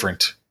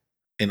different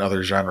in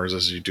other genres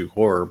as you do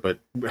horror. But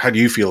how do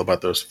you feel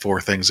about those four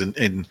things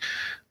in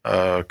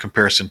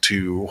comparison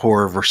to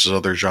horror versus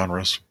other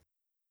genres?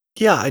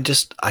 Yeah,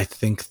 I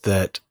think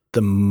that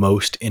the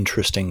most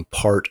interesting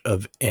part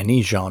of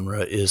any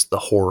genre is the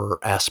horror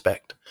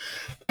aspect.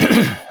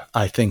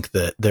 I think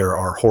that there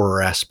are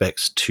horror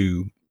aspects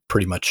to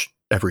pretty much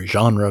every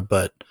genre,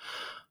 but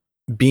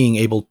being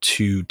able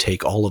to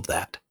take all of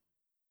that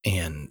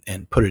and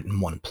put it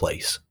in one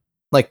place.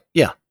 Like,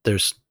 yeah,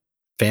 there's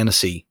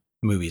fantasy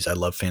movies. I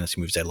love fantasy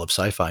movies. I love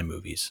sci-fi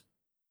movies.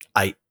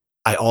 I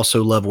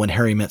also love When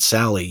Harry Met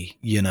Sally,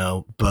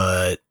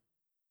 but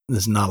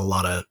there's not a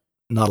lot of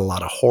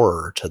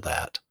horror to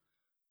that.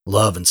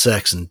 Love and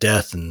sex and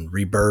death and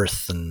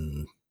rebirth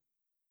and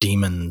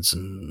demons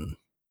and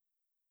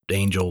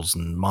angels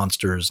and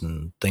monsters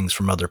and things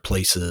from other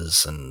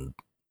places and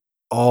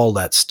all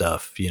that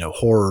stuff.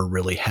 Horror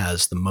really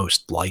has the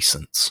most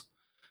license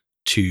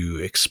to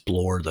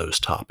explore those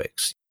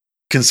topics.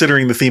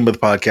 Considering the theme of the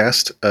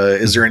podcast,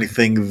 is there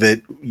anything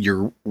that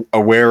you're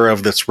aware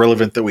of that's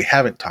relevant that we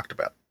haven't talked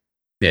about?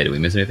 Yeah, did we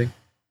miss anything?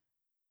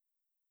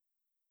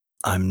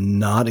 I'm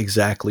not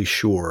exactly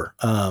sure.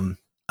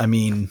 I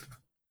mean,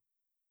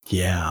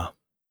 yeah.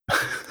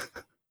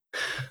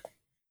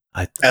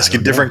 Ask a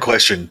different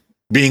question.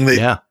 Being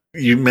that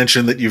you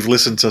mentioned that you've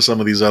listened to some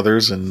of these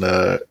others and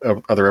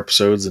other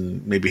episodes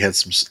and maybe had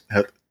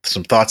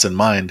some thoughts in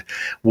mind,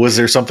 was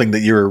there something that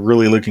you were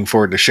really looking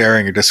forward to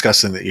sharing or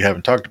discussing that you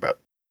haven't talked about?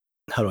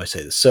 how do I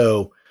say this?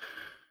 So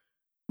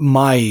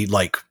my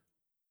like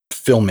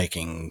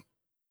filmmaking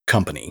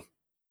company,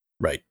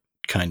 right,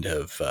 kind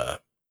of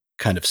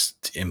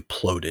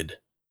imploded,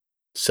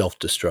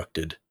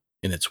 self-destructed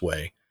in its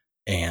way,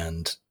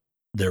 and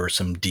there were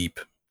some deep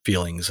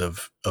feelings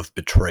of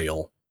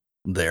betrayal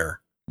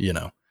there, you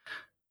know.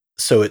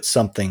 So it's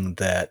something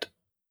that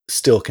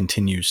still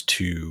continues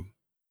to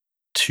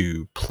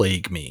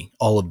plague me.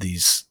 All of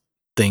these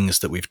things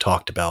that we've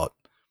talked about,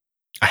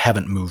 I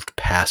haven't moved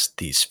past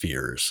these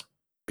fears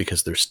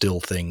because there's still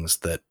things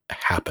that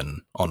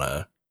happen on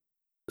a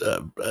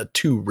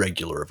too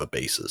regular of a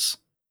basis,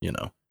 you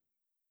know.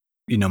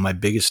 You know, my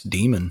biggest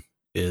demon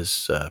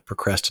is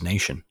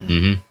procrastination.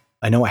 Mm-hmm.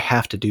 I know I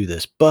have to do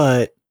this,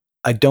 but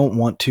I don't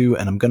want to,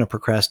 and I'm going to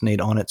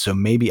procrastinate on it, so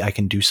maybe I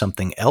can do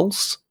something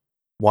else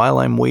while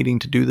I'm waiting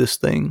to do this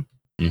thing.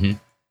 Mm-hmm.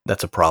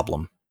 That's a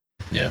problem.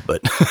 Yeah.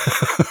 But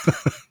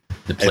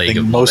The plague I think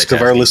of most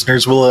of our multitasking.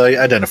 listeners will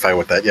identify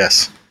with that,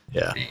 yes.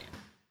 yeah.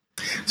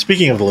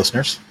 Speaking of the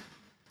listeners,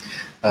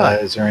 Hi.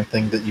 is there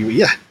anything that you...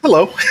 Yeah,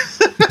 hello.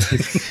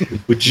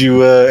 Would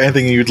you...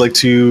 anything you'd like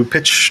to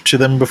pitch to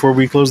them before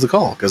we close the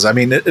call? Because, I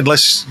mean,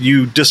 unless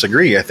you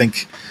disagree, I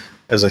think,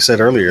 as I said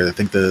earlier, I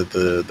think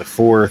the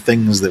four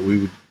things that we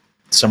would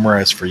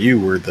summarize for you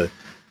were the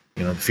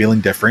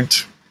feeling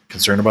different,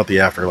 concern about the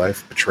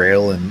afterlife,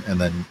 betrayal, and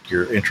then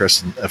your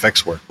interest in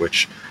FX work,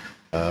 which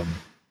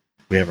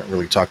we haven't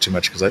really talked too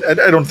much because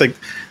I don't think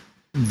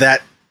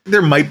that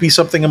there might be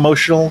something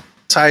emotional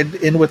tied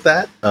in with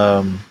that.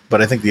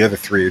 But I think the other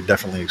three are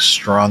definitely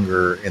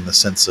stronger in the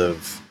sense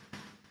of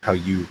how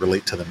you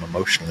relate to them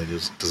emotionally.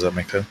 Does that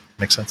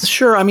make sense?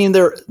 Sure. I mean,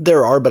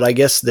 there are, but I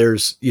guess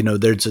there's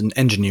an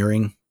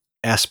engineering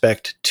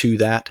aspect to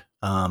that,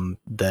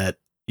 that,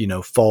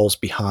 falls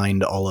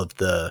behind all of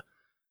the,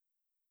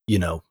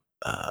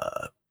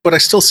 But I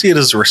still see it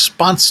as a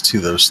response to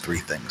those three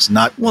things,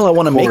 not well, I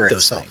want to the make core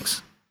those itself.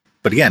 things.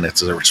 But again,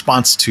 it's a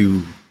response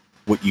to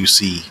what you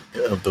see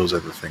of those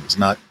other things,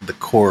 not the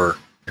core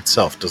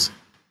itself.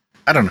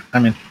 I don't know. I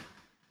mean,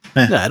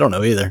 Yeah, I don't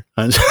know either.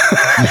 I'm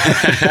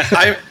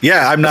I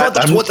thought not.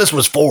 that's what this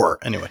was for.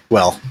 Anyway.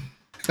 Well,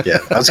 yeah,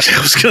 I was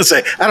going to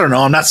say, I don't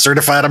know. I'm not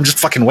certified. I'm just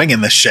fucking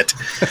winging this shit.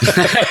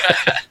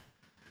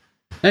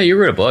 Hey, you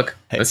wrote a book.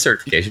 Hey, That's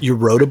certification. You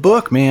wrote a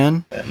book,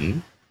 man. Mm-hmm.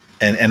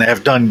 And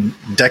I've done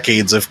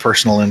decades of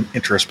personal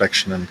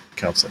introspection and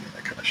counseling and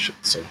that kind of shit.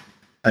 So,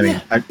 I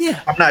mean,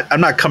 I'm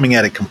not coming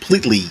at it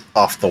completely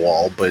off the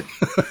wall, but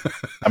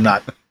I'm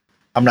not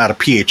a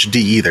PhD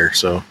either.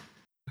 So,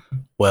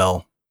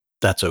 Well,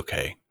 that's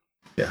okay.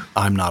 Yeah.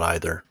 I'm not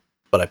either,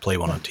 but I play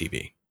one on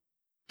TV.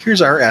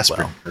 here's our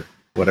aspirin or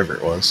whatever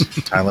it was,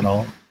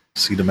 Tylenol,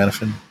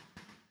 acetaminophen.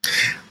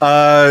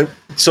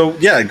 So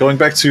yeah, going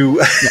back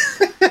to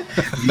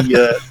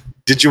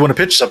did you want to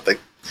pitch something?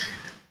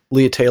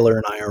 Leah Taylor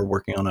and I are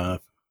working on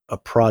a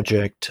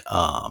project,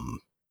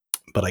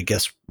 but I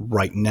guess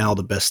right now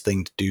the best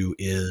thing to do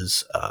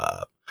is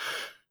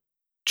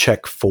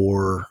check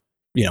for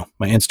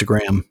my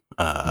Instagram.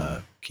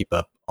 Keep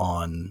up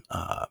on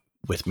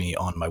with me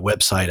on my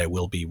website. I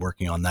will be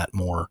working on that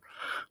more.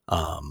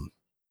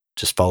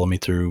 Just follow me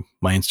through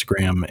my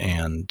Instagram,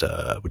 and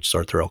which is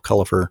Arthur L.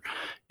 Cullipher,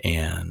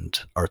 and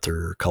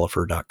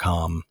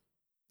arthurcullipher.com,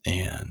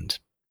 and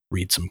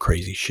read some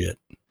crazy shit.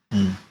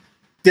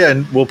 Yeah,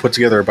 and we'll put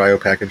together a bio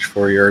package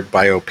for you, or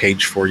bio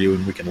page for you,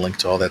 and we can link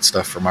to all that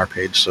stuff from our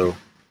page. So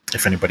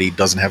if anybody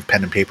doesn't have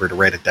pen and paper to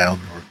write it down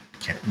or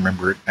can't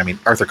remember it, I mean,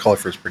 Arthur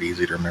Cullipher is pretty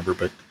easy to remember,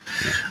 but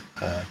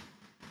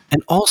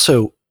and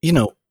also,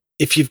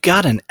 if you've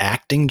got an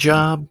acting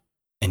job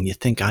and you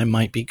think I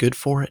might be good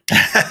for it,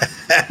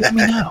 let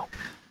me know.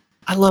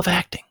 I love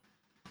acting.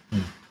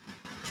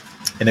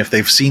 And if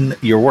they've seen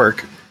your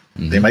work,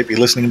 they might be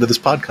listening to this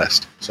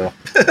podcast. So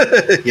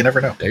you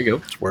never know. There you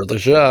go. It's worth a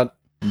shot.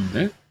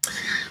 Yeah.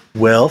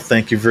 Well,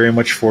 thank you very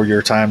much for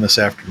your time this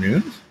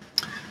afternoon.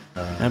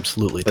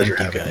 Absolutely. Pleasure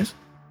Thank you, having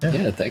guys.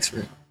 Yeah, thanks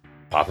for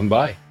popping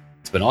by.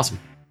 It's been awesome.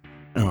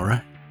 All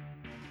right.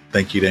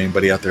 Thank you to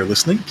anybody out there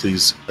listening.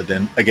 Please,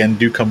 again,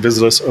 do come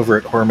visit us over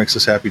at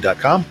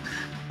horrormakesushappy.com.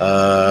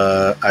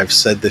 I've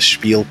said this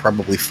spiel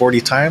probably 40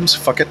 times.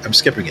 Fuck it, I'm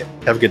skipping it.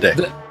 Have a good day.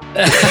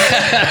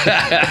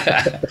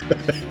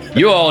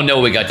 You all know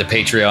we got the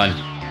Patreon.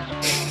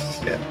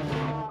 Yeah.